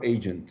antiviral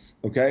agents,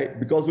 okay?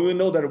 Because we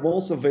know that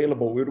once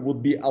available, it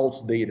would be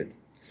outdated.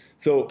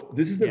 So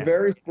this is the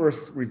very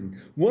first reason.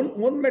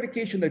 One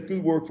medication that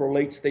could work for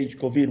late-stage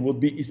COVID would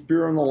be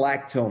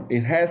spironolactone.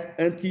 It has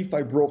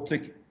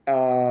antifibrotic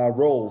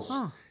roles.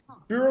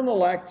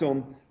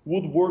 Spironolactone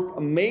would work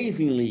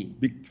amazingly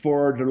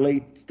for the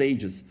late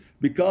stages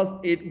because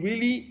it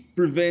really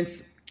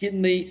prevents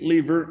kidney,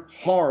 liver,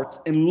 heart,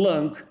 and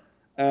lung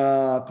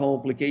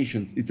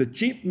complications. It's a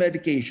cheap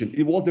medication.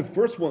 It was the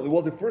first one. It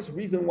was the first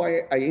reason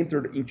why I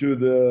entered into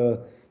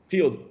the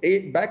field.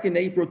 Back in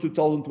April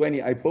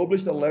 2020, I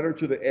published a letter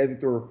to the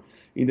editor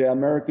in the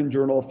American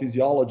Journal of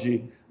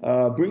Physiology,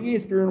 bringing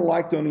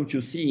spironolactone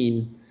into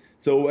scene.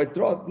 So I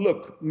thought,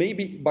 look,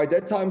 maybe by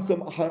that time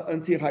some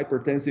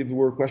antihypertensives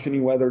were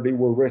questioning whether they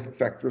were risk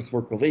factors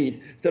for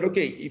COVID. Said,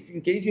 okay, if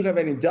in case you have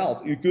any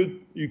doubt, you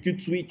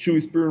could switch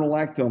to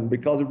spironolactone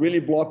because it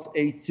really blocks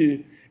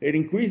ACE2. It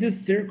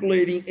increases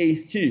circulating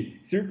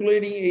ACE2.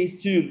 Circulating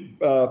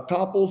ACE2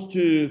 couples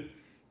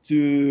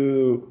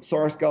to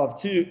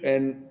SARS-CoV-2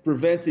 and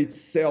prevents its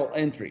cell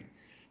entry.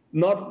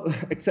 Not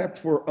except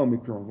for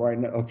Omicron right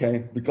now,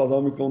 okay? Because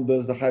Omicron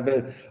does have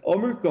it.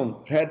 Omicron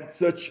had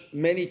such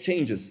many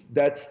changes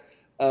that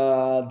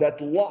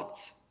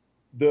locked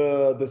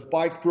the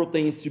spike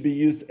proteins to be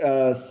used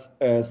as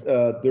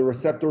the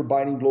receptor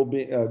binding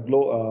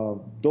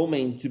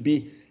domain to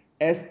be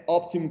as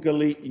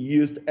optimally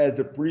used as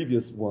the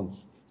previous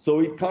ones.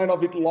 So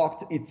it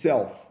locked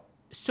itself.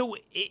 So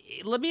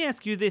let me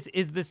ask you this.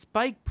 Is the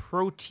spike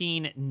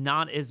protein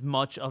not as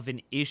much of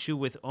an issue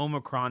with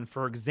Omicron?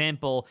 For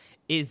example,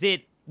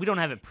 we don't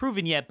have it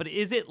proven yet, but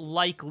is it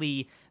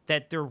likely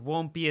that there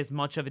won't be as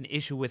much of an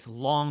issue with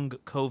long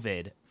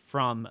COVID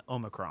from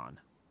Omicron?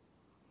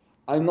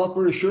 I'm not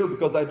pretty sure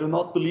because I do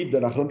not believe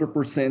that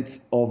 100%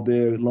 of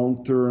the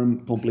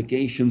long-term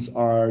complications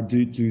are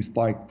due to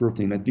spike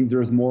protein. I think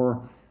there's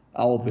more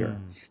out there.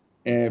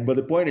 But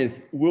the point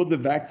is, will the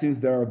vaccines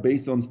that are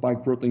based on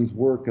spike proteins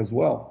work as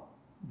well?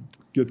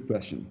 Good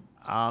question.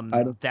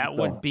 That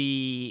would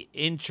be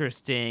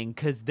interesting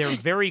because they're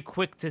very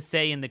quick to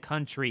say in the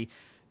country,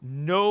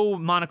 no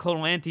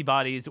monoclonal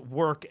antibodies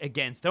work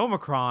against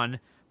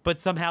Omicron, but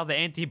somehow the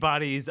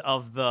antibodies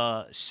of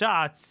the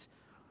shots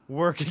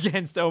work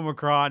against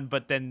Omicron,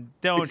 but then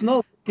don't. It's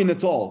not working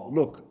at all.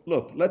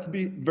 Look, let's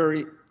be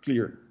very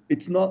clear.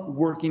 It's not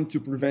working to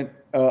prevent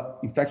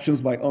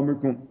infections by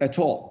Omicron at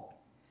all.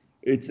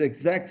 It's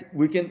exact.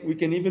 We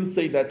can even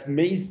say that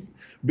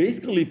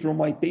basically from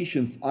my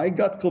patients, I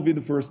got COVID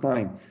the first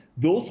time.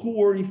 Those who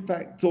were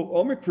infected, so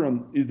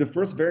Omicron is the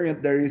first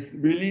variant that is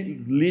really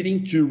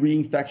leading to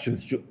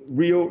reinfections, to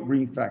real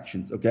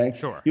reinfections, okay?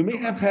 Sure. You may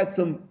have had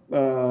some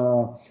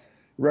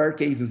rare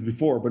cases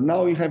before, but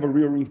now you have a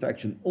real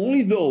reinfection.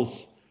 Only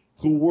those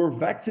who were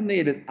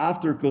vaccinated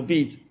after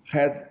COVID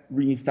had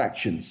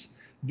reinfections.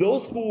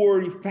 Those who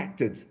were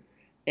infected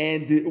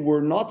and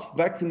were not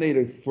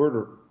vaccinated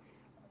further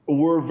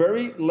were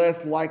very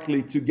less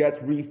likely to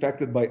get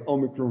reinfected by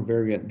Omicron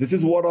variant. This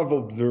is what I've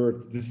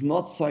observed. This is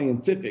not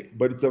scientific,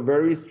 but it's a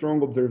very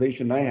strong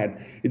observation I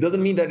had. It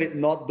doesn't mean that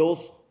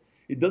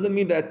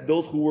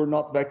those who were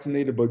not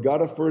vaccinated but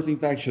got a first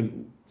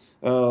infection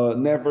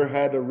never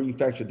had a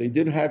reinfection. They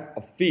did have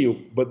a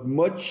few, but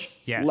much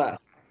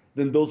less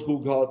than those who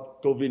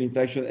got COVID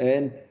infection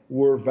and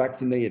were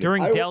vaccinated.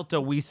 During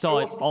Delta, we saw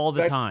it all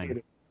the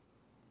time.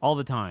 All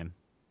the time.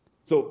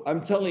 So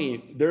I'm telling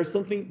you, there's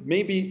something,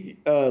 maybe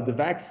the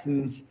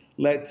vaccines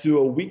led to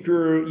a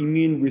weaker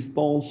immune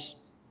response.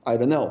 I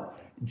don't know.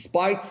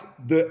 Despite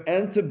the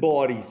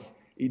antibodies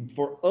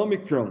for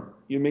Omicron,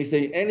 you may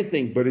say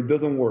anything, but it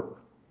doesn't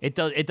work. It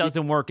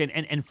doesn't work.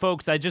 And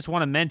folks, I just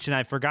want to mention,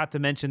 I forgot to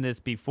mention this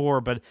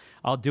before, but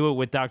I'll do it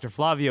with Dr.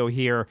 Flavio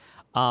here.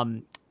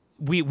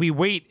 We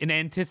wait in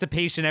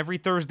anticipation every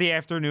Thursday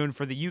afternoon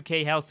for the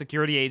UK Health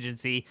Security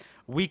Agency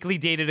weekly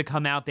data to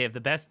come out. They have the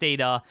best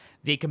data.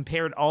 They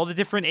compared all the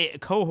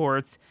different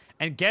cohorts.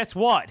 And guess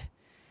what?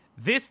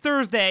 This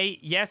Thursday,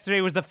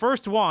 yesterday was the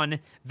first one.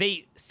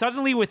 They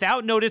suddenly,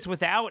 without notice,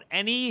 without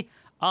any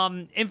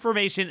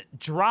information,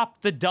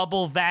 dropped the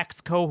double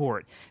vax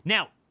cohort.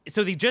 Now,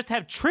 so they just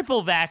have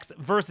triple vax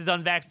versus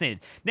unvaccinated.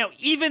 Now,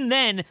 even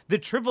then, the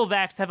triple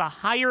vax have a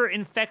higher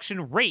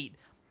infection rate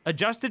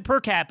adjusted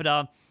per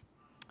capita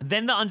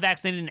than the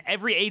unvaccinated in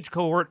every age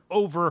cohort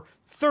over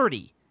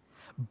 30.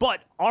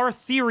 But our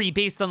theory,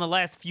 based on the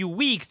last few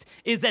weeks,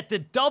 is that the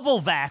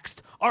double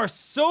vaxxed are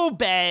so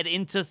bad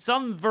into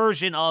some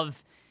version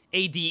of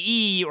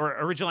ADE or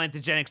original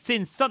antigenic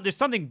sin, there's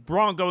something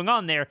wrong going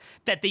on there,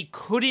 that they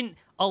couldn't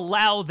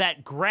allow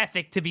that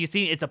graphic to be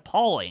seen. It's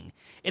appalling.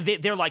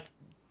 They're like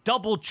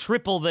double,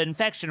 triple the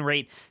infection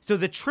rate. So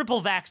the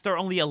triple vaxxed are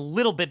only a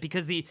little bit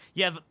because you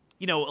have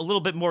a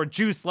little bit more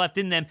juice left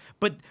in them.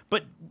 But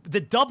the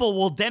double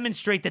will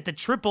demonstrate that the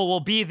triple will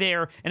be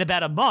there in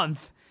about a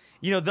month.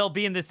 They'll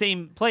be in the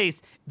same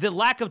place. The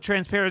lack of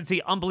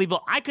transparency,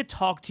 unbelievable. I could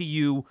talk to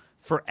you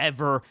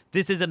forever.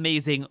 This is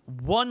amazing.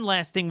 One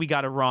last thing we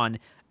got to run,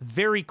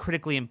 very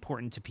critically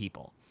important to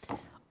people.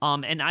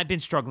 And I've been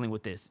struggling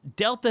with this.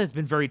 Delta has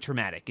been very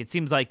traumatic. It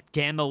seems like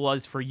Gamma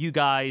was for you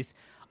guys,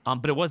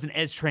 but it wasn't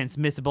as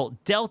transmissible.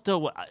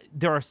 Delta,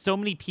 there are so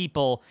many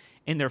people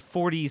in their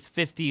 40s,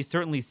 50s,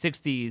 certainly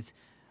 60s,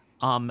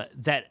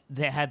 that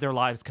they had their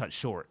lives cut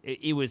short.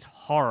 It was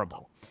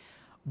horrible.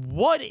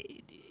 What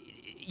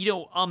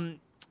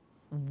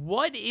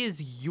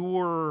is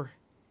your,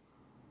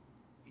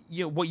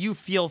 what you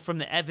feel from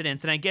the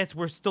evidence? And I guess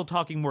we're still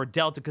talking more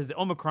Delta because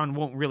Omicron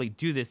won't really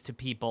do this to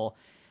people.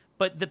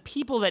 But the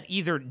people that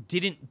either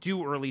didn't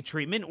do early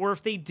treatment, or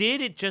if they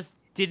did, it just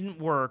didn't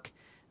work,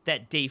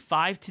 that day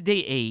 5 to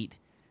day 8,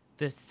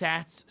 the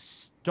sats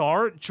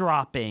start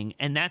dropping,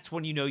 and that's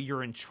when you know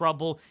you're in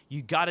trouble.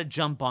 You got to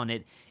jump on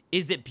it.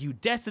 Is it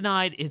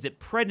budesonide? Is it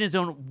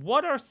prednisone?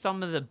 What are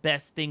some of the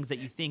best things that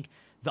you think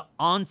the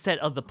onset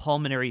of the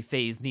pulmonary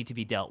phase need to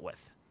be dealt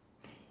with?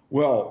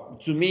 Well,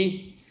 to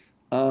me,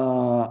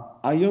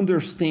 I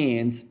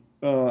understand,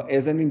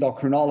 as an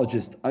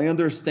endocrinologist, I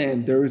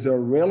understand there is a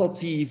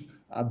relative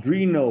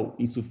adrenal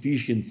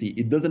insufficiency.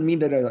 It doesn't mean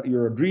that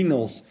your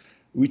adrenals,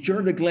 which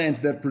are the glands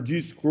that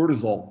produce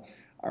cortisol,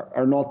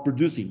 are not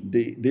producing.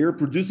 They're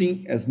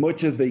producing as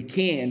much as they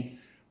can,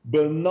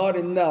 but not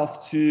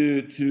enough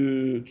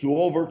to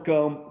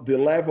overcome the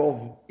level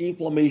of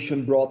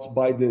inflammation brought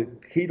by the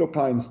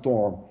cytokine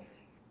storm.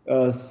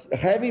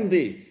 Having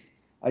this,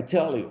 I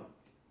tell you,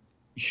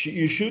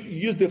 you should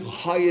use the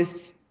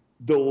highest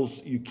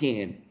dose you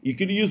can. You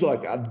can use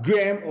like a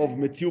gram of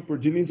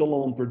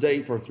methylprednisolone per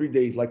day for 3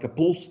 days, like a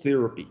pulse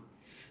therapy.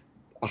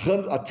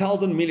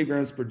 1,000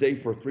 milligrams per day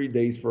for 3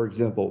 days, for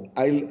example.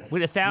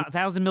 With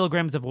 1,000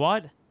 milligrams of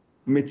what?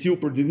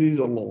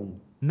 Methylprednisolone.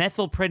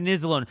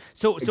 Methylprednisolone.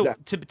 So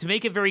Exactly. to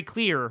make it very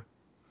clear,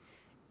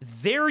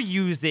 they're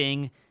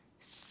using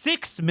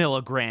 6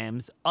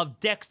 milligrams of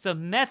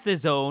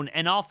dexamethasone,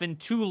 and often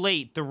too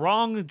late, the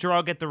wrong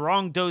drug at the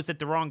wrong dose at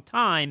the wrong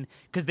time,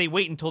 because they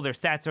wait until their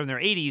sats are in their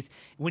 80s.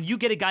 When you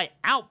get a guy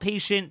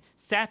outpatient,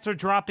 sats are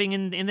dropping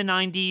in the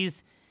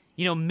 90s,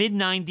 mid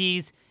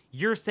 90s,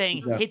 you're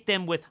saying hit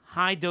them with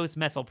high dose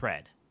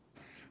methylpred.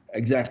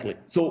 Exactly.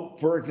 So,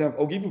 for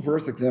example, I'll give you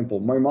first example.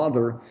 My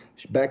mother,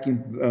 back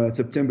in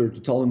September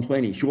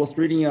 2020, she was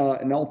treating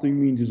an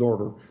autoimmune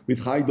disorder with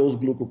high-dose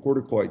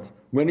glucocorticoids.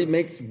 When it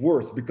makes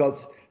worse,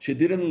 because she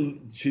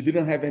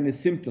didn't have any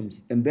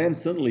symptoms, and then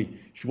suddenly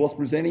she was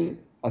presenting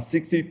a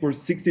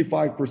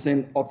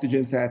 65%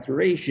 oxygen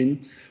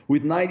saturation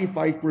with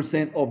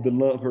 95% of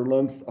her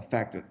lungs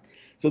affected.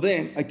 So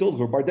then I told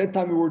her, by that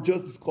time we were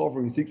just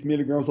discovering 6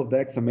 milligrams of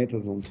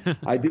dexamethasone.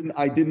 I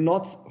did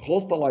not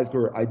hospitalize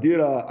her. I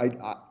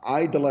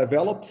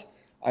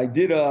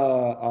did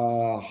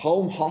a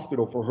home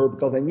hospital for her,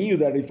 because I knew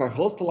that if I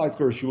hospitalized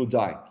her, she would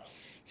die.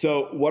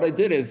 So what I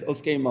did is,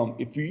 okay, mom,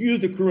 if you use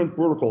the current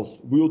protocols,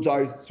 we will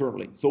die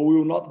certainly. So we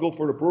will not go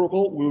for the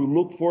protocol. We will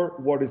look for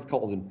what is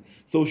causing.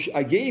 So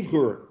I gave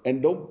her,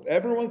 and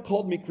everyone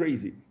called me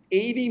crazy,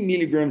 80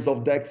 milligrams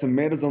of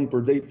dexamethasone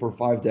per day for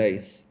 5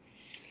 days.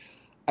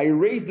 I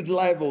raised the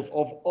levels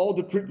of all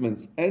the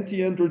treatments,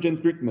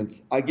 anti-androgen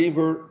treatments. I gave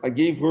her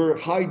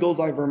high dose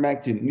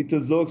ivermectin,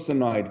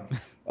 nitazoxanide,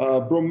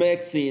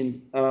 bromexin,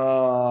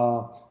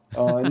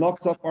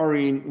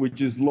 enoxaparin,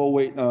 which is low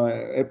weight,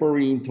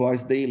 heparin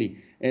twice daily.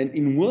 And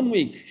in 1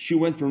 week, she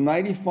went from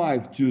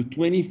 95 to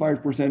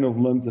 25% of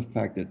lungs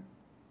affected.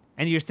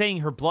 And you're saying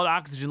her blood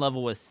oxygen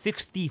level was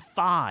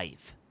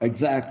 65.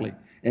 Exactly.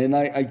 And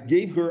I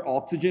gave her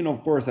oxygen.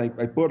 Of course, I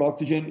put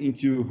oxygen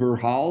into her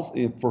house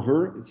for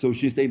her, so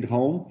she stayed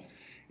home.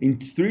 In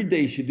 3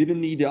 days, she didn't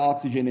need the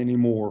oxygen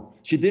anymore.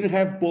 She didn't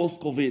have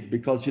post-COVID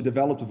because she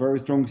developed a very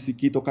strong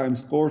cytokine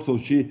score, so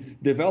she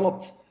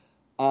developed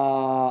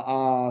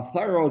a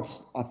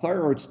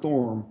thyroid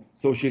storm,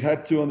 so she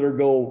had to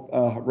undergo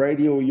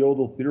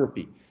radiojodal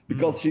therapy.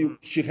 Because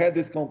she had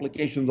these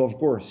complications, of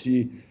course.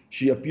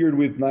 She appeared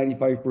with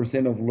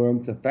 95% of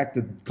lungs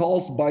affected,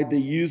 caused by the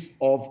use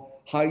of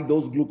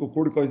high-dose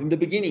glucocorticoids in the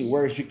beginning,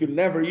 where she could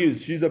never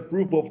use. She's a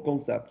proof of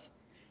concept.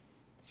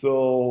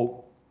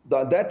 So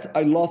that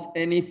I lost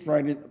any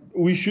fright.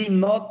 We should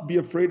not be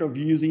afraid of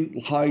using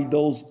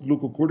high-dose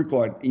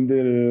glucocorticoid in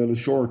the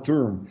short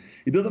term.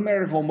 It doesn't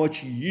matter how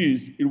much you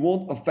use. It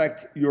won't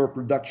affect your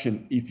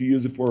production if you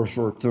use it for a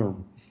short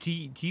term. Do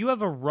you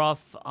have a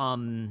rough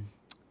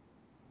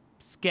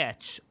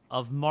sketch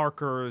of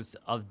markers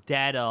of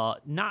data,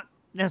 not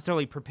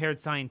necessarily prepared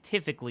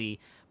scientifically,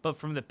 but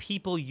from the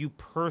people you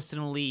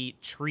personally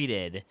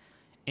treated,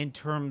 in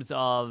terms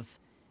of,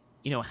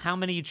 how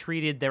many you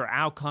treated, their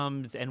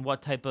outcomes, and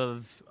what type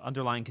of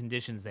underlying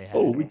conditions they had?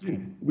 Oh, we do.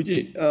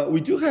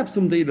 We do have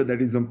some data that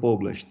is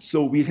unpublished.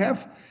 So we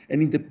have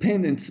an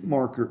independent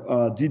marker,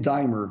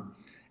 D-dimer,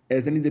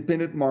 as an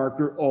independent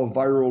marker of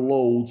viral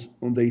loads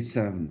on day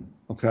 7.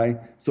 Okay,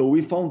 so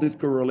we found this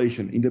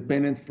correlation,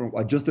 independent from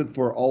adjusted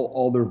for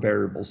all other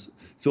variables.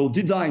 So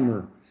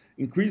D-dimer,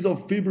 increase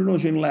of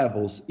fibrinogen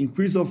levels,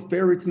 increase of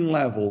ferritin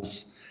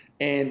levels,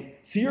 and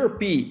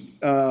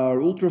CRP,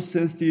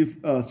 ultra-sensitive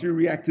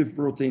C-reactive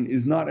protein,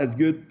 is not as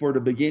good for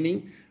the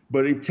beginning,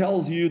 but it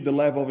tells you the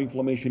level of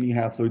inflammation you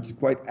have, so it's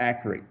quite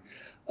accurate.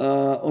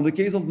 On the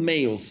case of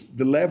males,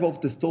 the level of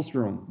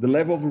testosterone, the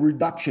level of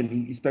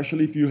reduction,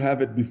 especially if you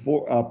have it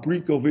before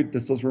pre-COVID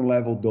testosterone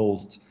level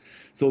dosed.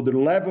 So the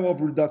level of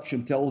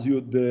reduction tells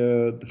you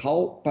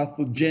how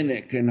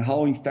pathogenic and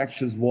how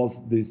infectious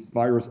was this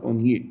virus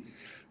on you.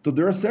 So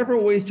there are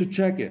several ways to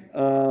check it.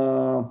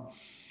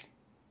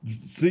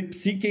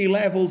 CK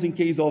levels in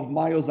case of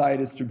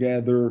myositis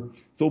together.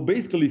 So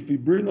basically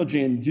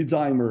fibrinogen,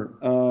 D-dimer,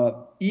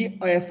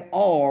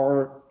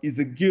 ESR, is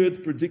a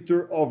good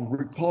predictor of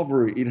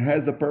recovery. It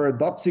has a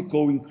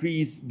paradoxical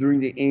increase during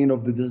the end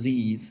of the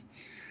disease.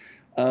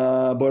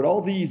 But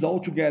all these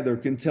altogether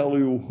can tell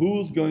you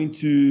who's going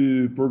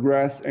to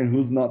progress and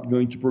who's not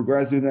going to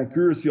progress with an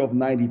accuracy of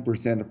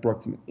 90%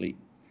 approximately.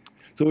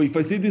 So if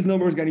I see these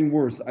numbers getting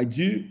worse, I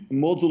do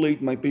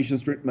modulate my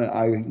patient's treatment.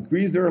 I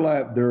increase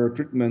their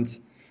treatments,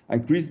 I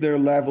increase their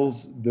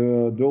levels,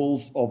 the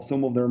dose of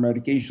some of their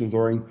medications,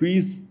 or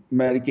increase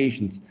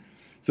medications.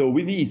 So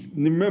with these,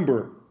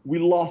 remember, we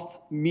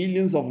lost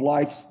millions of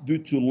lives due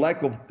to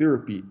lack of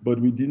therapy, but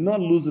we did not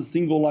lose a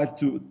single life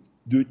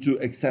due to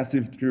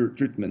excessive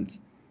treatments.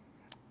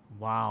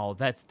 Wow,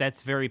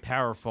 that's very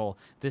powerful.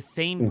 The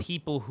same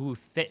people who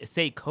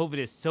say COVID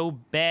is so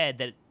bad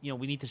that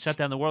we need to shut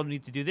down the world, we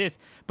need to do this,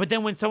 but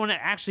then when someone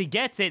actually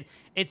gets it,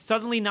 it's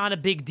suddenly not a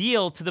big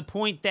deal, to the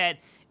point that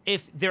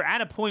if they're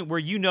at a point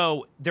where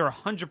they're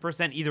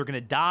 100% either going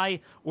to die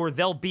or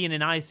they'll be in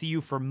an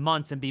ICU for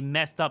months and be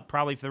messed up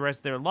probably for the rest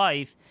of their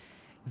life,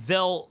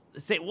 they'll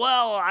say,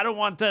 well, I don't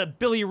want the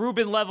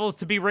bilirubin levels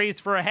to be raised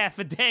for a half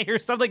a day or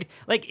something.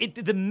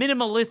 The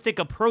minimalistic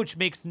approach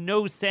makes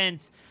no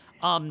sense.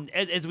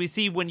 As we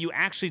see, when you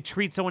actually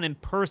treat someone in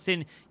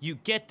person, you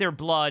get their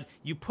blood,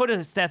 you put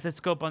a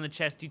stethoscope on the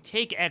chest, you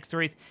take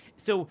x-rays.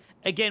 So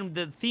again,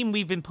 the theme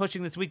we've been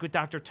pushing this week with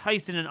Dr.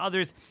 Tyson and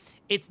others,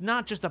 it's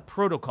not just a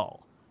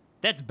protocol.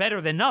 That's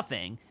better than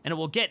nothing, and it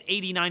will get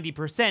 80,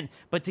 90%.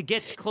 But to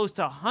get close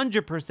to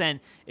 100%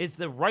 is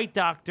the right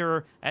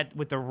doctor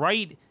with the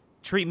right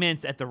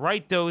treatments at the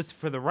right dose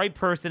for the right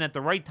person at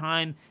the right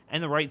time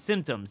and the right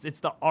symptoms. It's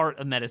the art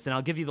of medicine.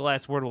 I'll give you the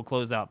last word. We'll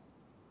close up.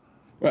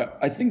 Well,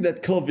 I think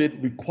that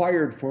COVID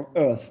required for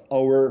us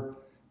our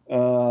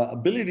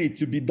ability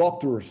to be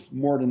doctors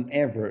more than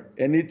ever.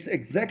 And it's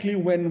exactly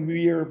when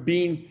we are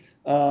being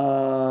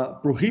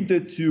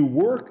prohibited to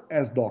work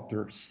as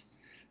doctors.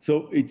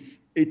 So it's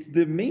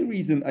the main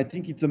reason, I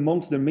think it's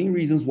amongst the main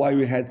reasons why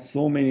we had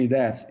so many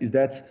deaths, is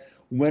that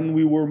when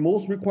we were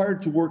most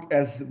required to work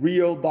as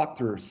real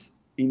doctors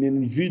in an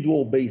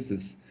individual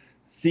basis,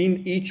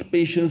 seeing each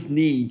patient's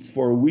needs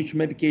for which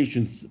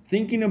medications,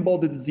 thinking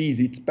about the disease,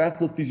 its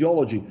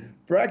pathophysiology,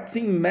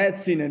 practicing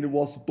medicine and it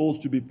was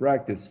supposed to be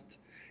practiced.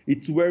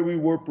 It's where we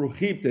were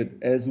prohibited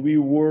as we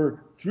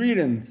were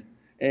threatened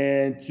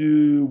and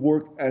to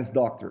work as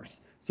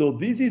doctors. So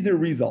this is the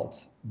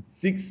result.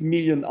 6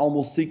 million,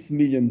 almost 6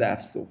 million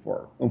deaths so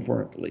far,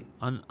 unfortunately.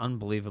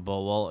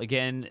 Unbelievable. Well,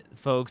 again,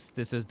 folks,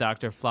 this is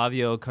Dr.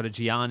 Flavio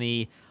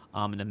Cadegiani.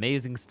 An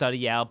amazing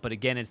study out, but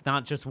again, it's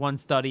not just one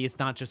study, it's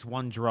not just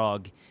one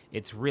drug,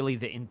 it's really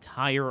the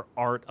entire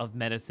art of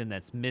medicine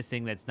that's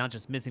missing, that's not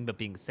just missing, but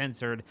being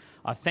censored.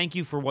 Thank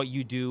you for what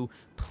you do.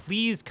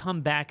 Please come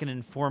back and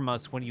inform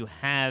us when you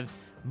have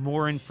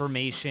more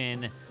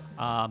information.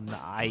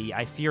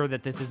 I fear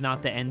that this is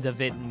not the end of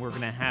it, and we're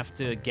going to have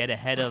to get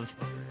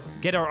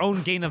our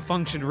own gain of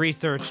function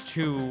research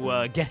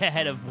to get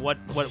ahead of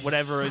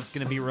whatever is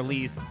going to be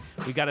released.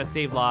 We got to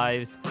save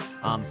lives.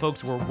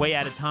 Folks, we're way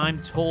out of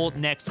time. Till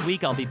next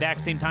week, I'll be back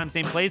same time,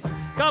 same place.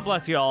 God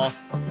bless you all,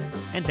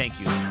 and thank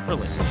you for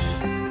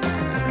listening.